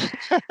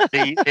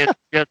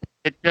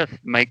it just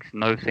makes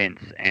no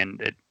sense,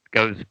 and it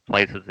goes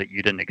places that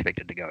you didn't expect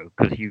it to go.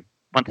 Because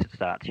once it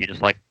starts, you're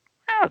just like,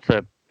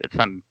 it's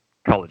some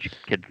college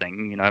kid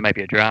thing,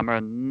 maybe a drama.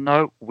 And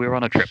no, we're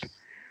on a trip.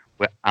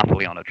 We're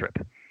utterly on a trip.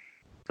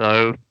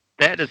 So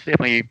that is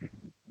definitely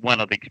one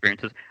of the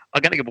experiences.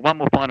 I'm going to give one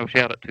more final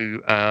shout out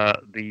to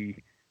the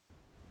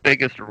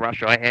biggest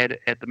rush I had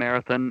at the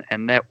marathon,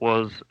 and that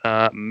was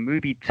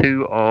movie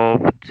 2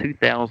 of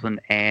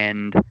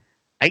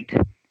 2008,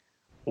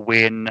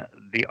 when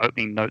the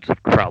opening notes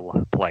of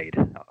Krull played.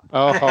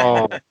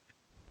 Oh,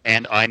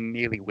 And I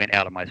nearly went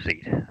out of my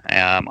seat.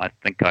 I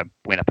think I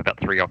went up about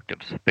 3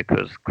 octaves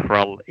because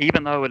Krull,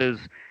 even though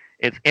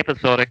it's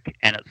episodic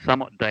and it's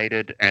somewhat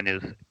dated and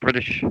is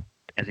British,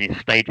 as in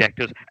stage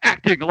actors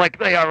acting like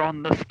they are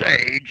on the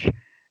stage,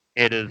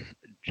 it is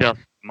just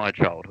my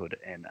childhood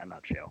in a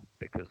nutshell,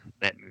 because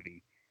that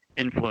movie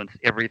influenced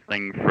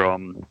everything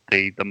from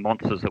the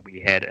monsters that we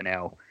had in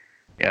our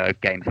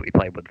games that we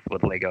played with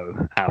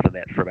Lego after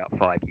that for about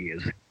 5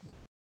 years.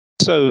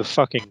 so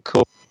fucking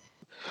cool.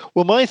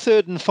 Well, my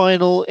third and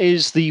final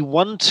is the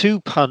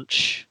 1-2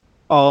 punch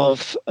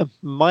of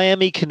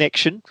Miami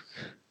Connection.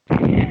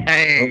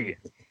 Hey!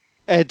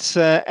 It's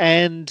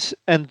and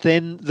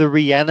then the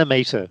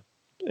Reanimator.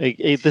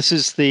 This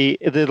is the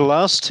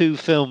last 2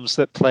 films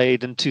that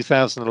played in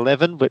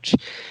 2011, which,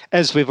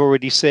 as we've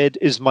already said,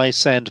 is my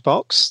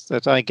sandbox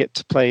that I get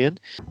to play in.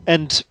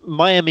 And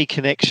Miami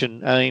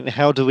Connection. I mean,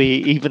 how do we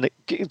even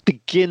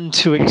begin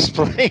to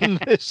explain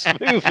this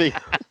movie?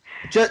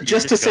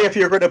 Just to say, if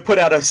you're going to put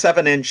out a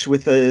 7-inch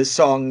with the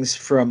songs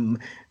from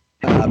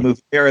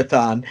Movie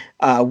Marathon,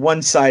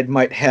 one side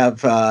might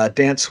have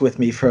Dance With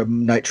Me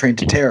from Night Train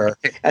to Terror,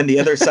 and the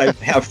other side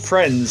have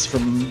Friends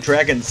from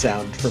Dragon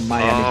Sound from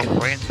Miami. Oh,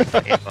 Friends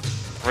forever.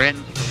 Friends.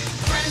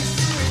 Friends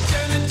through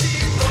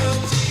eternity,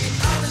 loyalty,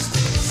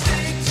 honesty,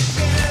 staying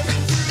together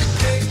through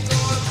thick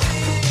or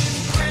thin.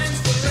 Friends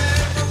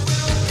forever,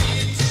 we'll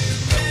be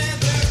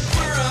together.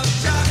 We're of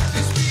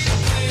darkness, we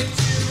came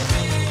to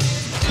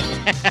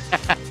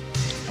win.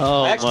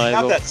 Oh, I actually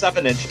have Lord. that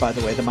 7-inch, by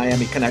the way, the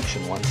Miami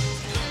Connection one.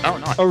 Oh,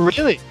 nice. Oh,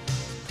 really?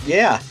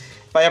 Yeah.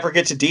 If I ever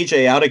get to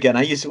DJ out again,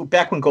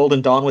 back when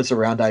Golden Dawn was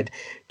around, I'd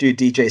do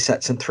DJ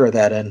sets and throw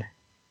that in.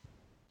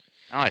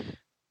 Nice.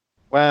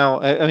 Wow.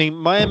 I mean,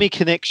 Miami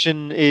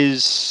Connection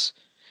is,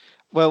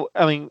 well,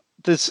 I mean,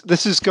 this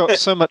has got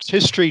so much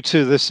history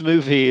to this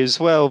movie as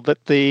well.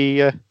 But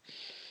the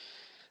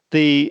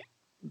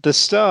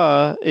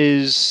star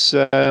is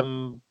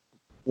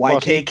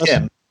YK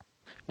Kim.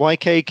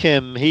 YK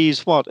Kim.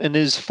 He's what, in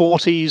his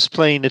 40s,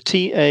 playing a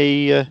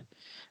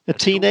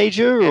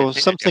teenager Yeah, or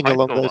he's something high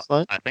along school. those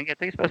lines. I think it's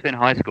supposed to be in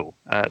high school.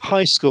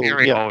 High school,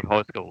 Very yeah. old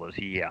high schoolers,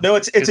 yeah. No,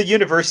 it's a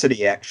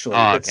university, actually.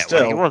 Oh, but okay. still,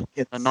 Well, he was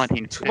it's- in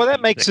 1956. Well, that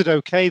makes it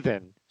okay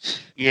then.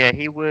 Yeah,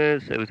 it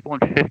was born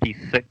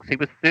 56. He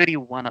was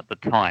 31 at the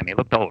time. He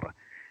looked older.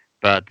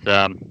 But,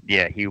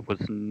 yeah, he was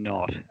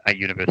not a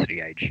university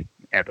age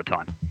at the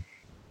time.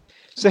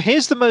 So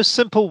here's the most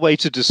simple way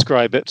to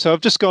describe it. So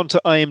I've just gone to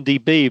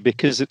IMDb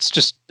because it's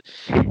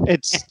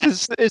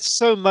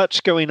so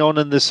much going on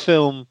in this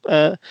film.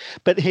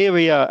 But here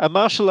we are. A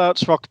martial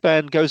arts rock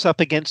band goes up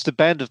against a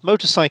band of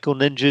motorcycle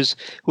ninjas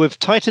who have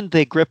tightened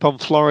their grip on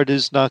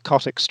Florida's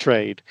narcotics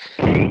trade.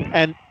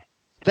 And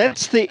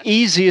that's the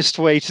easiest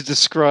way to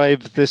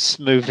describe this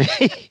movie.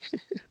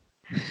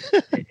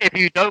 If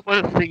you don't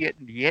want to see it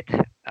yet,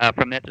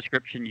 from that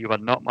description, you are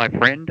not my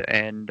friend,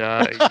 and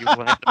you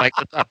will have to make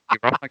this up. You're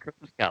off my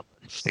Christmas card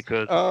list,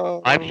 because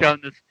I've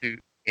shown this to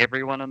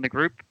everyone in the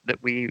group that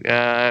we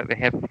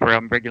have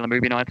from regular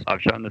movie nights.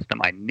 I've shown this to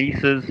my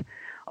nieces.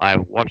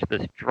 I've watched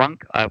this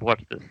drunk. I've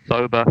watched this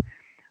sober.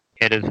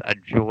 It is a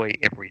joy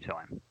every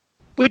time.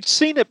 We'd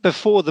seen it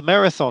before the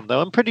marathon, though.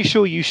 I'm pretty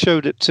sure you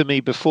showed it to me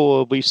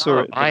before we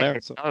saw it at the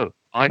marathon. No,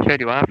 I showed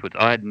you afterwards.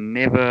 I had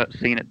never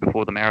seen it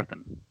before the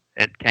marathon.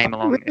 It came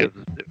along. Really? It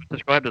was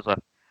described as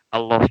a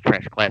lost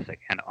trash classic,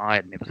 and I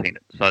had never seen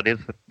it. So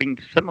there's been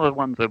similar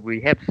ones that we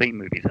have seen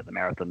movies at the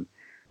marathon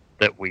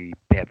that we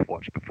have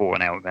watched before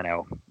in our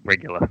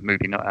regular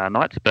movie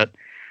nights. But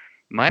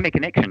Miami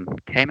Connection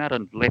came out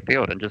in left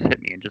field and just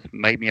hit me and just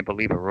made me a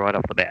believer right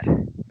off the bat.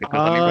 Because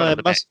I mean, right off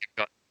the bat,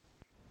 you've got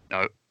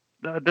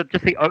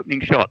just the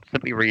opening shot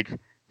simply reads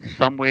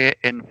 "Somewhere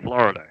in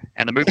Florida,"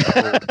 and the movie's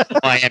called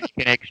Miami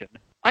Connection.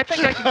 I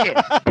think I can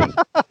guess.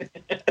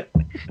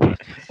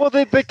 Well,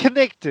 they're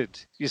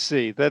connected. You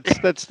see,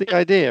 that's the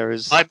idea.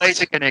 Is I made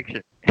the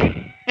connection.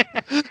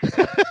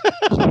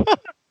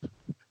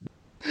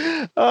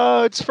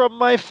 Oh, it's from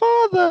my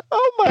father.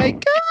 Oh my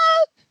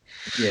god!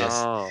 Yes.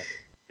 Oh,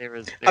 there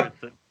is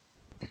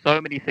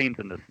so many scenes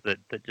in this that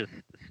just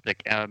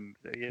stick. To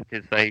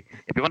say,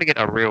 if you want to get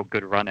a real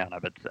good rundown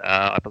of it,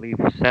 I believe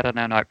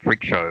Saturday Night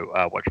Freak Show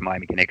watch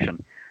Miami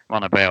Connection,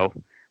 one of my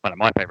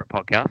favorite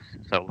podcasts.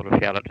 So a little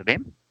shout out to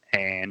them,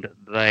 and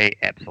they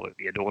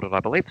absolutely adored it, I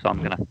believe. So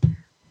I'm gonna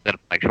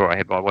make sure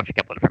I watch a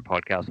couple of different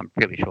podcasts. I'm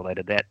fairly sure they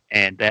did that,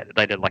 and that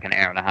they did like an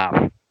hour and a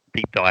half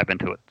deep dive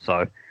into it.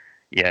 So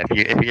yeah,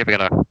 if you ever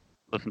gonna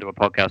listen to a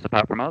podcast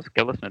apart from us,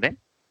 go listen to them.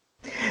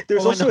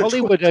 There's also in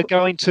Hollywood are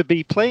going to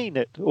be playing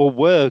it, or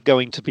were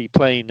going to be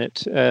playing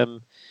it,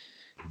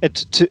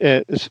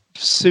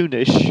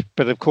 soonish.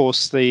 But of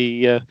course,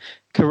 the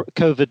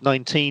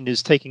COVID-19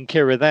 is taking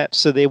care of that.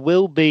 So there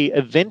will be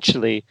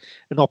eventually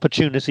an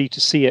opportunity to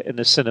see it in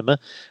a cinema,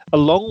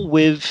 along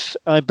with,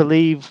 I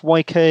believe,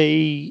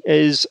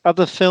 YK's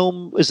other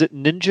film. Is it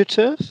Ninja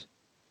Turf?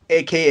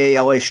 AKA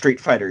LA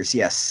Street Fighters,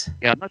 yes.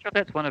 Yeah, I'm not sure if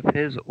that's one of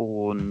his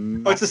or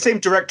not. Oh, it's the same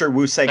director,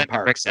 Wu Sang Same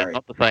Park. director, Sorry.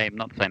 not the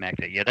same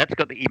actor. Yeah, that's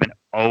got the even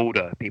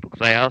older people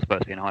because they are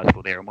supposed to be in high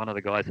school there, and one of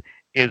the guys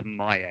is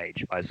my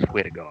age. I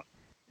swear to God,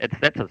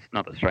 that's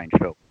another strange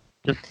film.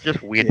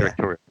 Just weird Yeah.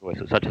 directorial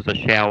choices, such as a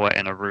shower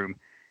in a room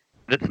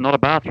that's not a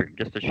bathroom,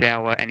 just a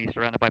shower, and he's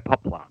surrounded by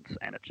pot plants,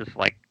 and it's just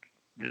like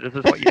this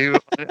is what you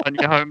do on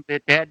your home,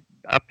 there, Dad.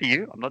 Up to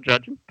you. I'm not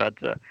judging, but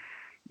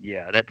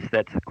yeah,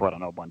 that's quite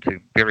an odd one too.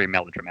 Very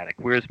melodramatic.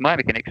 Whereas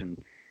Miami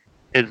Connection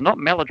is not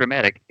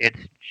melodramatic. It's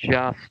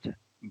just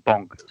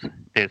bonkers.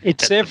 It's that's the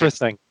best.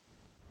 everything.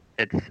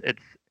 It's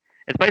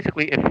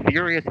basically if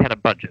Furious had a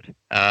budget,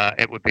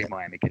 it would be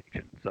Miami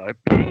Connection. So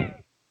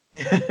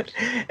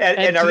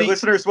and our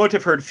listeners won't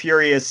have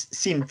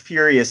seen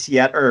Furious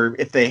yet, or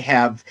if they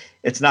have,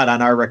 it's not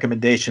on our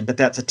recommendation, but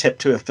that's a tip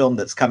to a film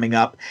that's coming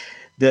up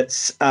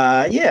that's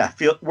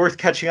worth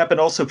catching up. And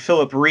also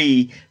Philip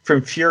Ree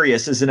from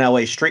Furious is in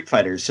LA Street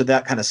Fighters, so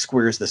that kind of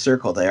squares the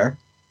circle there.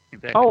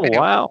 exactly. Oh, Maybe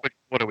wow.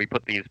 What do we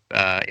put these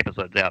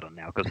episodes out on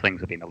now? Because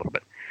things have been a little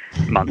bit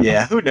months.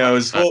 Yeah, who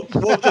knows?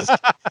 We'll just.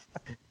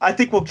 I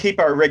think we'll keep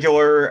our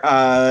regular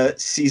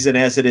season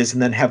as it is,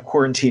 and then have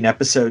quarantine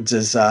episodes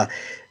as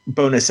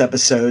bonus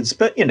episodes.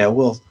 But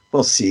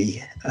we'll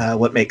see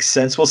what makes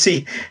sense. We'll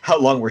see how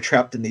long we're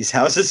trapped in these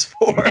houses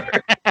for.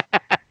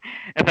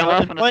 And the Well,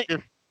 last and one is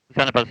just the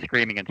sound of us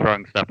screaming and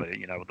throwing stuff at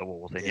the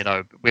walls.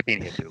 And we've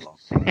been here too long.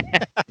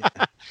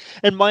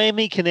 And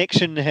Miami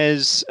Connection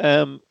has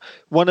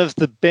one of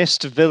the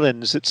best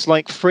villains. It's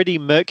like Freddie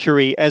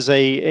Mercury as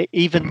a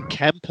even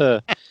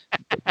camper.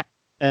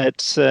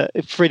 It's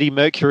Freddie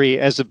Mercury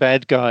as a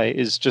bad guy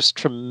is just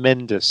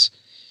tremendous.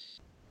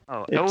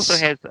 Oh, it also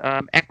has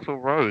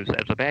Axl Rose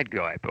as a bad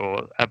guy,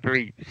 or a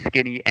very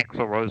skinny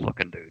Axl Rose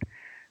looking dude,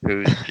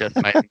 who's just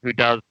amazing, he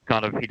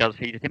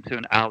attempts to do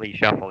an Ali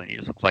shuffle and he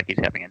just looks like he's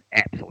having an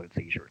absolute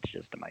seizure. It's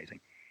just amazing.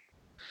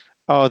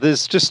 Oh,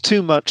 there's just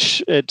too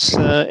much. It's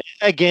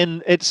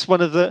again, it's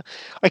one of the.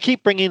 I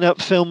keep bringing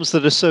up films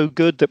that are so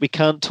good that we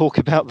can't talk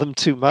about them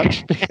too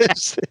much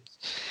because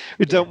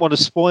we don't want to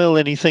spoil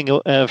anything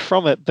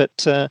from it. But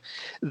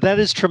that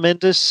is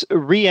tremendous.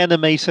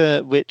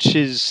 Reanimator, which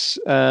is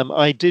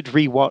I did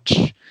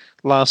rewatch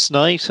last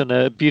night in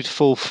a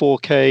beautiful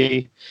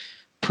 4K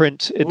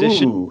print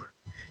edition. Ooh.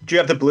 Do you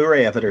have the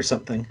Blu-ray of it or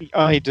something?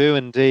 I do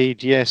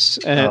indeed. Yes.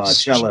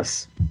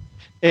 Jealous.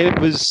 It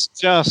was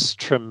just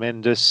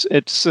tremendous.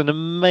 It's an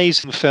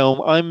amazing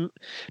film.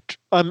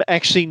 I'm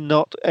actually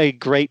not a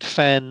great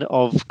fan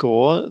of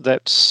gore.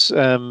 That's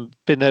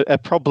been a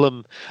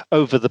problem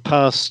over the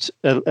past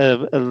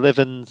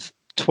 11,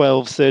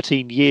 12,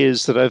 13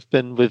 years that I've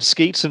been with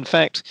Skeets. In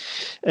fact,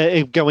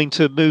 going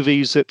to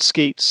movies at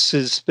Skeets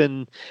has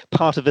been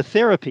part of a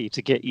therapy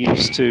to get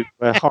used to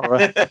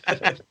horror.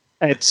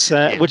 It's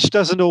which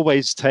doesn't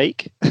always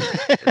take.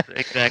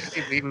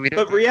 Exactly.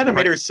 But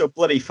Reanimator is so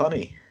bloody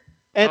funny.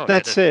 And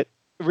that's it.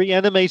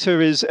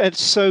 Reanimator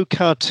it's so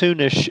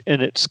cartoonish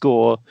in its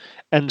gore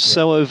and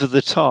so over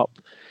the top.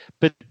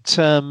 But it's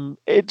a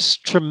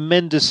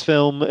tremendous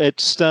film.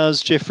 It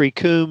stars Jeffrey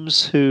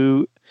Combs,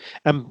 who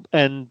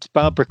and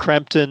Barbara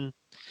Crampton,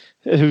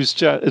 who's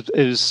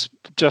is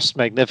just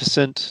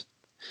magnificent.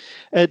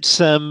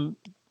 It's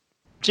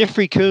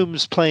Jeffrey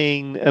Combs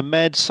playing a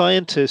mad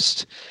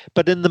scientist,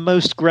 but in the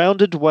most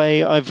grounded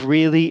way I've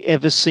really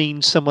ever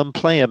seen someone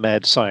play a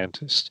mad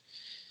scientist.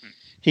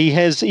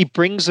 He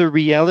brings a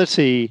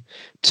reality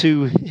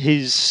to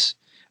his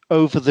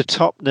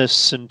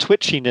over-the-topness and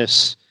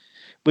twitchiness,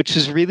 which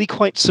is really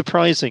quite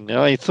surprising.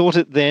 I thought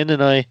it then,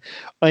 and I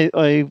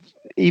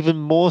even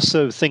more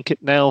so think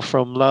it now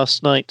from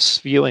last night's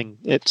viewing.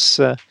 It's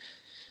how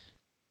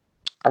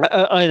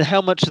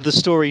much of the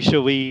story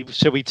shall we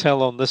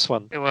tell on this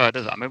one? Yeah, well, it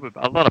is. I mean,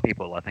 a lot of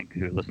people, I think,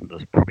 who listen to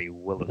this probably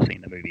will have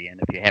seen the movie,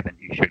 and if you haven't,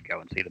 you should go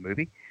and see the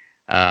movie.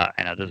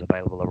 And it is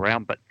available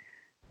around. But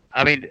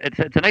I mean, it's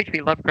an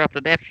H.P. Lovecraft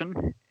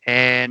adaptation,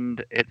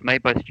 and it's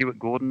made by Stuart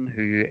Gordon,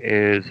 who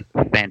is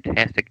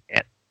fantastic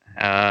at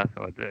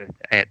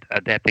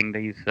adapting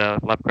these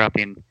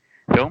Lovecraftian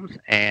films.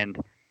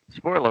 And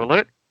spoiler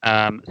alert,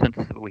 since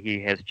he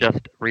has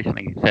just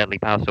recently sadly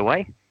passed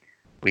away,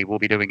 we will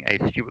be doing a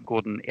Stuart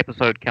Gordon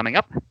episode coming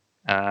up.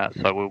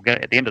 So we'll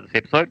get at the end of this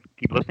episode.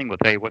 Keep listening. We'll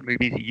tell you what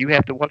movies you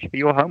have to watch for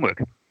your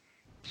homework.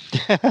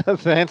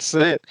 That's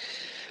it.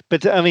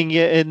 But I mean,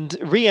 yeah, and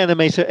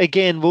Reanimator,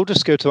 again, we'll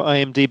just go to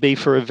IMDb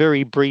for a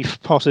very brief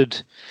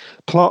potted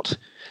plot.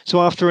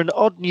 So after an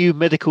odd new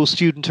medical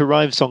student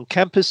arrives on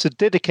campus, a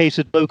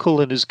dedicated local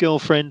and his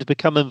girlfriend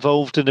become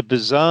involved in a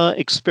bizarre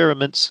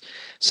experiments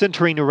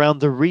centering around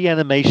the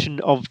reanimation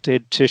of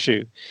dead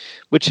tissue,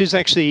 which is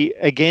actually,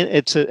 again,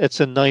 it's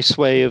a nice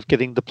way of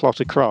getting the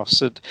plot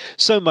across. And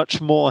so much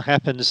more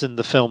happens in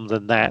the film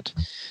than that.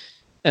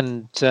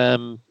 And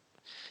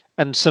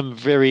some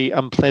very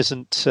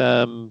unpleasant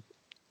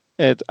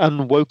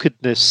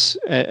unwokedness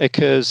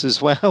occurs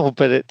as well.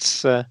 But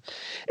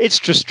it's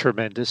just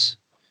tremendous.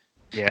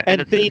 Yeah,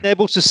 And it's- being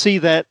able to see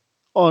that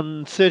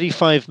on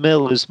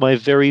 35mm is my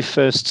very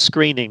first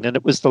screening, and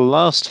it was the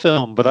last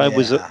film, but I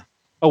was Yeah.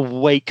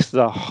 awake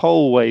the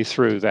whole way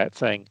through that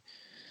thing.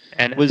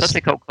 And it's was- such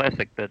a cult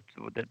classic that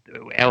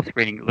our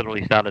screening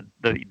literally started.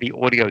 The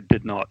audio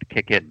did not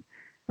kick in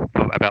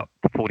for about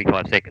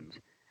 45 seconds,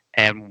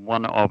 and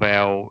one of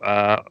our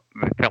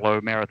fellow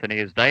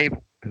marathoneers, Dave,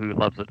 who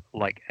loves it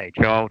like a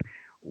child,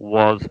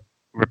 was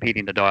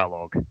repeating the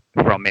dialogue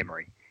from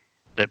memory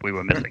that we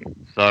were missing.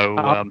 So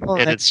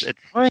that's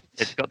right.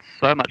 it's got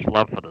so much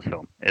love for this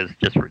film. It's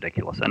just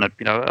ridiculous, and I've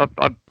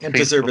And seen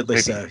deservedly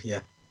this so, movie- yeah.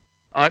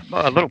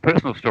 a little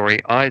personal story.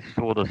 I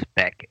saw this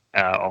back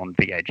on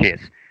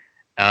VHS,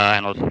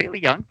 and I was fairly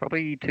young,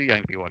 probably too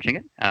young to be watching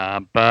it.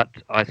 But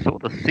I saw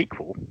the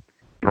sequel,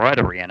 Bride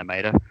of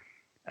Reanimator,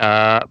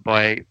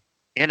 by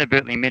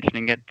inadvertently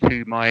mentioning it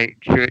to my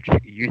church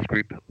youth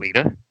group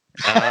leader,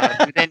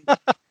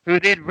 who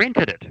then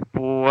rented it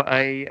for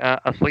a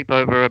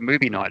sleepover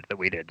movie night that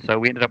we did. So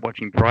we ended up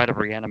watching Bride of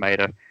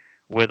Reanimator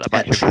with a At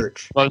bunch of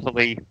church.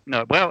 supposedly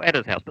at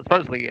his house, but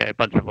supposedly a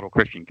bunch of little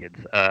Christian kids.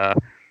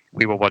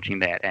 We were watching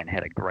that and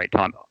had a great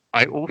time.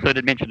 I also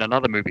did mention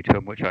another movie to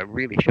him, which I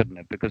really shouldn't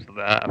have, because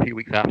a few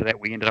weeks after that,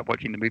 we ended up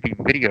watching the movie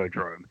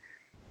Videodrome.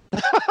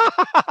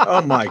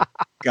 Oh my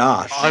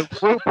gosh. I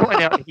will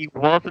point out he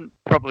wasn't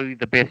probably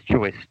the best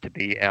choice to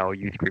be our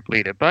youth group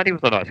leader, but he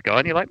was a nice guy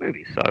and he liked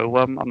movies, so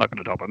I'm not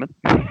going to top him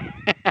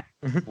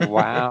in.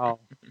 Wow.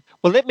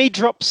 Well, let me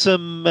drop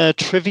some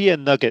trivia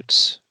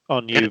nuggets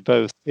on you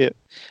both.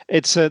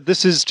 It's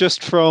this is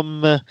just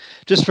from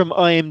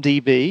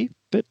IMDb,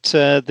 but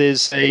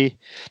there's a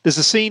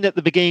scene at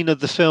the beginning of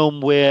the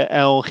film where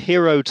our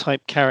hero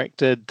type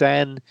character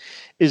Dan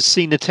is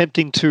seen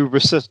attempting to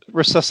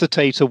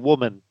resuscitate a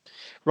woman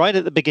right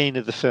at the beginning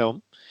of the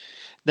film.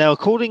 Now,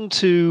 according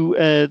to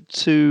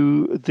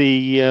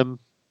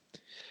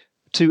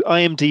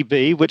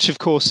IMDb, which of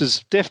course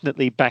is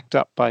definitely backed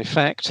up by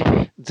fact,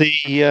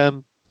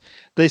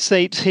 they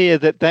state here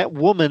that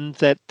woman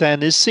that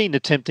Dan is seen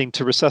attempting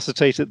to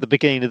resuscitate at the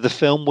beginning of the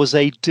film was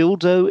a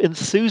dildo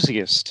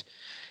enthusiast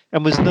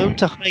and was known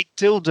to hide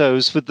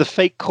dildos with the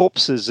fake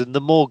corpses in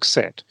the morgue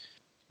set.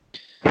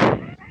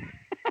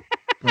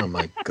 Oh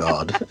my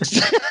god.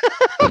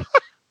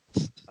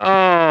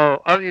 Oh,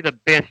 only the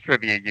best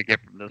trivia you get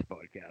from this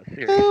podcast.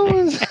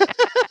 Seriously.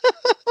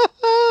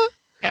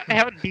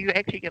 How do you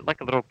actually get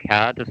like a little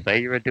card to say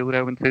you're a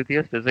dildo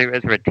enthusiast? Is there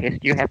a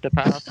test you have to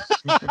pass?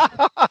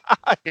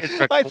 Is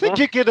there a I think course?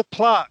 you get a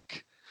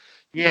plaque.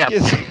 Yeah.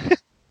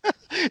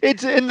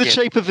 It's in the Yes.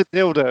 shape of a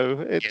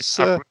dildo. Yes, It's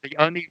the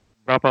only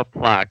rubber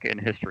plaque in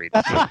history.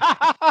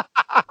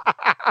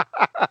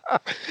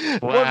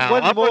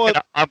 Wow.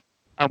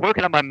 I'm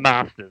working on my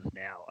masters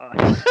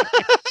now.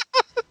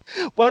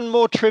 One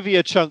more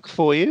trivia chunk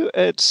for you.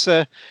 It's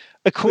Please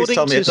according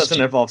tell me to it doesn't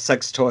involve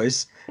sex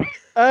toys. Please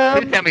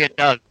tell me it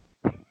does.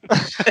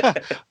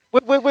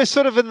 we're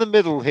sort of in the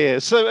middle here.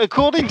 So,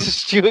 according to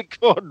Stuart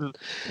Gordon,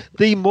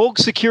 the morgue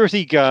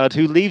security guard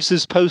who leaves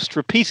his post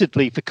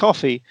repeatedly for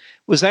coffee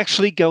was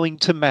actually going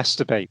to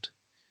masturbate.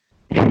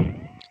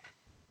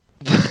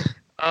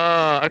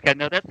 Oh, okay.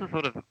 Now that's the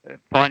sort of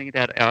finding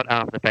that out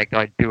after the fact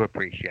I do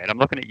appreciate. I'm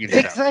looking at you now.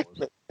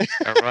 Exactly.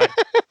 All right.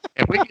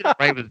 If we knew that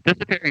Ray was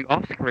disappearing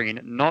off screen,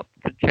 not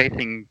for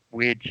chasing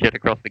weird shit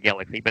across the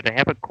galaxy, but to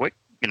have a quick,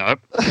 and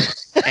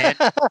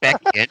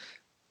back again.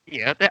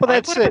 Yeah, Well,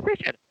 that's I would it.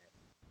 appreciate it.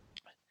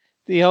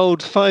 The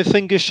old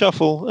five-finger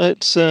shuffle.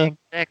 It's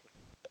Exactly.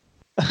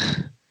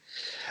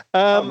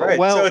 All right,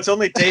 well, so it's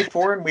only day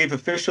 4 and we've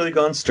officially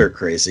gone stir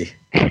crazy.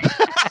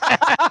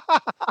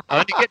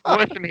 Only get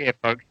worse from here,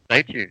 folks.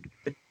 Stay tuned.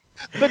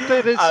 but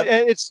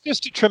it's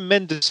just a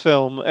tremendous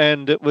film,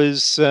 and it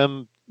was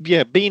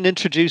being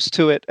introduced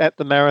to it at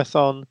the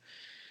marathon.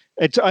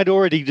 I'd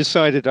already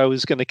decided I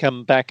was going to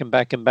come back to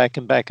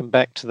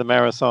the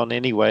marathon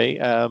anyway,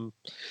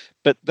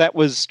 but that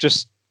was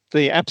just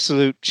the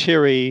absolute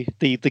cherry,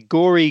 the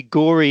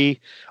gory,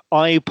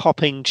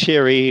 eye-popping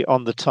cherry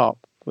on the top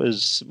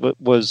was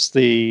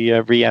the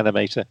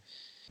Reanimator.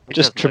 It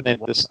Just does look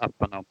tremendous. A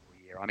phenomenal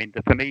year. I mean,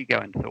 for me,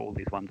 going through all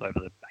these ones over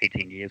the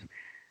 18 years,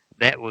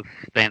 that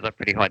stands up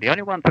pretty high. The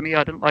only one for me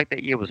I didn't like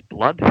that year was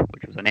Blood,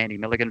 which was an Andy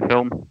Milligan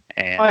film.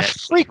 And I that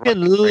was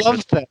freaking right-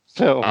 loved that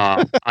film.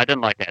 I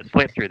didn't like that.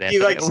 Slept through that. He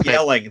but it likes also-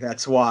 yelling,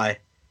 that's why.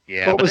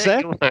 Yeah. What but was then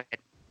that? he also had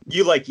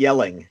You like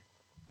yelling.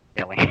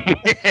 yelling.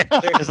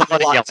 There's a lot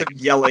of lots yelling. of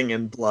yelling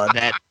in blood.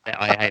 That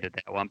I hated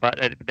that one. But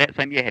that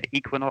same year had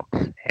Equinox,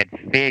 had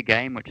Fair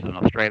Game, which is an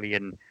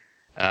Australian.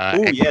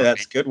 Oh yeah,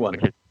 that's a good one.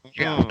 Which is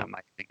just Mm.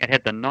 amazing. It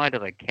had The Night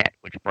of the Cat,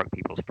 which broke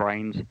people's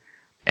brains.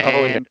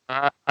 Oh, yeah. And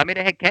I mean,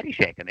 it had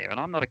Caddyshack in there, and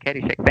I'm not a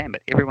Caddyshack fan,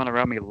 but everyone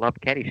around me loved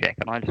Caddyshack,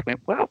 and I just went,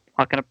 well,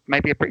 I can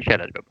maybe appreciate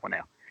it a bit more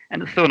now.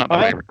 And it's still not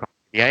my favorite comedy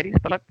of the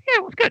 '80s, but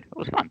it was good. It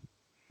was fun.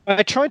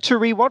 I tried to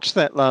rewatch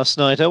that last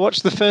night. I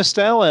watched the first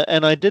hour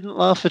and I didn't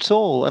laugh at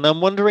all. And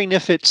I'm wondering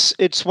if it's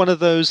one of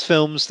those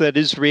films that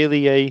is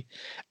really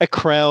a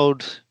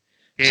crowd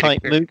shared type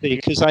experience. movie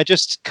because I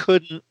just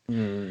couldn't.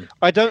 Mm.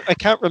 I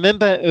can't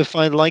remember if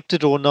I liked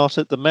it or not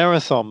at the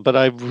marathon, but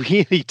I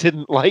really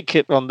didn't like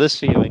it on this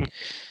viewing.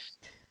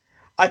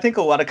 I think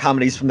a lot of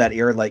comedies from that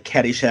era, like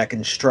Caddyshack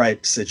and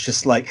Stripes, it's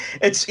just like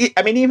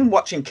I mean, even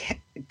watching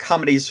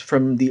comedies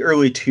from the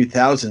early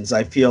 2000s,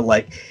 I feel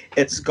like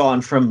it's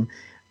gone from,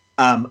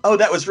 oh,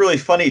 that was really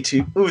funny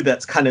to, ooh,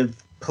 that's kind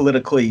of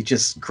politically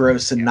just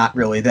gross and not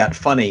really that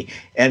funny.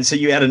 And so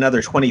you add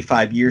another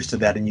 25 years to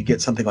that, and you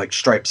get something like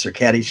Stripes or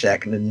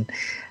Caddyshack,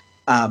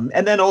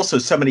 and then also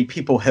so many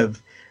people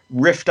have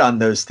riffed on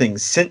those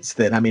things since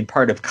then. I mean,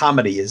 part of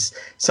comedy is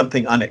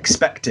something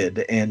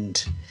unexpected,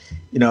 and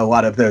you know, a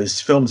lot of those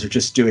films are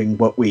just doing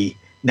what we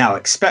now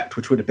expect,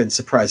 which would have been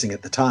surprising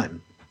at the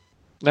time.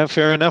 No,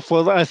 fair enough.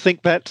 Well, I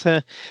think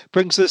that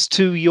brings us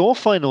to your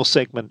final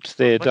segment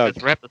there, Let's Doug.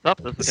 just wrap this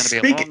up. This is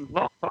going to be a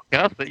long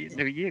podcast, but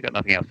you got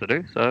nothing else to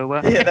do.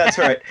 So Yeah, that's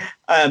right.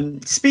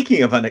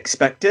 Speaking of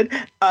unexpected,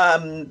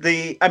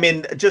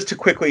 just to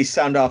quickly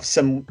sound off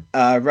some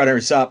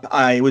runners up,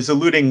 I was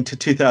alluding to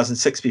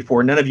 2006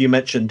 before. None of you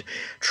mentioned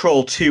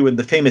Troll 2 and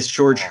the famous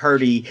George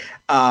Hardy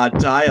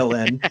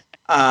dial-in,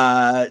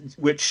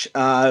 which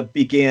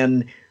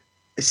began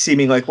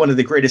seeming like one of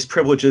the greatest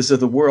privileges of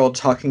the world,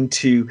 talking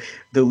to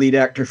the lead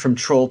actor from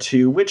Troll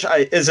 2, which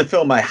is a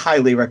film I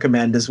highly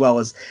recommend, as well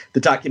as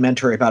the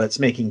documentary about its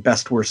making,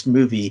 Best Worst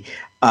Movie,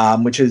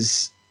 which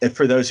is,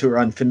 for those who are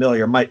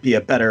unfamiliar, might be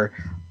a better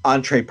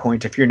entree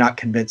point if you're not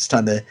convinced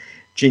on the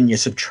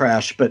genius of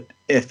trash. But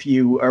if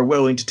you are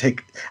willing to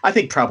take, I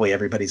think probably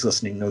everybody's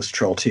listening knows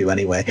Troll 2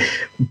 anyway.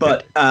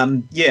 But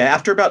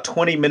after about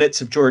 20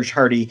 minutes of George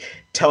Hardy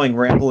telling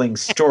rambling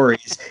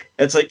stories,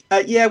 it's like,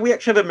 we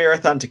actually have a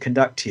marathon to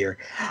conduct here.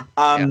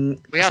 I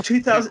asked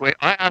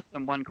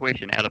him one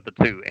question out of the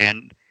two,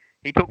 and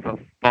he talked for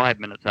 5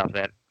 minutes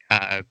after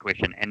that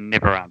question and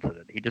never answered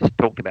it. He just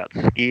talked about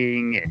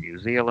skiing and New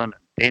Zealand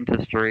and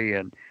dentistry,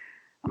 and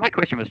my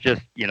question was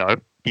just,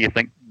 do you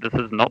think this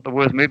is not the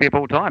worst movie of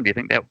all time? Do you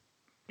think that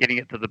getting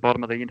it to the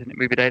bottom of the Internet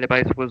Movie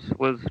Database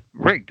was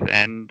rigged?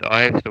 And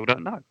I still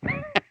don't know.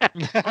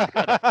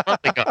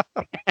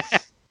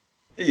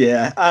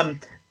 Yeah.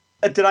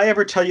 Did I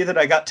ever tell you that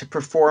I got to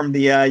perform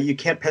the You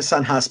Can't Piss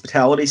on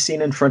Hospitality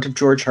scene in front of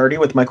George Hardy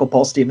with Michael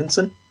Paul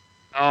Stevenson?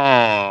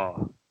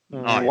 Oh,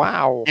 nice.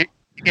 Wow.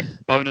 You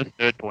get bonus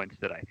nerd points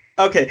today.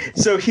 Okay,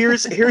 so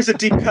here's a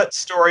deep cut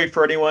story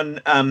for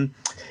anyone.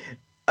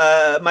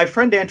 My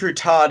friend Andrew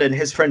Todd and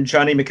his friend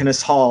Johnny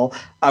McInnes Hall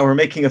were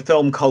making a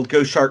film called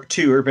Go Shark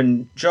 2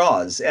 Urban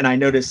Jaws, and I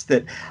noticed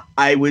that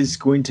I was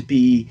going to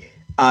be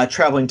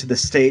traveling to the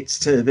States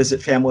to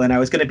visit family, and I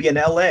was going to be in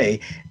LA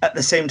at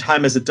the same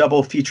time as a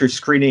double feature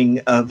screening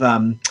of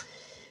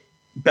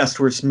Best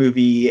Worst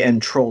Movie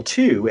and Troll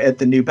 2 at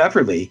the New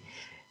Beverly.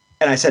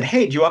 And I said,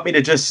 hey, do you want me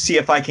to just see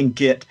if I can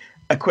get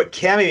a quick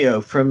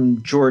cameo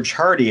from George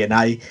Hardy? And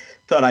I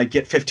thought I'd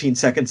get 15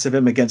 seconds of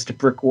him against a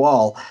brick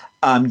wall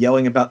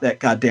yelling about that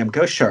goddamn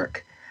ghost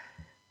shark.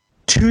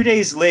 2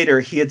 days later,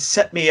 he had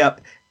set me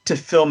up to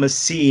film a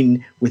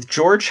scene with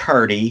George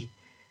Hardy,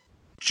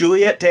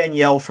 Juliette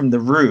Danielle from The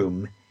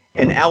Room,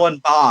 and Alan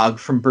Bogg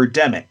from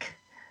Birdemic.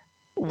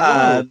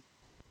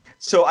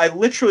 So I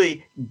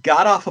literally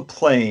got off a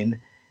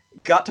plane,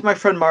 got to my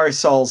friend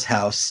Marisol's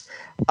house,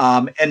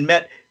 and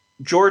met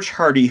George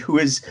Hardy, who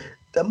is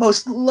the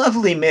most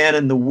lovely man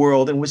in the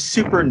world and was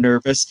super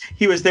nervous.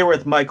 He was there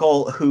with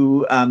Michael,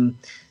 who,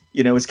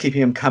 was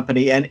keeping him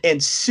company,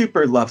 and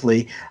super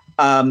lovely.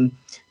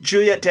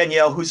 Juliette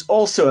Danielle, who's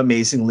also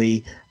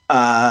amazingly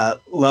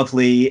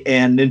lovely,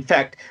 and in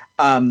fact,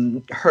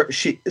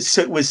 she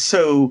was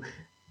so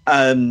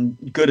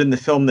good in the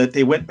film that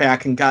they went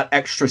back and got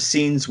extra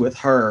scenes with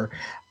her,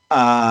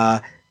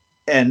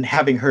 and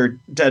having her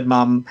dead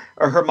mom,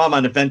 or her mom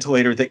on a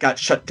ventilator that got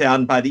shut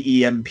down by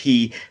the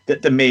EMP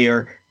that the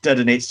mayor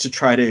detonates to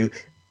try to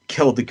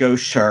kill the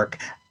ghost shark.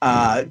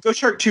 Ghost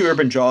Shark 2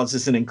 Urban Jaws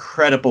is an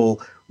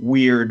incredible,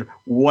 weird,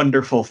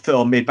 wonderful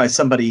film made by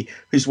somebody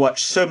who's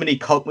watched so many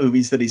cult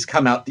movies that he's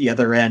come out the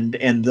other end,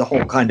 and the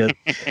whole kind of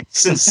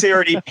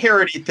sincerity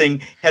parody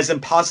thing has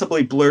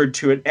impossibly blurred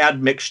to an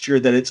admixture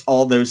that it's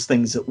all those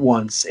things at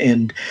once.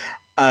 And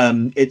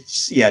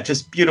it's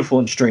just beautiful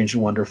and strange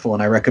and wonderful,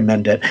 and I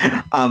recommend it.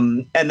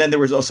 And then there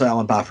was also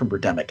Alan Bogg from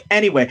Birdemic.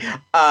 Anyway,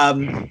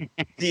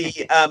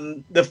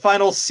 the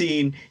final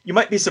scene, you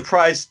might be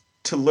surprised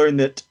to learn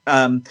that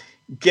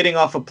getting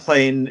off a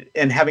plane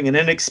and having an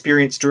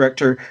inexperienced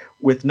director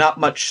with not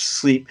much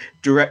sleep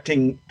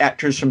directing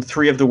actors from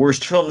three of the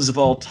worst films of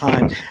all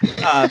time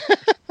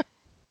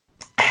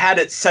had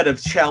its set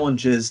of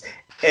challenges.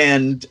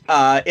 And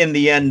in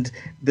the end,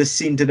 this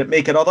scene didn't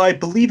make it. Although I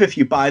believe if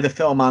you buy the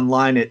film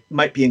online, it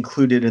might be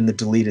included in the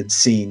deleted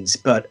scenes.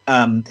 But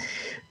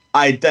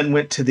I then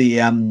went to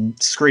the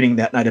screening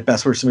that night of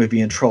Best Worst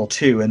Movie and Troll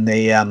 2. And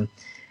they,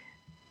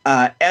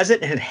 as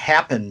it had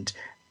happened,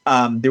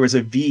 there was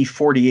a V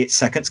 48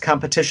 seconds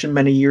competition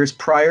many years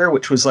prior,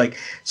 which was like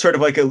sort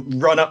of like a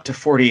run up to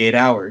 48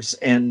 hours.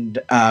 And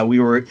we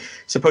were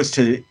supposed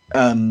to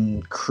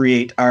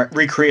recreate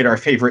our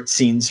favorite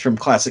scenes from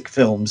classic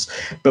films,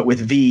 but with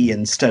V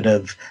instead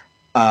of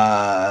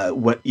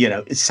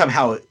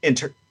somehow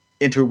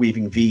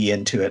interweaving V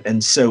into it.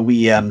 And so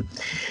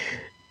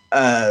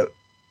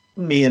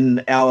me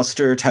and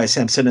Alistair, Ty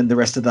Sampson, and the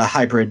rest of the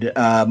Hybrid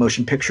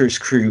Motion Pictures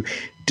crew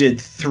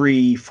did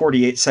 3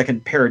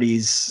 48-second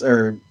parodies,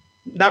 or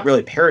not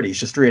really parodies,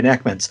 just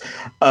reenactments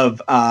of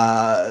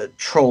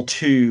Troll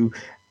 2,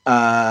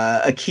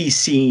 a key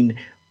scene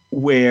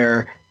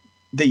where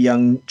the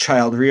young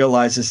child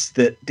realizes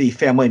that the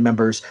family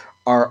members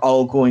are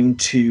all going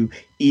to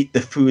eat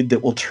the food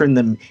that will turn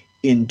them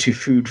into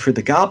food for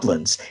the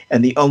goblins,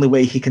 and the only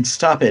way he can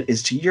stop it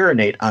is to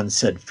urinate on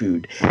said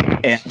food.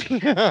 And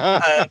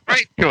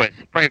brave choice.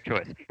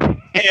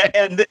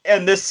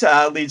 and this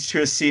leads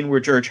to a scene where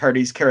George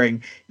Hardy's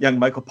carrying young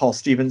Michael Paul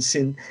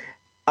Stevenson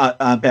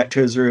back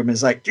to his room and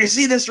is like, "Do you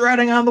see this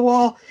writing on the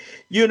wall?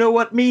 You know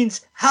what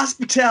means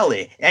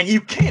hospitality, and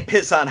you can't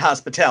piss on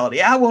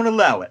hospitality. I won't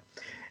allow it."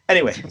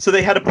 Anyway, so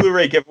they had a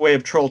Blu-ray giveaway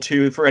of Troll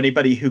 2 for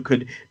anybody who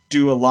could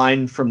do a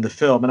line from the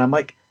film, and I'm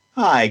like,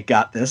 I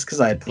got this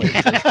because I had played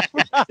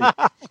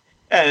it.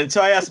 And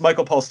so I asked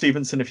Michael Paul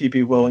Stevenson if he'd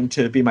be willing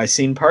to be my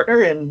scene partner,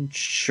 and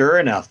sure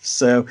enough.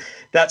 So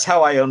that's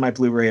how I own my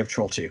Blu-ray of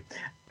Troll 2.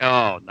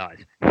 Oh,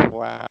 nice.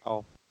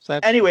 Wow.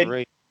 That's Anyway,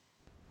 great.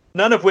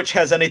 none of which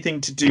has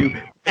anything to do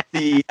with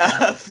the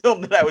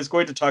film that I was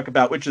going to talk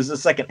about, which is the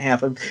second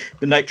half of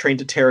the Night Train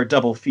to Terror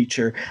double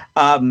feature,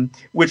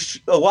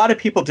 which a lot of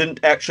people didn't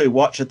actually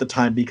watch at the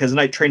time because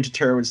Night Train to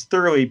Terror was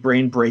thoroughly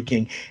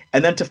brain-breaking.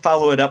 And then to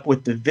follow it up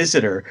with The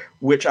Visitor,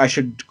 which I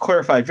should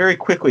clarify very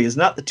quickly is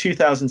not the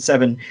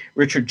 2007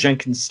 Richard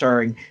Jenkins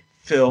starring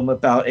film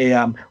about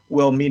a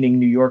well-meaning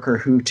New Yorker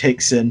who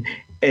takes in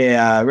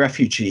a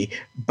refugee,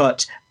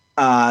 but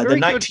the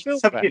Very good film,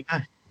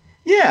 1979...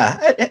 Yeah,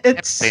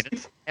 it's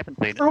Haven't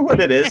seen it. for what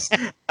it is.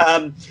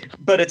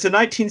 But it's a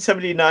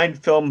 1979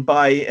 film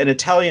by an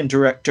Italian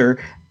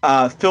director,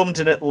 filmed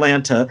in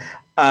Atlanta,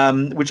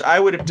 which I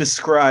would have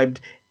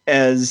described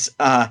as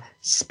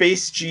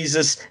Space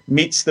Jesus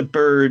meets the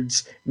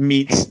birds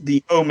meets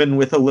The Omen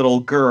with a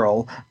little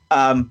girl.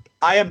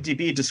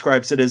 IMDb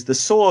describes it as the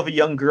soul of a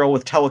young girl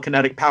with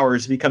telekinetic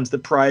powers becomes the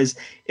prize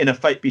in a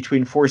fight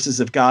between forces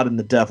of God and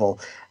the devil.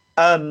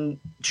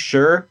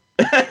 Sure.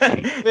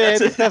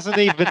 It doesn't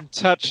even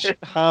touch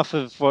half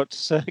of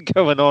what's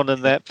going on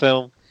in that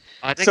film.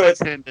 I think So I it's-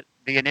 turned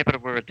the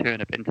inevitable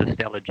return of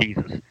Interstellar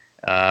Jesus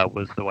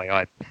was the way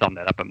I summed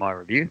that up in my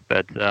review.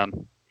 But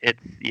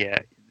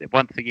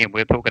once again,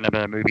 we're talking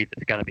about a movie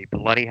that's going to be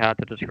bloody hard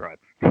to describe.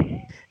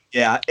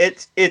 Yeah,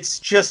 it's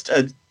just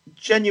a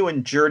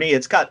genuine journey.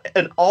 It's got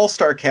an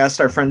all-star cast.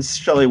 Our friend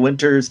Shelley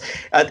Winters.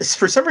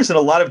 For some reason,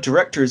 a lot of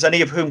directors,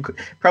 any of whom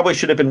probably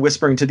should have been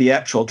whispering to the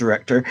actual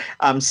director.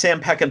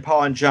 Sam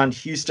Peckinpah and John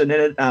Huston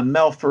in it.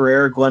 Mel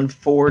Ferrer, Glenn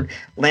Ford,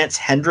 Lance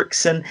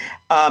Hendrickson.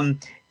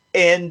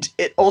 And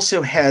it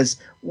also has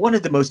one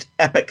of the most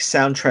epic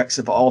soundtracks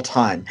of all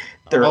time.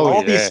 There are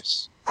all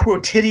these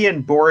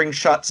quotidian, boring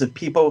shots of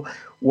people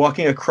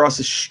walking across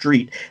a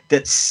street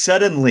that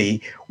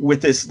suddenly,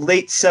 with this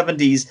late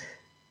 70s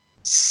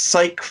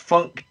psych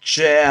funk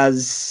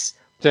jazz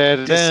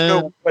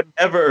disco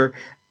whatever,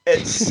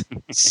 it's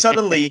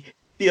suddenly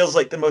feels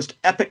like the most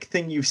epic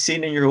thing you've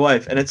seen in your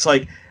life. And it's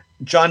like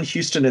John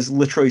Huston is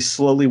literally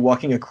slowly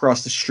walking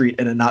across the street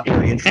in a not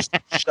very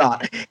interesting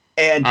shot.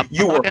 And I'm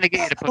you not were going to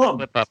get you to put a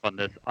clip up on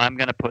this. I'm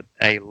going to put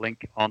a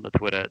link on the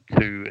Twitter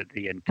to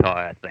the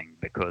entire thing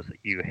because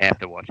you have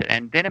to watch it.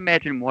 And then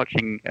imagine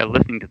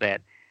listening to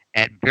that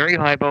at very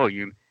high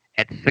volume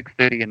at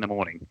 6:30 in the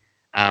morning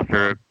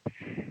after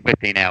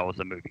 15 hours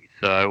of movie.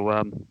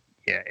 So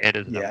it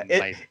is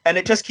amazing. And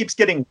it just keeps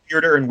getting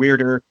weirder and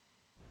weirder.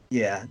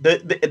 Yeah,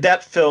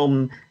 that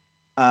film.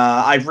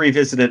 I've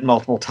revisited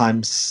multiple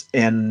times,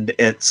 and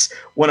it's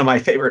one of my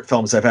favorite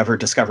films I've ever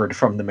discovered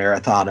from the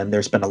marathon. And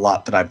there's been a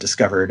lot that I've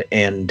discovered,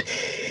 and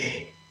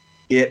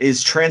it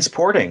is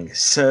transporting.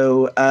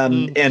 So,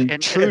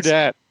 and true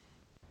that.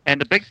 And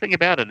the big thing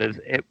about it is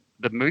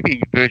the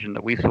movie version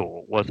that we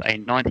saw was a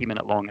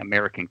 90-minute long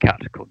American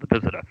cut called The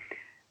Visitor.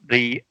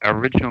 The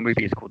original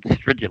movie is called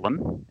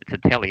Stridulum. It's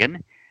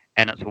Italian,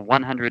 and it's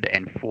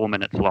 104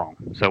 minutes long.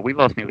 So we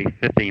lost nearly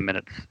 15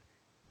 minutes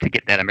to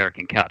get that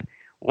American cut.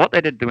 What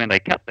they did when they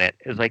cut that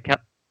is they cut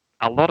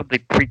a lot of the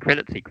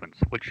pre-credit sequence,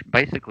 which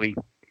basically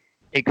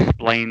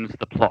explains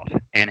the plot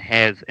and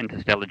has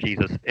Interstellar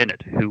Jesus in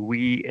it, who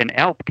we, in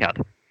our cut,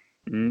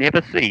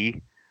 never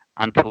see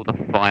until the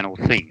final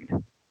scene,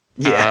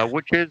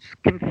 which is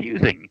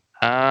confusing.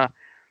 This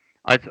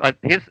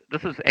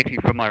is actually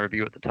from my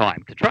review at the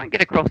time. To try and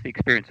get across the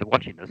experience of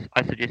watching this,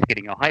 I suggest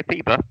getting a high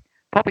fever,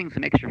 popping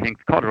some extra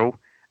strength Cotterell,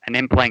 and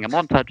then playing a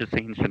montage of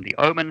scenes from The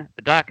Omen,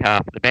 The Dark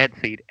Half, The Bad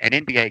Seed, an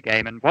NBA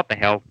game, and what the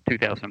hell,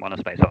 2001: A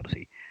Space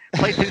Odyssey.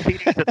 Play two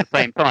CDs at the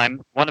same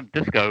time, one of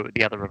disco,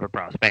 the other of a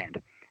brass band.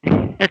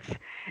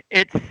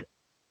 It's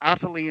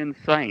utterly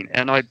insane.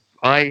 And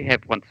I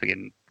have once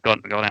again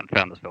gone out and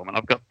found this film, and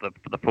I've got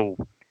the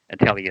full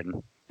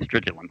Italian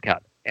Stridulan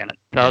cut, and it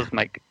does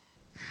make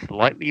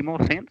slightly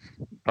more sense.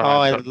 But Oh,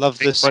 I sort of love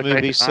this quotation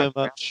movie so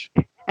marks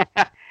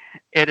much.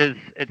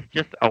 it's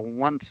just a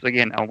wonderful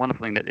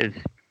thing that is,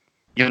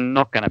 you're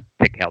not going to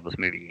pick how this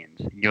movie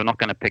ends. You're not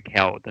going to pick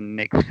how the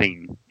next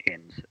scene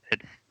ends.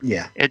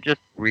 Yeah. It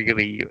just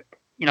really,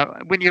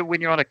 when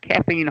you're on a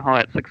caffeine high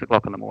at 6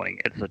 o'clock in the morning,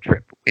 it's a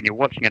trip. When you're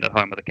watching it at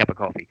home with a cup of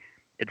coffee,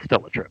 it's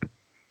still a trip.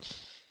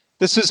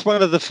 This is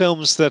one of the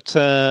films that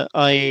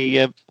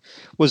I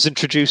was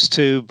introduced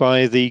to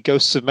by the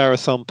Ghosts of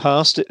Marathon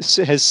Past. It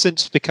has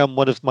since become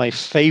one of my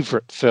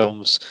favorite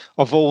films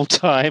of all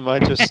time. I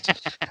just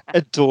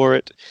adore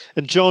it.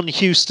 And John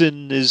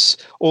Huston is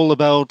all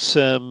about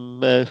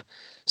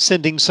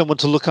sending someone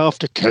to look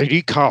after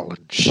Katie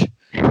Collins.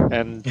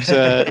 And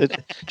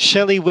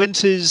Shelley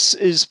Winters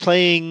is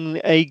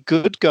playing a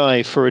good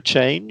guy for a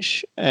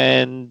change.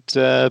 And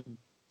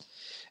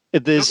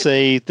there's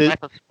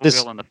Slap a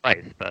small girl in the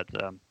face, but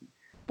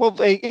well,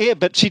 yeah,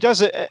 but she does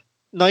it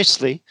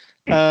nicely.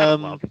 out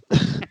of love.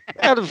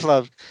 Out of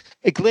love.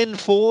 A Glenn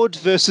Ford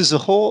versus a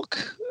hawk.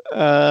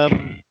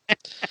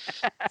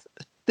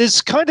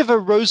 There's kind of a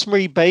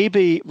Rosemary's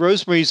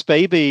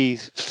Baby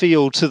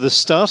feel to the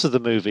start of the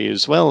movie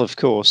as well, of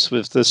course,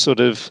 with the sort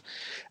of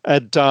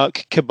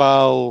dark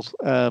cabal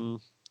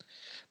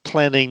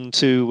planning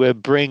to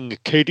bring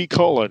Katie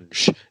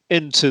Collins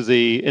into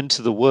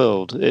the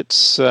world.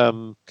 It's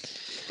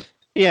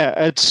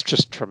it's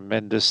just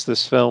tremendous,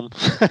 this film.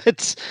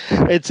 it's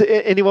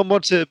anyone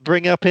want to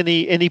bring up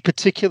any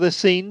particular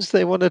scenes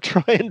they want to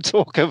try and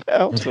talk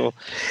about, or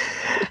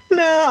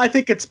No, I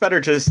think it's better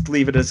to just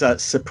leave it as a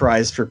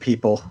surprise for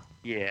people.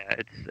 Yeah,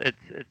 it's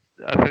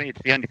for me,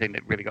 it's the only thing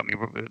that really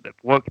that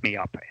woke me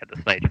up at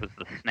the stage was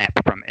the snap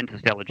from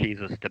Interstellar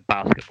Jesus to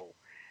basketball.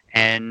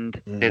 And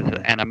there's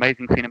an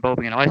amazing scene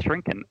involving an ice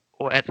rink, and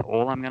that's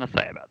all I'm going to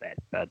say about that.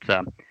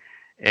 But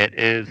it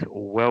is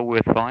well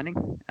worth finding.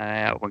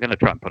 We're going to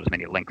try and put as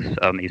many links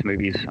on these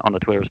movies on the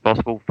Twitter as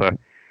possible for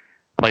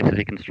places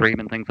you can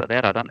stream and things like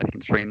that. I don't know if you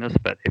can stream this,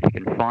 but if you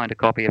can find a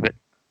copy of it,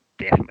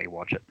 definitely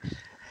watch it.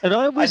 And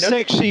I was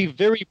actually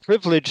very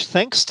privileged,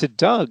 thanks to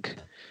Doug,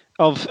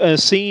 of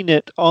seeing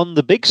it on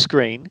the big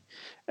screen.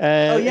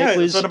 It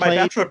was one of my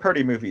bachelor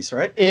party movies,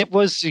 right? It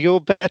was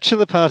your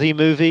bachelor party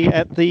movie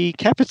at the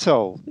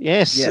Capitol.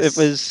 Yes. It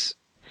was,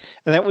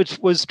 and that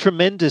was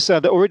tremendous.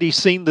 I'd already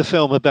seen the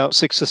film about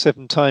 6 or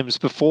 7 times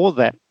before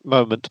that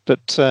moment,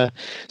 but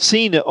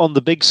seeing it on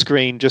the big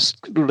screen just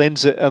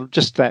lends it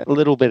just that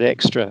little bit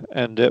extra,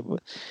 and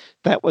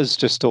that was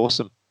just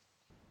awesome.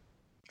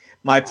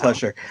 My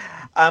pleasure.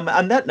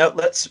 On that note,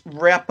 let's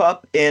wrap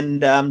up.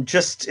 And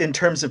just in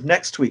terms of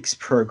next week's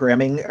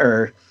programming,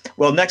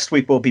 next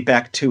week we'll be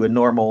back to a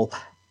normal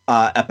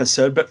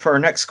episode. But for our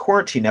next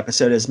quarantine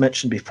episode, as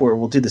mentioned before,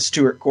 we'll do the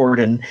Stuart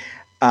Gordon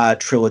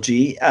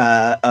trilogy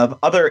of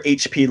other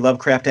H.P.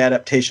 Lovecraft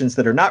adaptations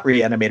that are not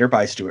Reanimator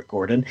by Stuart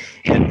Gordon.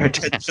 And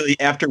potentially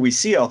after we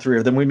see all 3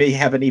 of them, we may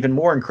have an even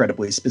more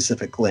incredibly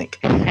specific link.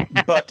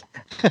 But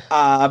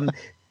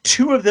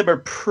 2 of them are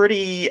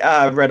pretty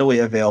readily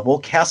available.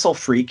 Castle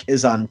Freak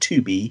is on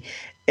Tubi,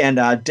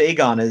 and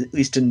Dagon, at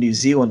least in New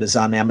Zealand, is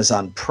on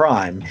Amazon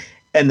Prime.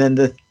 And then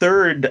the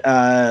third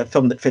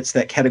film that fits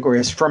that category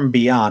is From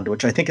Beyond,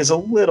 which I think is a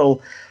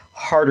little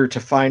harder to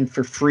find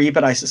for free,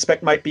 but I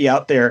suspect might be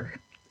out there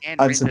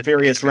on some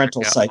various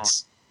rental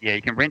sites. Yeah,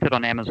 you can rent it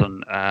on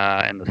Amazon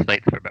in the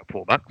States for about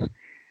 $4.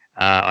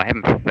 I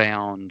haven't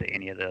found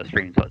any of the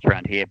streaming sites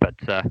around here, but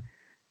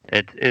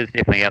it is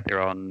definitely out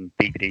there on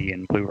DVD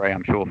and Blu-ray,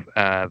 I'm sure,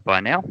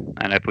 by now.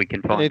 And if we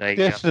can find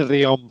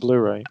definitely on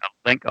Blu-ray.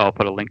 Link, I'll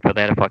put a link for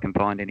that if I can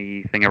find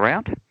anything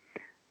around.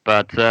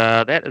 But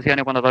that is the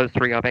only one of those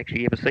 3 I've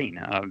actually ever seen.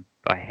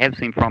 I have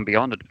seen From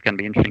Beyond. It's going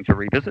to be interesting to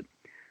revisit.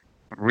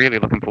 Really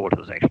looking forward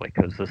to this, actually,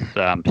 because this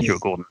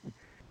Stuart Gordon,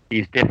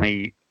 he's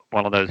definitely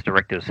one of those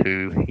directors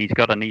who he's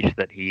got a niche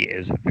that he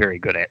is very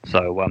good at.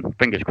 So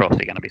fingers crossed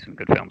there are going to be some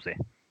good films there.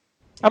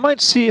 I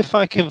might see if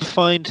I can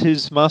find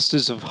his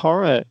Masters of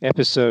Horror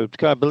episode.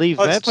 I believe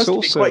that's supposed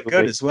also to be quite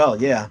good as well.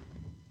 Yeah,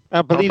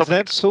 I believe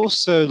that's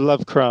also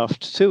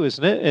Lovecraft too,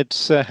 isn't it?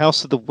 It's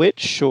House of the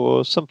Witch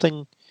or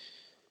something.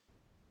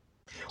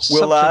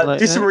 We'll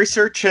do some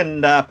research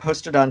and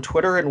post it on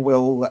Twitter, and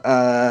we'll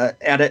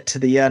add it to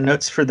the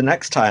notes for the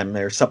next time,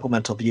 their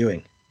supplemental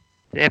viewing.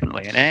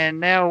 Definitely.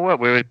 And now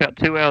we're about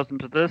 2 hours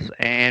into this,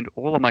 and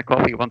all of my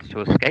coffee wants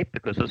to escape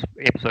because this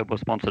episode was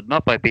sponsored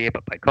not by beer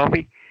but by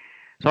coffee.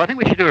 So I think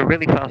we should do a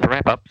really fast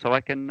wrap-up so I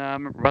can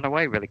run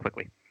away really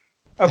quickly.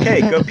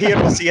 Okay, go pee,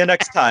 and we'll see you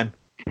next time.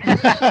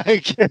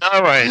 Okay.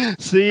 No worries.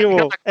 See you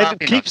all. And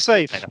keep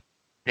safe.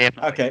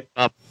 Definitely. Okay.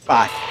 Bye.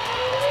 Bye.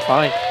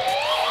 Bye.